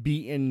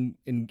be in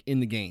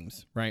the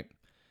games, right?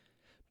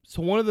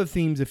 So one of the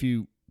themes,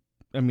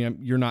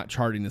 you're not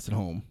charting this at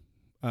home,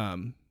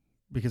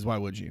 because why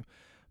would you?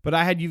 But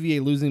I had UVA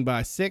losing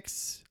by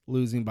 6,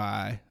 losing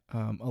by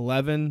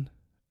 11,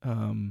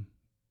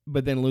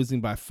 but then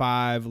losing by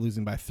 5,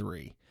 losing by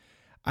 3.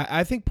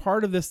 I think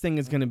part of this thing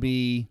is going to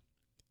be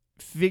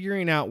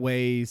figuring out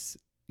ways,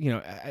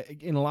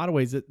 in a lot of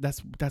ways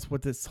that's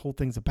what this whole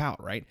thing's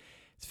about, right?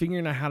 It's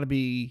figuring out how to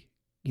be,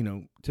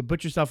 to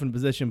put yourself in a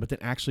position, but then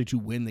actually to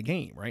win the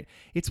game, right?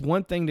 It's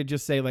one thing to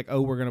just say like,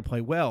 oh, we're going to play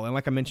well. And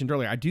like I mentioned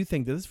earlier, I do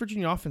think that this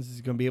Virginia offense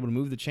is going to be able to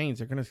move the chains.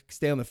 They're going to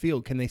stay on the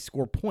field. Can they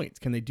score points?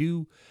 Can they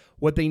do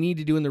what they need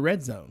to do in the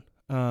red zone?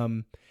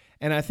 And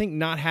I think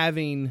not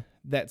having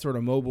that sort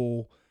of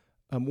more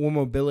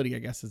mobility, I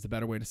guess is the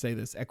better way to say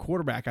this, at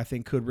quarterback, I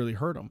think could really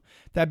hurt them.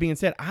 That being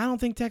said, I don't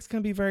think Tech's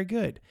going to be very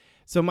good.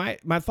 So my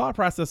thought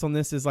process on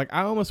this is like,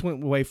 I almost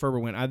went the way Ferber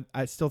went.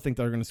 I still think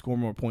they're going to score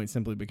more points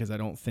simply because I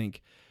don't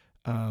think,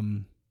 I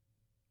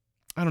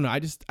don't know. I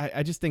just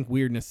think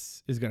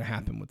weirdness is going to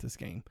happen with this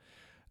game.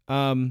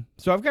 So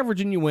I've got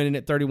Virginia winning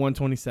at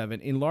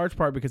 31-27 in large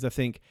part because I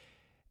think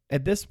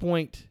at this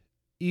point,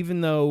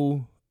 even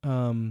though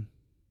there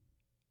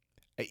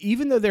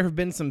have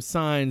been some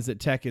signs that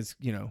Tech is,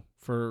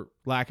 for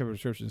lack of a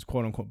description, is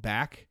quote unquote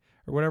back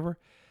or whatever,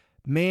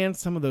 man,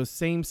 some of those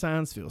same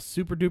signs feel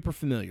super duper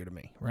familiar to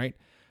me, right?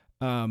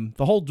 The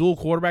whole dual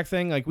quarterback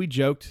thing, like we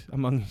joked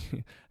among,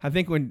 I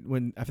think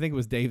when I think it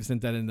was Dave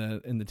sent that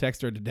in the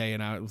text thread today,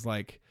 and I was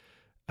like,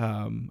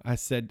 I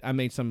said I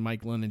made some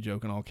Mike Lennon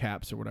joke in all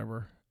caps or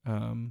whatever.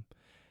 I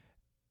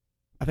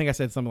think I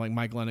said something like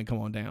Mike Lennon, come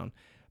on down.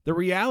 The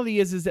reality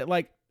is that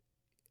like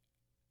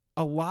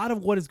a lot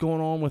of what is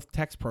going on with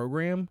Tech's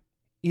program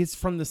is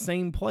from the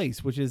same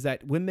place, which is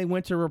that when they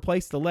went to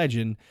replace the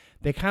legend,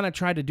 they kind of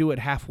tried to do it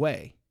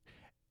halfway,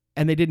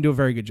 and they didn't do a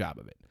very good job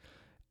of it.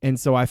 And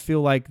so I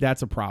feel like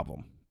that's a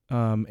problem,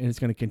 and it's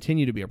going to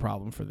continue to be a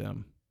problem for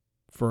them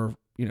for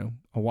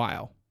a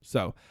while.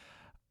 So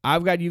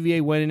I've got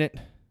UVA winning it,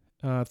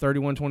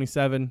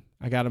 31-27.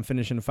 I got them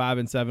finishing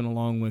 5-7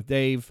 along with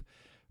Dave.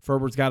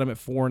 Ferbert's got them at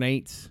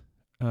 4-8.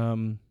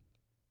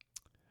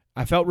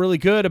 I felt really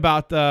good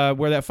about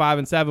where that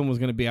 5-7 was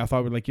going to be. I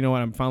thought we're like,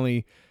 I'm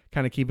finally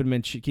kind of keeping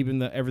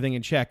everything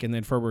in check, and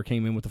then Ferber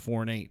came in with the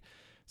 4-8.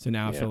 So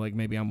now I feel like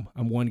maybe I'm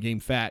one game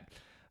fat.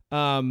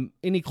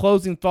 Any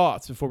closing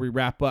thoughts before we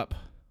wrap up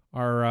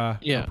our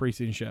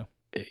preseason show?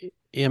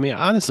 Yeah, I mean,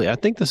 honestly, I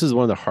think this is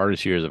one of the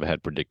hardest years I've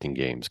had predicting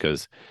games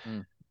because,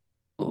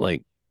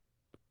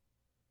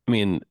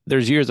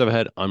 there's years I've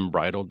had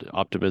unbridled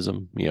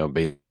optimism,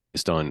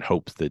 based on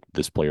hopes that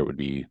this player would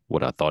be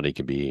what I thought he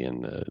could be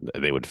and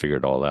they would figure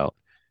it all out.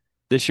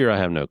 This year, I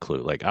have no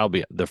clue. Like,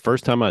 the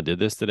first time I did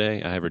this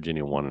today, I had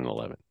Virginia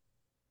 1-11.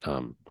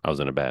 I was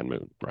in a bad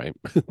mood, right?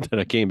 Then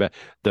I came back.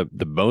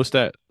 The most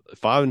at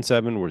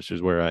 5-7, which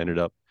is where I ended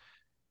up,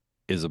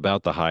 is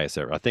about the highest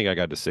ever. I think I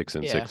got to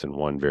 6-6 in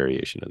one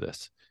variation of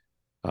this.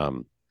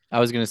 I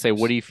was going to say,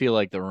 what do you feel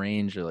like the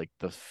range or like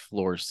the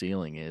floor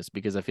ceiling is?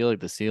 Because I feel like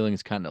the ceiling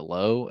is kind of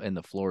low and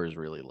the floor is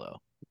really low.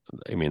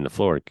 I mean, the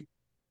floor is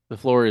the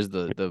floor is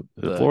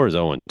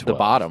 0-12. The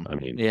bottom. I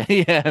mean,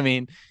 yeah. I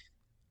mean,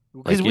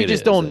 because we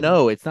just don't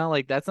know. It's not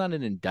like that's not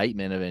an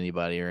indictment of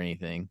anybody or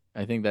anything.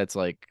 I think that's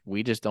like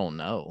we just don't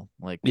know.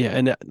 Like, yeah,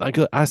 and like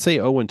I say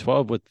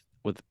 0-12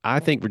 with I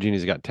think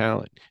Virginia's got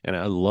talent, and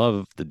I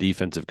love the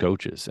defensive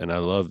coaches, and I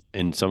love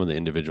in some of the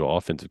individual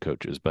offensive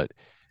coaches, but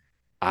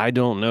I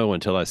don't know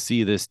until I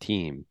see this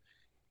team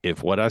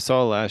if what I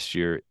saw last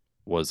year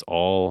was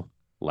all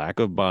lack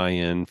of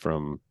buy-in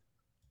from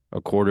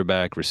a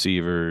quarterback,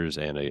 receivers,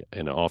 and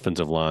an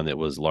offensive line that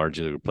was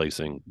largely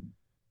replacing,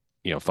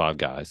 5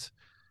 guys.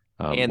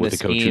 And with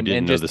the a coach who scheme didn't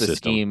and know just the the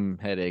system. scheme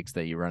headaches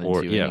that you run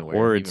into anywhere.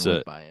 Or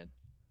buy-in.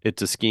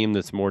 It's a scheme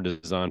that's more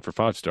designed for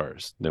 5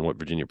 stars than what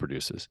Virginia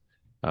produces.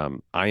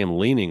 I am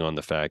leaning on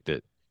the fact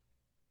that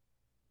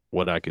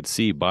what I could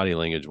see body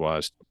language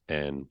wise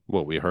and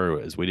what we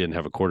heard is we didn't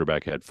have a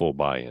quarterback who had full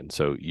buy-in.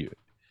 So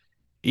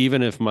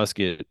even if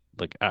Muskett,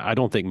 like I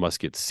don't think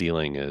Muskett's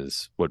ceiling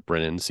is what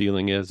Brennan's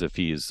ceiling is if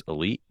he's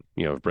elite,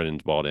 if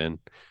Brennan's bought in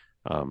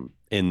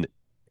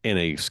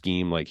a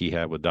scheme like he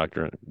had with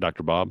Dr.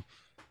 Bob.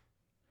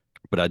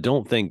 But I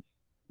don't think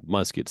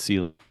Muskett's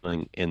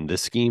ceiling in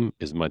this scheme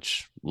is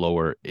much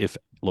lower, if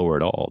lower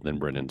at all, than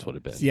Brennan's would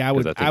have been. See, I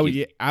would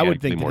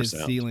think that his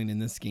ceiling in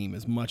this scheme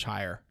is much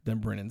higher than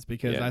Brennan's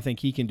because I think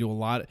he can do a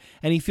lot,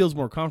 and he feels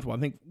more comfortable. I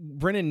think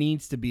Brennan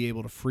needs to be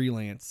able to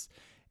freelance,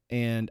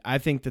 and I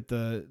think that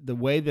the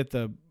way that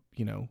the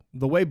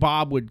way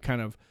Bob would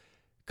kind of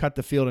cut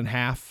the field in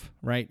half,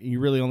 right? You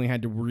really only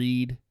had to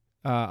read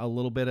a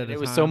little bit at a time. It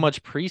was so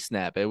much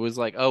pre-snap. It was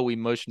like, oh, we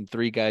motioned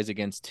 3 guys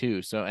against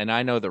 2. So, and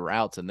I know the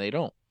routes and they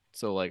don't.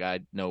 So, like,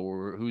 I know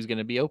who's going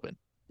to be open.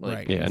 Like,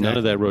 right. Yeah. Exactly.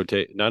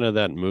 None of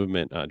that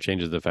movement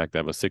changes the fact that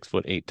I'm a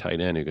 6'8" tight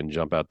end who can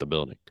jump out the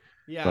building.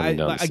 Yeah. I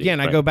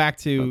go back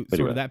to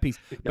sort of that piece,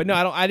 but no,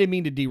 I didn't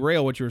mean to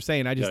derail what you were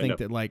saying. I just think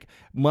that like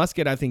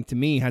Muskett, I think to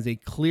me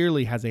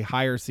clearly has a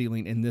higher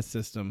ceiling in this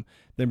system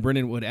than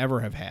Brennan would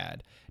ever have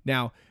had.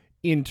 Now,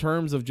 in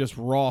terms of just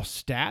raw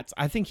stats,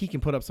 I think he can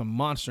put up some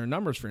monster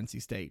numbers for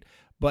NC State.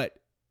 But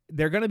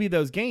they're going to be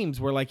those games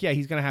where, like,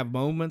 he's going to have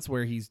moments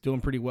where he's doing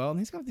pretty well. And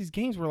he's got these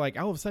games where, like,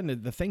 all of a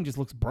sudden the thing just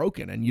looks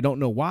broken and you don't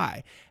know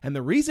why. And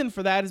the reason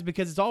for that is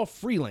because it's all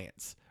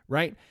freelance,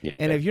 right? Yeah.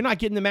 And if you're not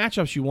getting the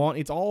matchups you want,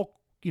 it's all,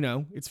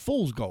 it's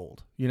fool's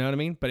gold. You know what I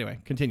mean? But anyway,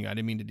 continue. I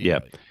didn't mean to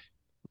derail you.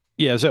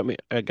 Yeah. So,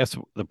 I guess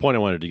the point I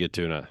wanted to get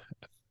to, and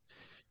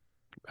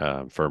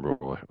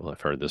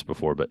I've heard this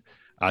before, but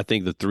I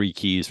think the 3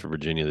 keys for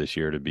Virginia this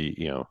year to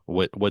be,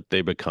 what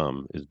they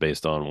become is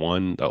based on,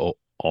 1, the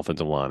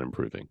offensive line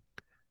improving.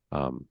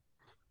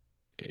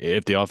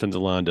 If the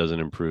offensive line doesn't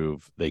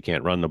improve, they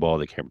can't run the ball,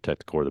 they can't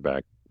protect the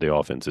quarterback, the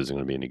offense isn't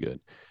going to be any good.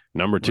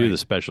 Number 2, the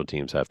special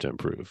teams have to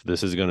improve.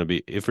 This is going to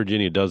be, if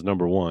Virginia does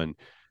number 1,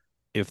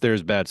 if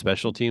there's bad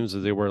special teams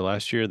as they were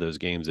last year, those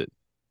games that,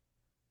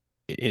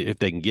 if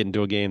they can get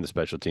into a game, the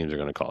special teams are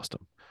going to cost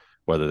them,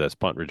 whether that's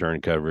punt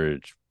return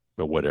coverage,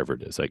 but whatever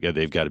it is, like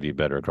they've got to be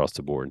better across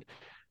the board.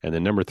 And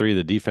then number 3,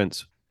 the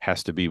defense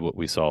has to be what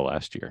we saw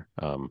last year.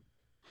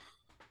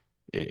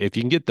 If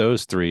you can get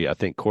those 3, I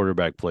think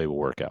quarterback play will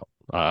work out.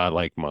 I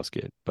like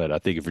Muskett, but I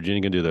think if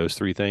Virginia can do those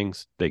 3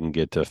 things, they can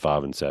get to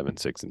 5-7,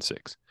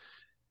 6-6.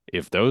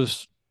 If they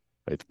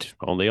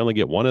only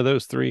get one of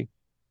those 3,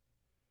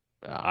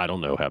 I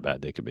don't know how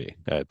bad they could be.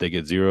 If they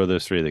get 0 of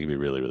those 3, they could be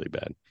really, really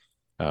bad.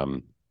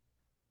 And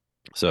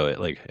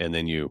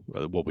then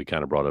what we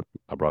kind of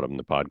I brought up in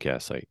the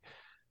podcast,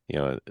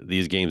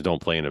 these games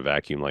don't play in a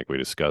vacuum like we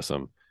discuss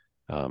them.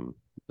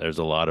 There's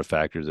a lot of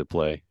factors at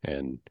play,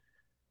 and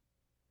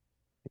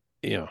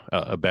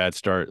a bad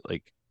start,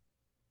 like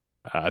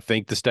I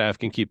think the staff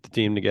can keep the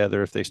team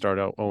together if they start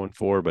out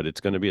 0-4, but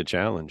it's going to be a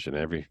challenge. And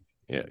every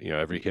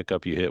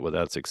hiccup you hit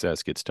without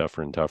success gets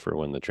tougher and tougher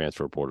when the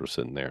transfer portal's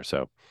sitting there.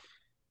 So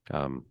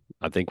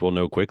I think we'll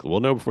know quickly. We'll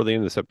know before the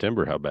end of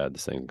September how bad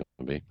this thing's going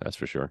to be. That's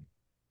for sure.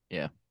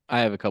 Yeah, I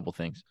have a couple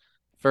things.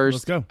 Let's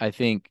First, go. I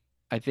think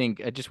I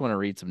just want to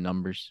read some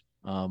numbers.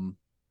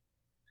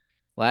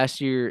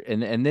 Last year,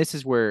 and this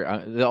is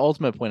where the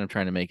ultimate point I'm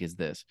trying to make is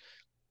this.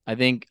 I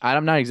think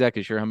I'm not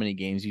exactly sure how many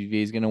games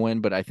UVA is going to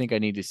win, but I think I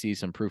need to see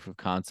some proof of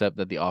concept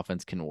that the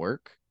offense can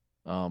work.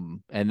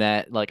 And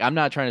that, like, I'm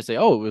not trying to say,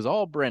 oh, it was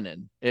all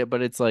Brennan,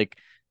 but it's like,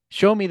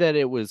 show me that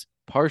it was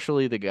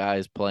partially the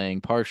guys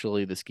playing,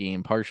 partially the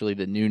scheme, partially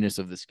the newness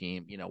of the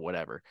scheme,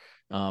 whatever.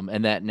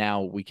 And that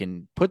now we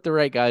can put the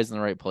right guys in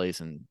the right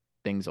place and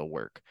things will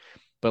work.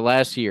 But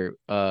last year,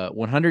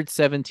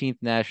 117th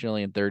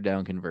nationally in third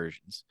down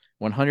conversions,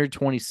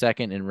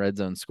 122nd in red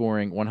zone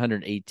scoring,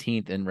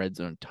 118th in red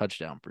zone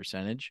touchdown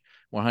percentage,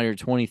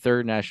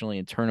 123rd nationally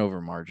in turnover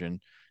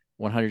margin,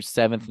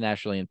 107th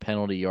nationally in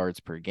penalty yards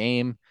per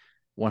game,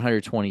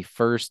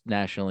 121st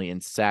nationally in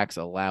sacks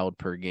allowed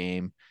per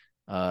game,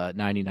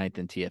 99th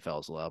in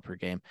TFLs allowed per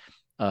game,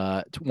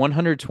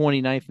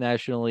 129th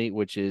nationally,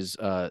 which is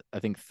I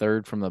think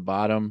third from the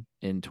bottom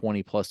in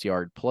 20+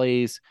 yard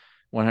plays,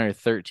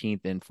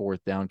 113th in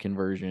fourth down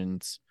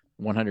conversions,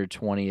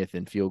 120th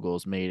in field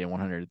goals made, and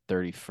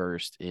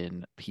 131st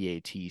in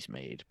PATs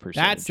made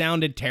percentage. That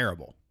sounded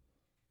terrible.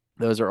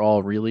 Those are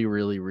all really,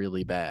 really,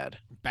 really bad.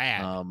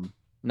 Bad.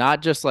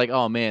 Not just like,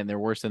 oh man, they're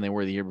worse than they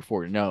were the year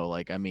before. No,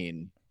 like, I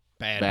mean,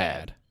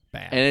 bad.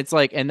 And it's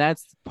like, and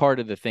that's part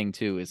of the thing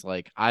too, is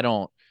like, I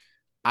don't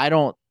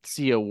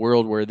see a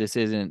world where this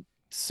isn't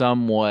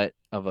somewhat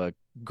of a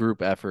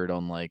group effort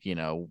on, like,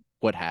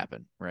 what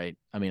happened, right?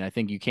 I mean, I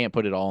think you can't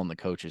put it all on the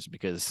coaches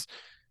because,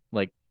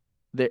 like,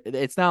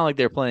 it's not like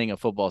they're playing a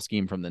football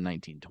scheme from the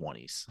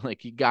 1920s.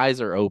 Like, guys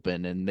are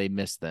open and they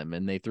missed them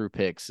and they threw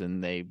picks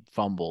and they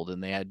fumbled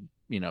and they had,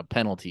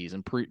 penalties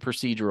and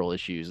procedural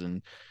issues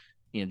and,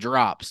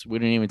 drops. We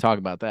didn't even talk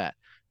about that.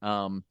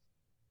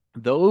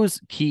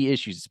 Those key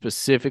issues,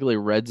 specifically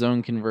red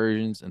zone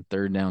conversions and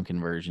third down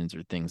conversions,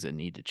 are things that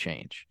need to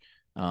change.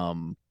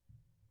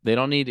 They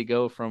don't need to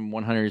go from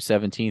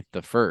 117th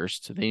to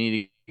first. They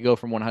need to go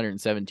from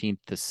 117th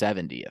to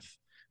 70th.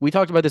 We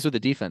talked about this with the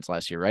defense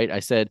last year, right? I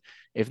said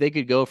if they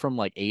could go from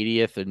like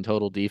 80th in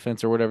total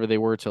defense or whatever they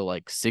were to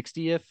like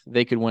 60th,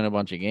 they could win a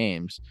bunch of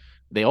games.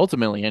 They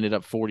ultimately ended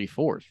up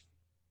 44th.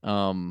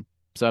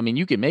 So, I mean,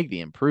 you can make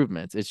the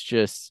improvements. It's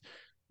just,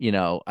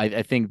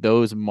 I think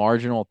those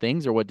marginal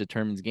things are what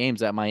determines games.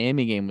 That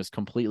Miami game was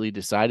completely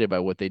decided by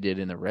what they did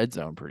in the red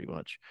zone pretty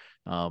much.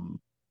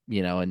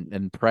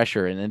 And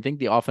pressure. And I think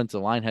the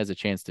offensive line has a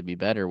chance to be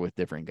better with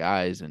different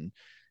guys. And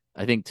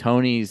I think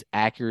Tony's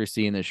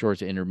accuracy in the short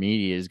to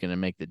intermediate is going to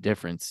make the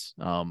difference.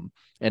 And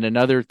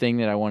another thing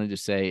that I wanted to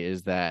say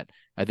is that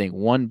I think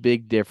one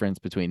big difference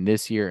between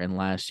this year and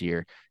last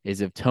year is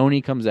if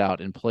Tony comes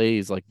out and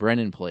plays like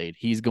Brennan played,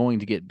 he's going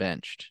to get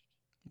benched.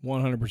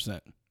 100%.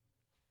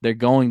 They're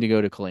going to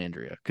go to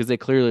Calandria because they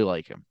clearly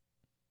like him.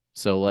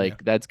 So,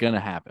 that's going to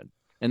happen.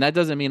 And that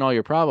doesn't mean all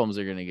your problems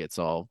are going to get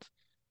solved.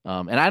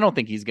 And I don't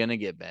think he's going to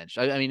get benched.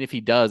 I mean, if he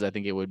does, I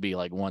think it would be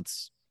like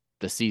once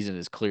the season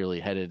is clearly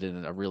headed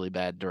in a really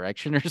bad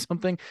direction or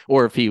something,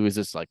 or if he was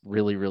just like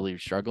really, really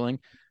struggling.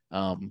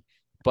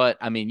 But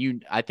I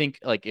mean, I think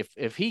like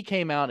if he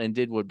came out and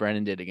did what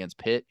Brennan did against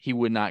Pitt, he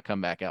would not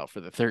come back out for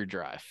the third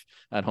drive.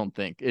 I don't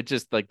think. It's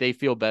just like they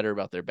feel better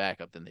about their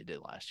backup than they did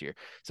last year.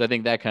 So I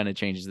think that kind of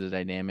changes the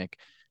dynamic.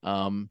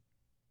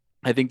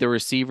 I think the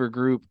receiver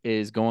group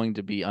is going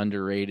to be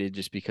underrated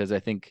just because I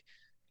think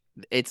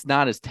it's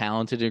not as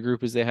talented a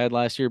group as they had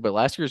last year, but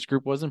last year's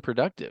group wasn't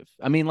productive.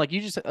 I mean, like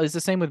it's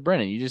the same with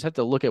Brennan. You just have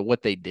to look at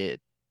what they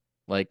did.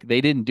 Like they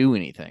didn't do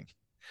anything.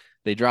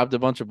 They dropped a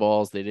bunch of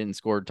balls. They didn't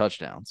score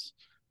touchdowns.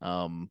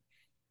 I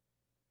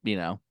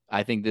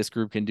think this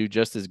group can do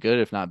just as good,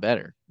 if not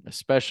better,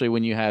 especially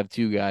when you have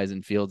two guys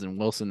in Fields and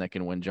Wilson that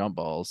can win jump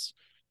balls.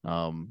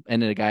 And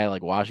then a guy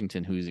like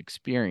Washington who's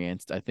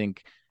experienced, I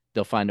think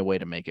they'll find a way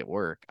to make it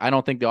work. I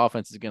don't think the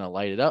offense is going to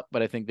light it up,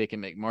 but I think they can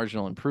make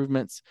marginal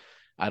improvements.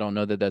 I don't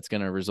know that that's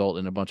going to result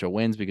in a bunch of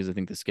wins because I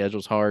think the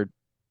schedule's hard.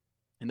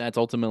 And that's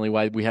ultimately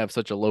why we have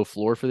such a low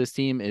floor for this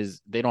team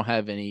is they don't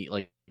have any,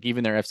 like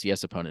even their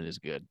FCS opponent is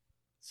good.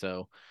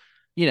 So,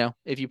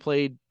 if you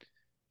played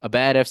a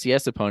bad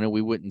FCS opponent,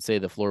 we wouldn't say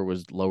the floor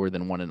was lower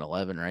than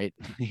 1-11, right?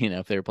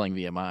 If they were playing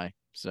VMI.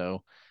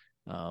 So,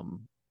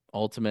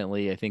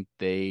 ultimately, I think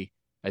the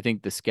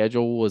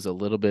schedule was a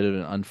little bit of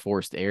an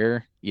unforced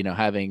error.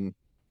 Having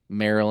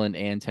Maryland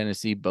and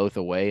Tennessee both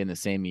away in the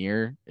same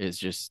year is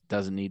just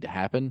doesn't need to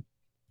happen.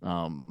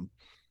 Hope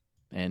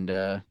the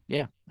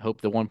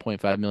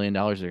 $1.5 million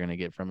they're going to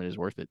get from it is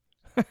worth it.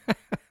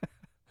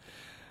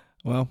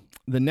 Well,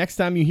 the next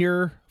time you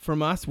hear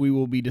from us, we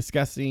will be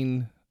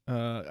discussing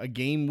a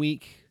game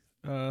week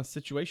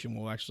situation.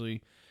 We'll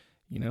actually,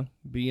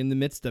 be in the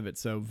midst of it.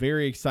 So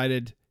very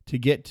excited to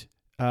get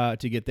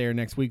there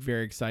next week.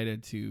 Very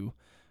excited to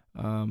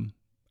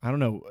I don't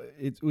know.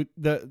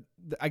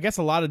 I guess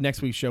a lot of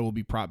next week's show will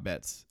be prop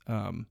bets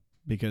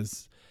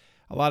because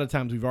a lot of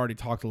times we've already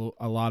talked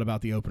a lot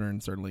about the opener,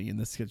 and certainly in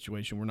this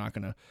situation, we're not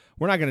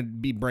gonna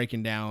be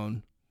breaking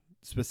down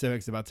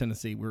specifics about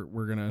Tennessee.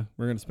 We're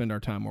gonna spend our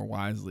time more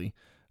wisely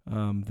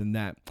than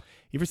that.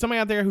 If you're somebody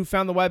out there who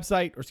found the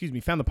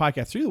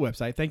podcast through the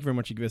website, thank you very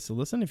much for giving us a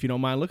listen. If you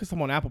don't mind, look us up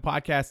on Apple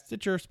Podcasts,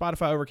 Stitcher,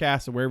 Spotify,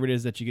 Overcast, or wherever it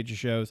is that you get your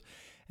shows.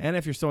 And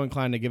if you're so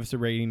inclined to give us a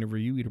rating and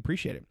review, we'd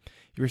appreciate it.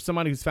 If you're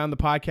somebody who's found the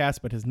podcast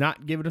but has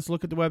not given us a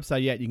look at the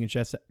website yet, you can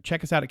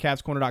check us out at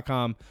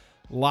CavsCorner.com.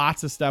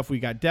 Lots of stuff. We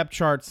got depth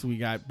charts. We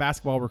got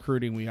basketball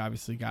recruiting. We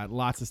obviously got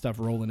lots of stuff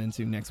rolling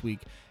into next week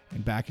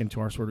and back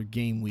into our sort of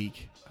game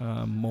week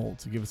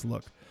mold. So give us a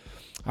look.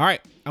 All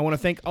right. I want to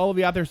thank all of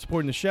you out there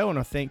supporting the show. And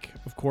I thank,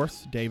 of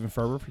course, Dave and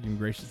Ferber for giving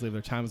graciously of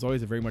their time as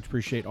always. I very much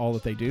appreciate all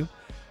that they do.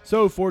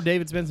 So for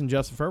David Spence and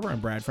Justin Ferber, I'm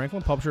Brad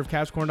Franklin, publisher of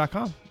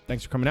CavsCorner.com.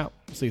 Thanks for coming out.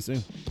 See you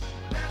soon.